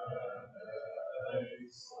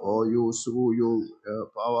 O you, through your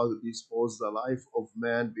power, dispose the life of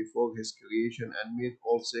man before his creation and made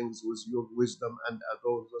all things with your wisdom and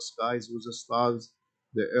adorn the skies with the stars,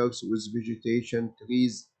 the earth with vegetation,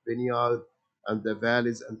 trees, vineyard, and the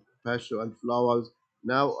valleys and pasture and flowers.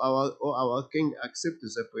 Now, our King, accept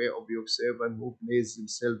the prayer of your servant who place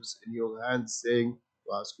themselves in your hands, saying,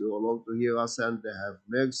 to ask you, O Lord, to hear us and have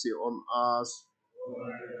mercy on us.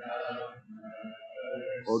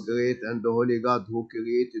 O great and holy God, who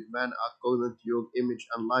created man according to your image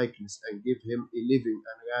and likeness, and give him a living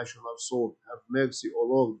and rational soul, have mercy, O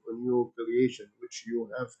Lord, on your creation which you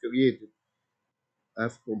have created.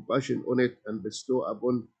 Have compassion on it, and bestow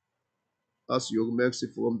upon us your mercy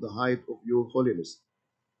from the height of your holiness,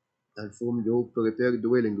 and from your prepared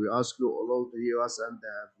dwelling. We ask you, O Lord, to hear us and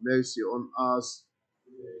have mercy on us.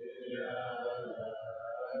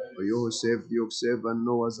 For you who saved your servant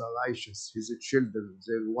Noah the righteous, his children,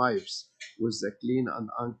 their wives, with the clean and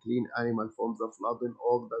unclean animal from the flood, in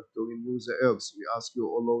order to renew the earth. We ask you,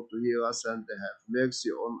 O Lord, to hear us and have mercy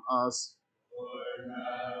on us.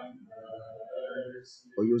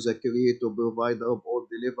 For you, the Creator, provider of all,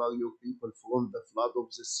 deliver your people from the flood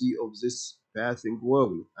of the sea of this passing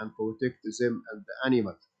world, and protect them and the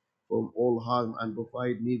animals from all harm, and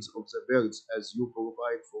provide needs of the birds, as you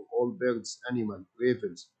provide for all birds, animals,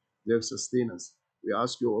 ravens, their sustenance. We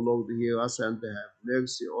ask you, O Lord, to hear us and have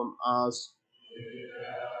mercy on us.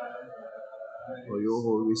 For you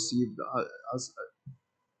who received us,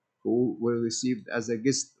 who were received as a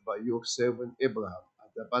guest by your servant Abraham,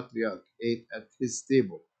 and the patriarch ate at his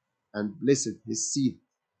table and blessed his seed.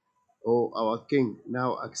 O our King,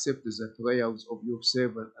 now accept the prayers of your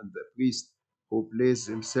servant and the priest who place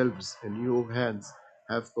themselves in your hands.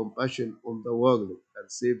 Have compassion on the world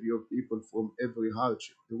and save your people from every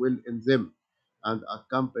hardship. Dwell in them and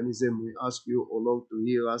accompany them. We ask you, O Lord, to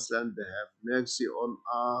hear us and have mercy on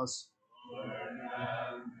us.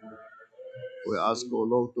 We ask, O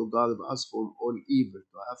Lord, to guard us from all evil,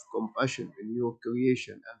 to have compassion in your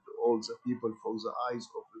creation and to all the people, for the eyes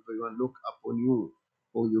of everyone look upon you,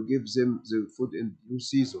 for you give them their food in due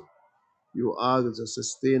season. You are the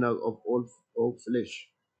sustainer of all flesh,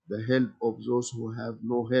 the help of those who have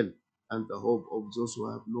no help, and the hope of those who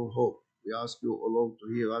have no hope. We ask you, O Lord,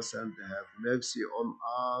 to hear us and have mercy on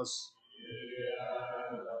us.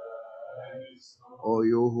 O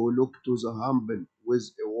you who look to the humble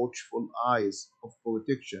with a watchful eyes of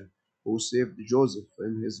protection, who saved Joseph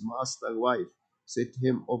and his master wife, set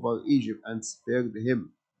him over Egypt and spared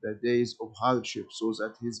him the days of hardship, so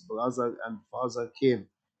that his brother and father came,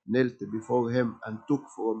 knelt before him, and took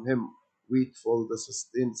from him wheat for the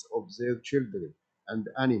sustenance of their children and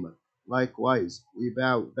animal. Likewise, we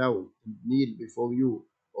bow down and kneel before you,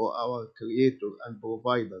 O our Creator and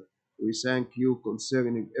Provider. We thank you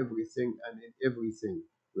concerning everything and in everything.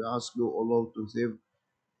 We ask you, O Lord, to save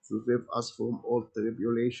us from all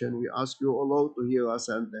tribulation. We ask you, O Lord, to hear us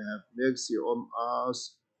and have mercy on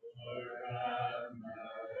us.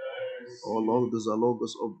 O Lord, the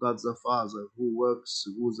Logos of God the Father, who works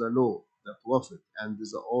through the law, the prophet, and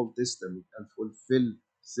the Old Testament, and fulfill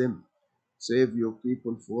them. Save your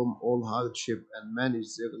people from all hardship and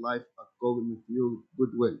manage their life according to your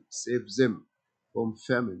goodwill. Save them from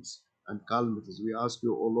famines and calamities. We ask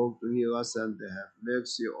you, O Lord, to hear us and have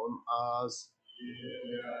mercy on us.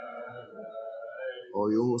 O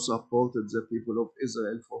you who supported the people of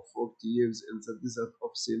Israel for 40 years in the desert of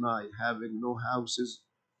Sinai, having no houses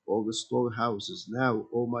or storehouses. Now,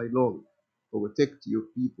 O my Lord, protect your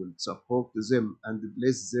people, support them, and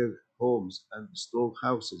bless their homes and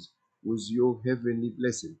storehouses with your heavenly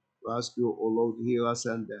blessing. We ask you, O Lord, hear us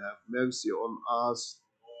and have mercy on us.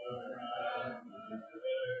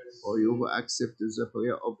 O you who accepted the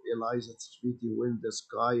prayer of Elijah's treaty when the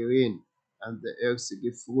sky rain and the earth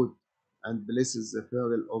give fruit, and blesses the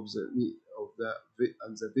pearl of the meat of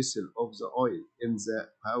and the vessel of the oil in the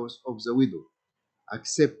house of the widow.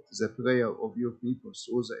 Accept the prayer of your people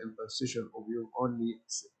through the intercession of your only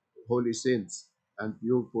holy saints, and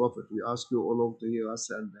your prophet. We ask you, O Lord, to hear us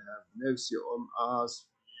and have mercy on us.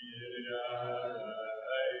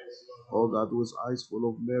 O God, whose eyes full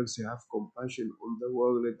of mercy, have compassion on the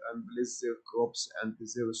world and bless their crops and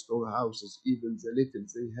their storehouses, even the little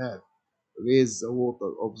they have. Raise the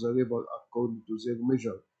water of the river according to their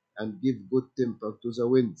measure, and give good temper to the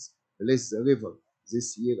winds. Bless the river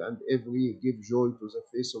this year and every year. Give joy to the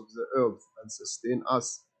face of the earth and sustain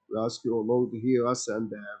us. We ask you, O Lord, hear us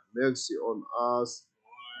and have mercy on us.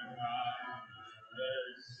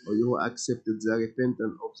 For you accepted the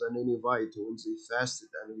repentance of the Ninevite when they fasted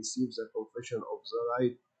and received the confession of the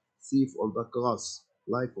right thief on the cross.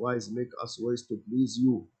 Likewise, make us ways to please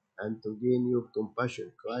you and to gain your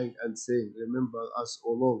compassion, crying and saying, remember us,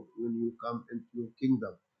 O Lord, when you come into your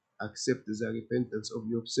kingdom. Accept the repentance of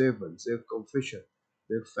your servants, their confession,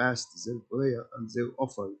 their fast, their prayer, and their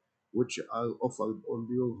offering, which are offered on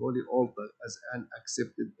your holy altar as an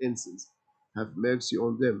accepted incense. Have mercy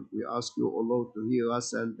on them. We ask you, O Lord, to hear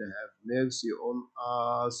us and have mercy on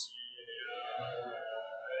us.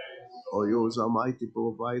 O you, the mighty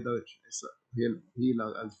provider,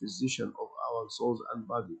 healer, and physician of our souls and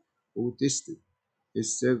body, who tested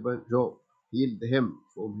his servant Job, healed him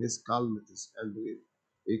from his calamities, and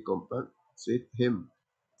recompensate him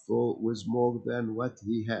for with more than what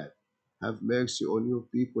he had. Have mercy on your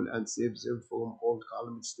people and save them from all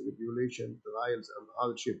calamities, tribulation, trials, and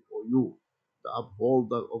hardship. O you, the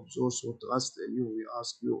upholder of those who trust in you, we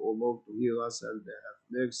ask you, O Lord, to hear us and have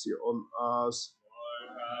mercy on us.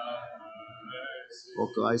 O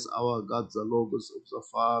Christ our God, the Logos of the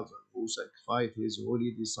Father, who sanctified his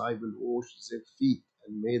holy disciple, washed their feet,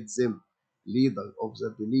 and made them leader of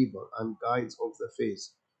the believer and guides of the faith,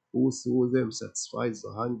 who through them satisfied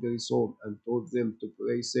the hungry soul and taught them to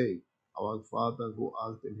pray, saying, Our Father who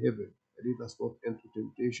art in heaven, lead us not into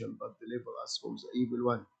temptation, but deliver us from the evil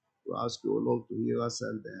one. We ask you, O Lord, to hear us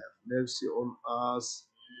and have mercy on us.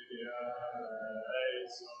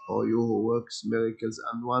 O you who works miracles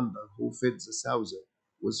and wonders, who fed the thousand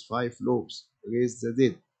with 5 loaves, raised the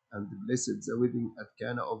dead, and blessed the wedding at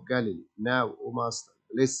Cana of Galilee. Now, O Master,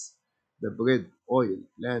 bless the bread, oil,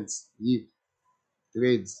 plants, heat,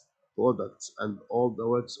 trades, products, and all the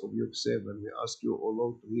works of your servant. We ask you, O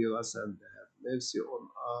Lord, to hear us and have mercy on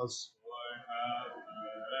us.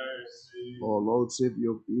 O Lord, save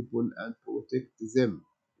your people and protect them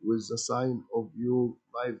with the sign of your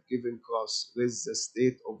life-giving cross. Raise the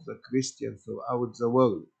state of the Christian throughout the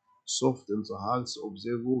world. Soften the hearts of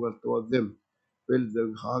their ruler toward them. Fill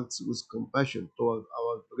their hearts with compassion toward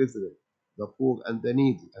our brethren, the poor and the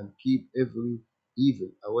needy, and keep every evil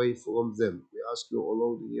away from them. We ask you, O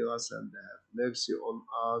Lord, hear us and have mercy on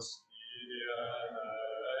us.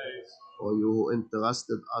 O you who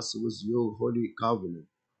entrusted us with your holy covenant,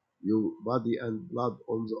 your body and blood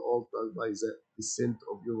on the altar by the descent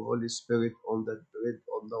of your Holy Spirit on that bread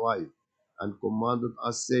of the wine, and commanded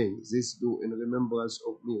us, saying, This do in remembrance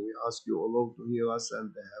of me. We ask you, O Lord, to hear us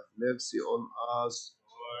and have mercy on us.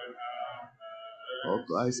 O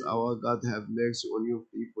Christ, our God, have mercy on your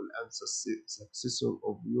people and successor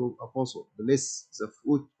of your apostle. Bless the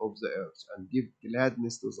fruit of the earth and give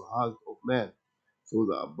gladness to the heart of man through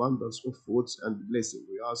the abundance of fruits and blessing.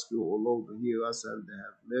 We ask you, O Lord, to hear us and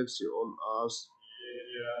have mercy on us.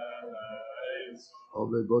 O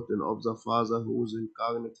begotten of the Father, who was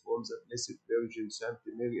incarnate from the Blessed Virgin Saint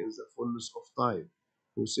Mary in the fullness of time,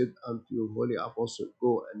 who said unto your holy apostle,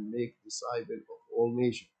 Go and make disciples of all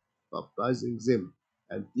nations, baptizing them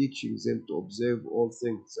and teaching them to observe all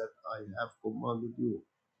things that I have commanded you.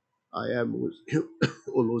 I am with you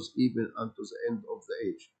always, even unto the end of the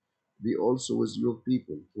age. Be also with your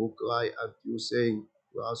people, who cry unto you, saying,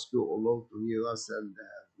 We ask you, O Lord, to hear us and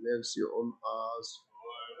have mercy on us.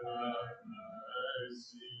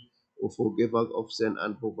 O forgiver of sin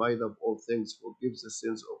and provider of all things, forgive the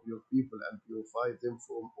sins of your people and purify them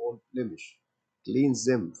from all blemish. Cleanse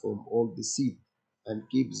them from all deceit and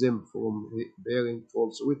keep them from bearing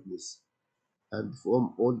false witness and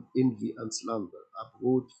from all envy and slander.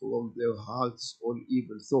 Uproot from their hearts all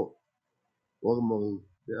evil thought, murmuring,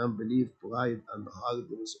 the unbelief, pride, and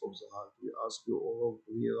hardness of the heart. We ask you, O Lord,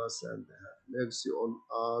 to hear us and have mercy on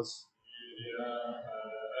us.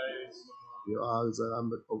 You are the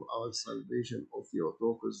rampart of our salvation, O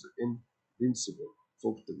Theotokos, the invincible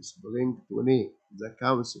fortress. Bring to near the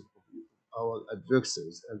counsel of our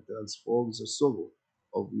adversaries and transform the sorrow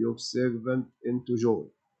of your servant into joy.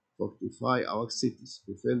 Fortify our cities,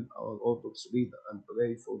 defend our Orthodox leader, and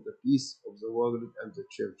pray for the peace of the world and the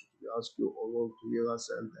church. We ask you, O Lord, to hear us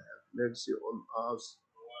and have mercy on us.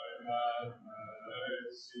 have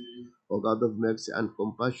mercy. O God of mercy and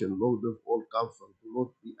compassion, Lord of all comfort, do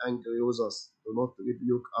not be angry with us, do not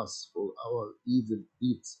rebuke us for our evil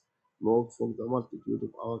deeds, nor for the multitude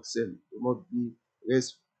of our sin. Do not be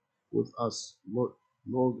wrathful with us,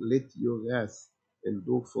 nor let your wrath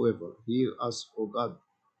endure forever. Hear us, O God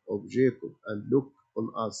of Jacob, and look on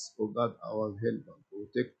us, O God our helper.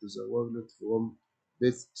 Protect the world from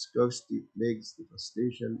death, scarcity, plagues,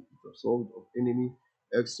 devastation, the sword of enemy,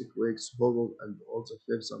 earthquakes, horror, and all the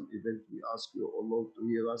fearsome event. We ask you, O Lord, to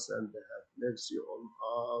hear us and have mercy on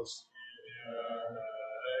us.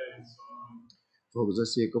 For the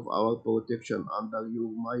sake of our protection under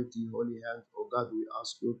your mighty holy hand, O God, we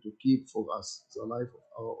ask you to keep for us the life of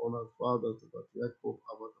our honored father, the patriarch of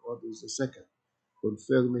our brothers II.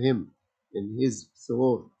 Confirm him in his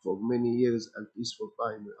throne for many years and peaceful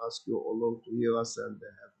time. We ask you, O Lord, to hear us and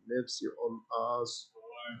have mercy on us.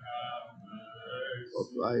 O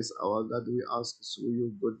Christ, our God, we ask through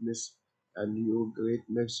your goodness and your great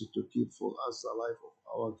mercy to keep for us the life of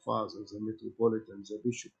our Father, the Metropolitan, the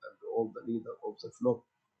Bishop, and all the leader of the flock.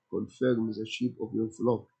 Confirm the sheep of your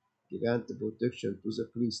flock. Grant protection to the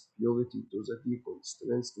priest, purity to the deacon,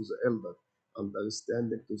 strength to the elder,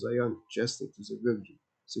 understanding to the young, chastity to the virgin,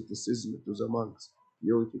 asceticism to the monks,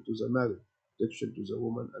 purity to the married, protection to the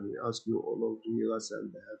woman. And we ask you, O Lord, to hear us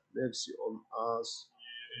and have mercy on us.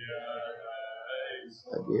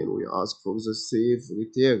 Again, we ask for the safe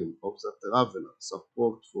return of the traveler,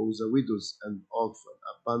 support for the widows and orphans,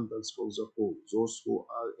 abundance for the poor, those who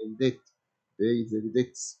are in debt, pay their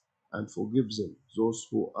debts and forgive them, those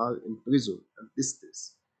who are in prison and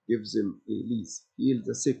distress, give them release, heal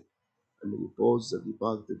the sick, and repose the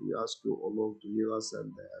departed. We ask you, O Lord, to hear us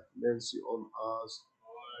and have mercy on us.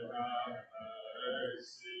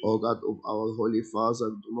 O God of our Holy Father,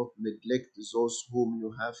 do not neglect those whom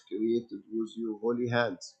you have created with your holy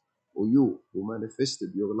hands. O you who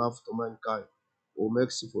manifested your love to mankind, O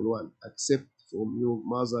merciful one, accept from your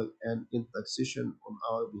mother an intercession on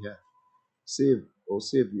our behalf. Save, O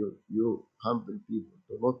Savior, your humble people.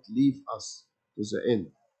 Do not leave us to the end,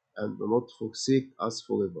 and do not forsake us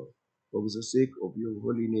forever. For the sake of your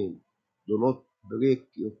holy name, do not break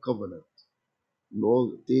your covenant,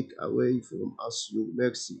 nor take away from us your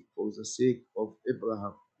mercy, for the sake of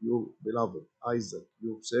Abraham, your beloved, Isaac,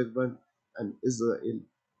 your servant, and Israel,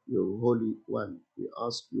 your holy one. We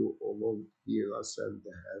ask you, O Lord, hear us and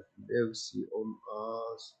have mercy on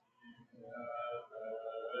us.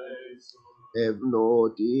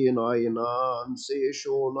 Evnoti nainan se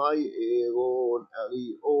shonai eron ari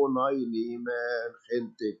onai limen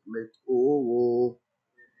gentik met oro.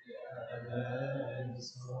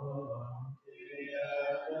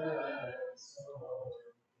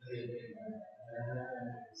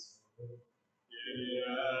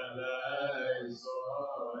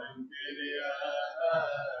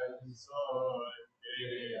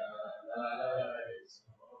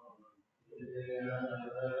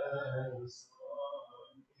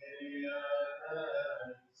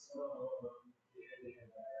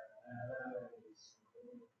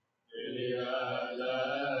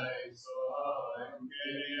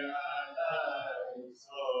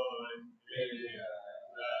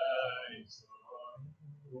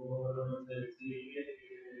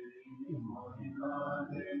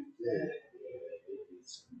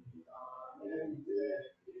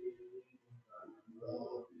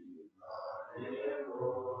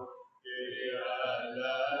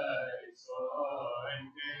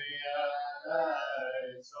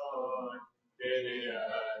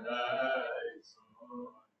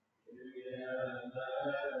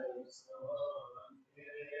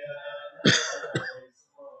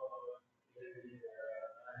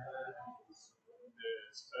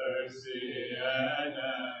 Mercy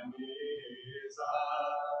enemies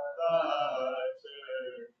of the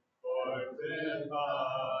church,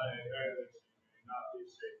 fortify her that she may not be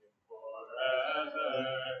shaken forever.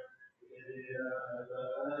 Kyrie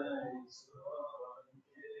eleison,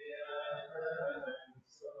 Kyrie eleison,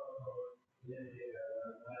 Kyrie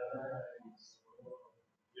eleison,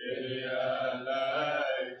 Kyrie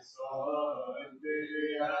eleison,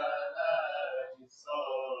 Kyrie eleison,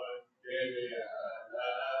 Kyrie eleison.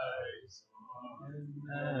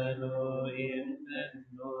 Elohim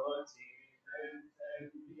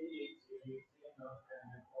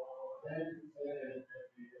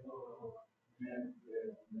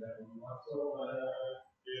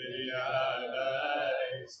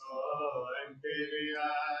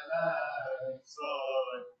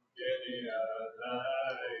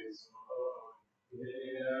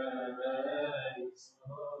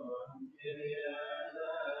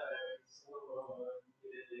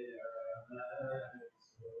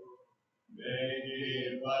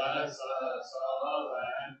bless us all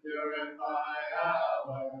and purify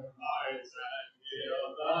our hearts and heal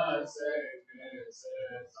the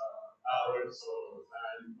sicknesses of our souls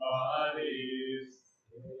and bodies.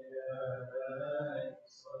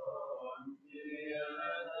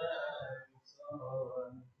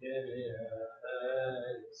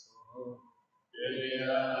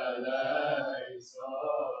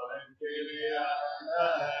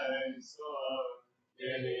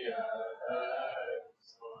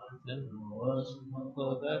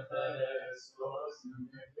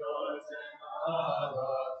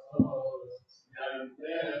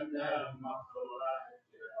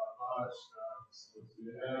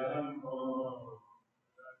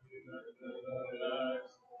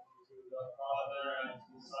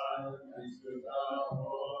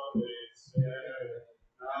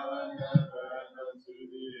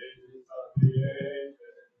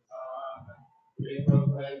 We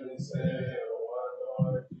proclaim and say, O our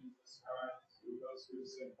Lord Jesus Christ, who was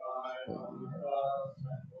crucified on the cross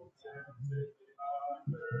and was tempted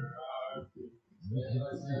under our feet. Give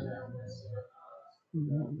us and have mercy on us.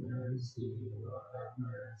 Have mercy, Lord, have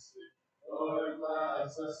mercy. Lord,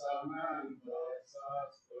 bless us, amen. Bless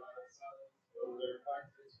us, bless us. Lord,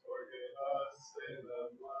 practice, forgive us in the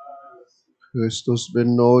blessing. Christus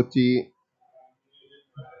benoti.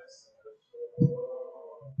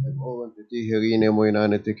 Ovanteti herine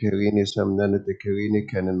moinaneti herini samnaneti herini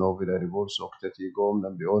kenen novida rivos octeti gom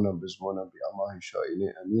nambiona bismona bi amahi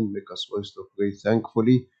shaine. Amen. Make us voice to pray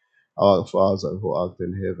thankfully. Our Father who art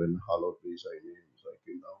in heaven, hallowed be thy name. Thy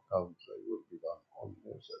kingdom come, thy will be done on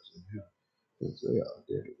earth as in heaven. As they are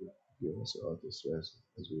daily bread, give us our distress,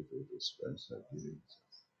 as we do dispense our dealings.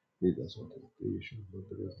 Lead us not into temptation, but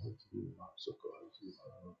deliver us from evil. So Christ, you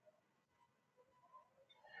are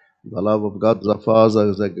the love of God the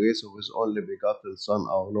Father, the grace of His only begotten Son,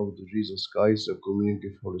 our Lord Jesus Christ, the communion of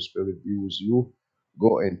the Holy Spirit be with you.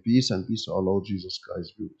 Go in peace, and peace of our Lord Jesus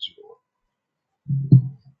Christ be with you all.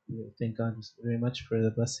 We thank God very much for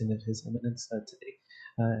the blessing of His Eminence today,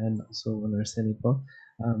 and also on our Saint Paul.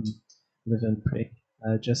 Live and pray.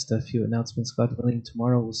 Just a few announcements. God willing,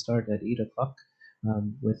 tomorrow we'll start at 8 o'clock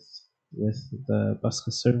with the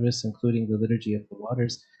Pascha service, including the Liturgy of the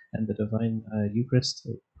Waters and the Divine Eucharist.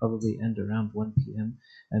 Will probably end around 1 p.m.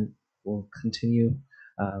 and will continue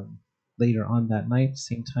later on that night,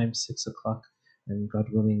 same time, 6 o'clock. And God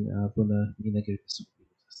willing, Buna Mina Girgis.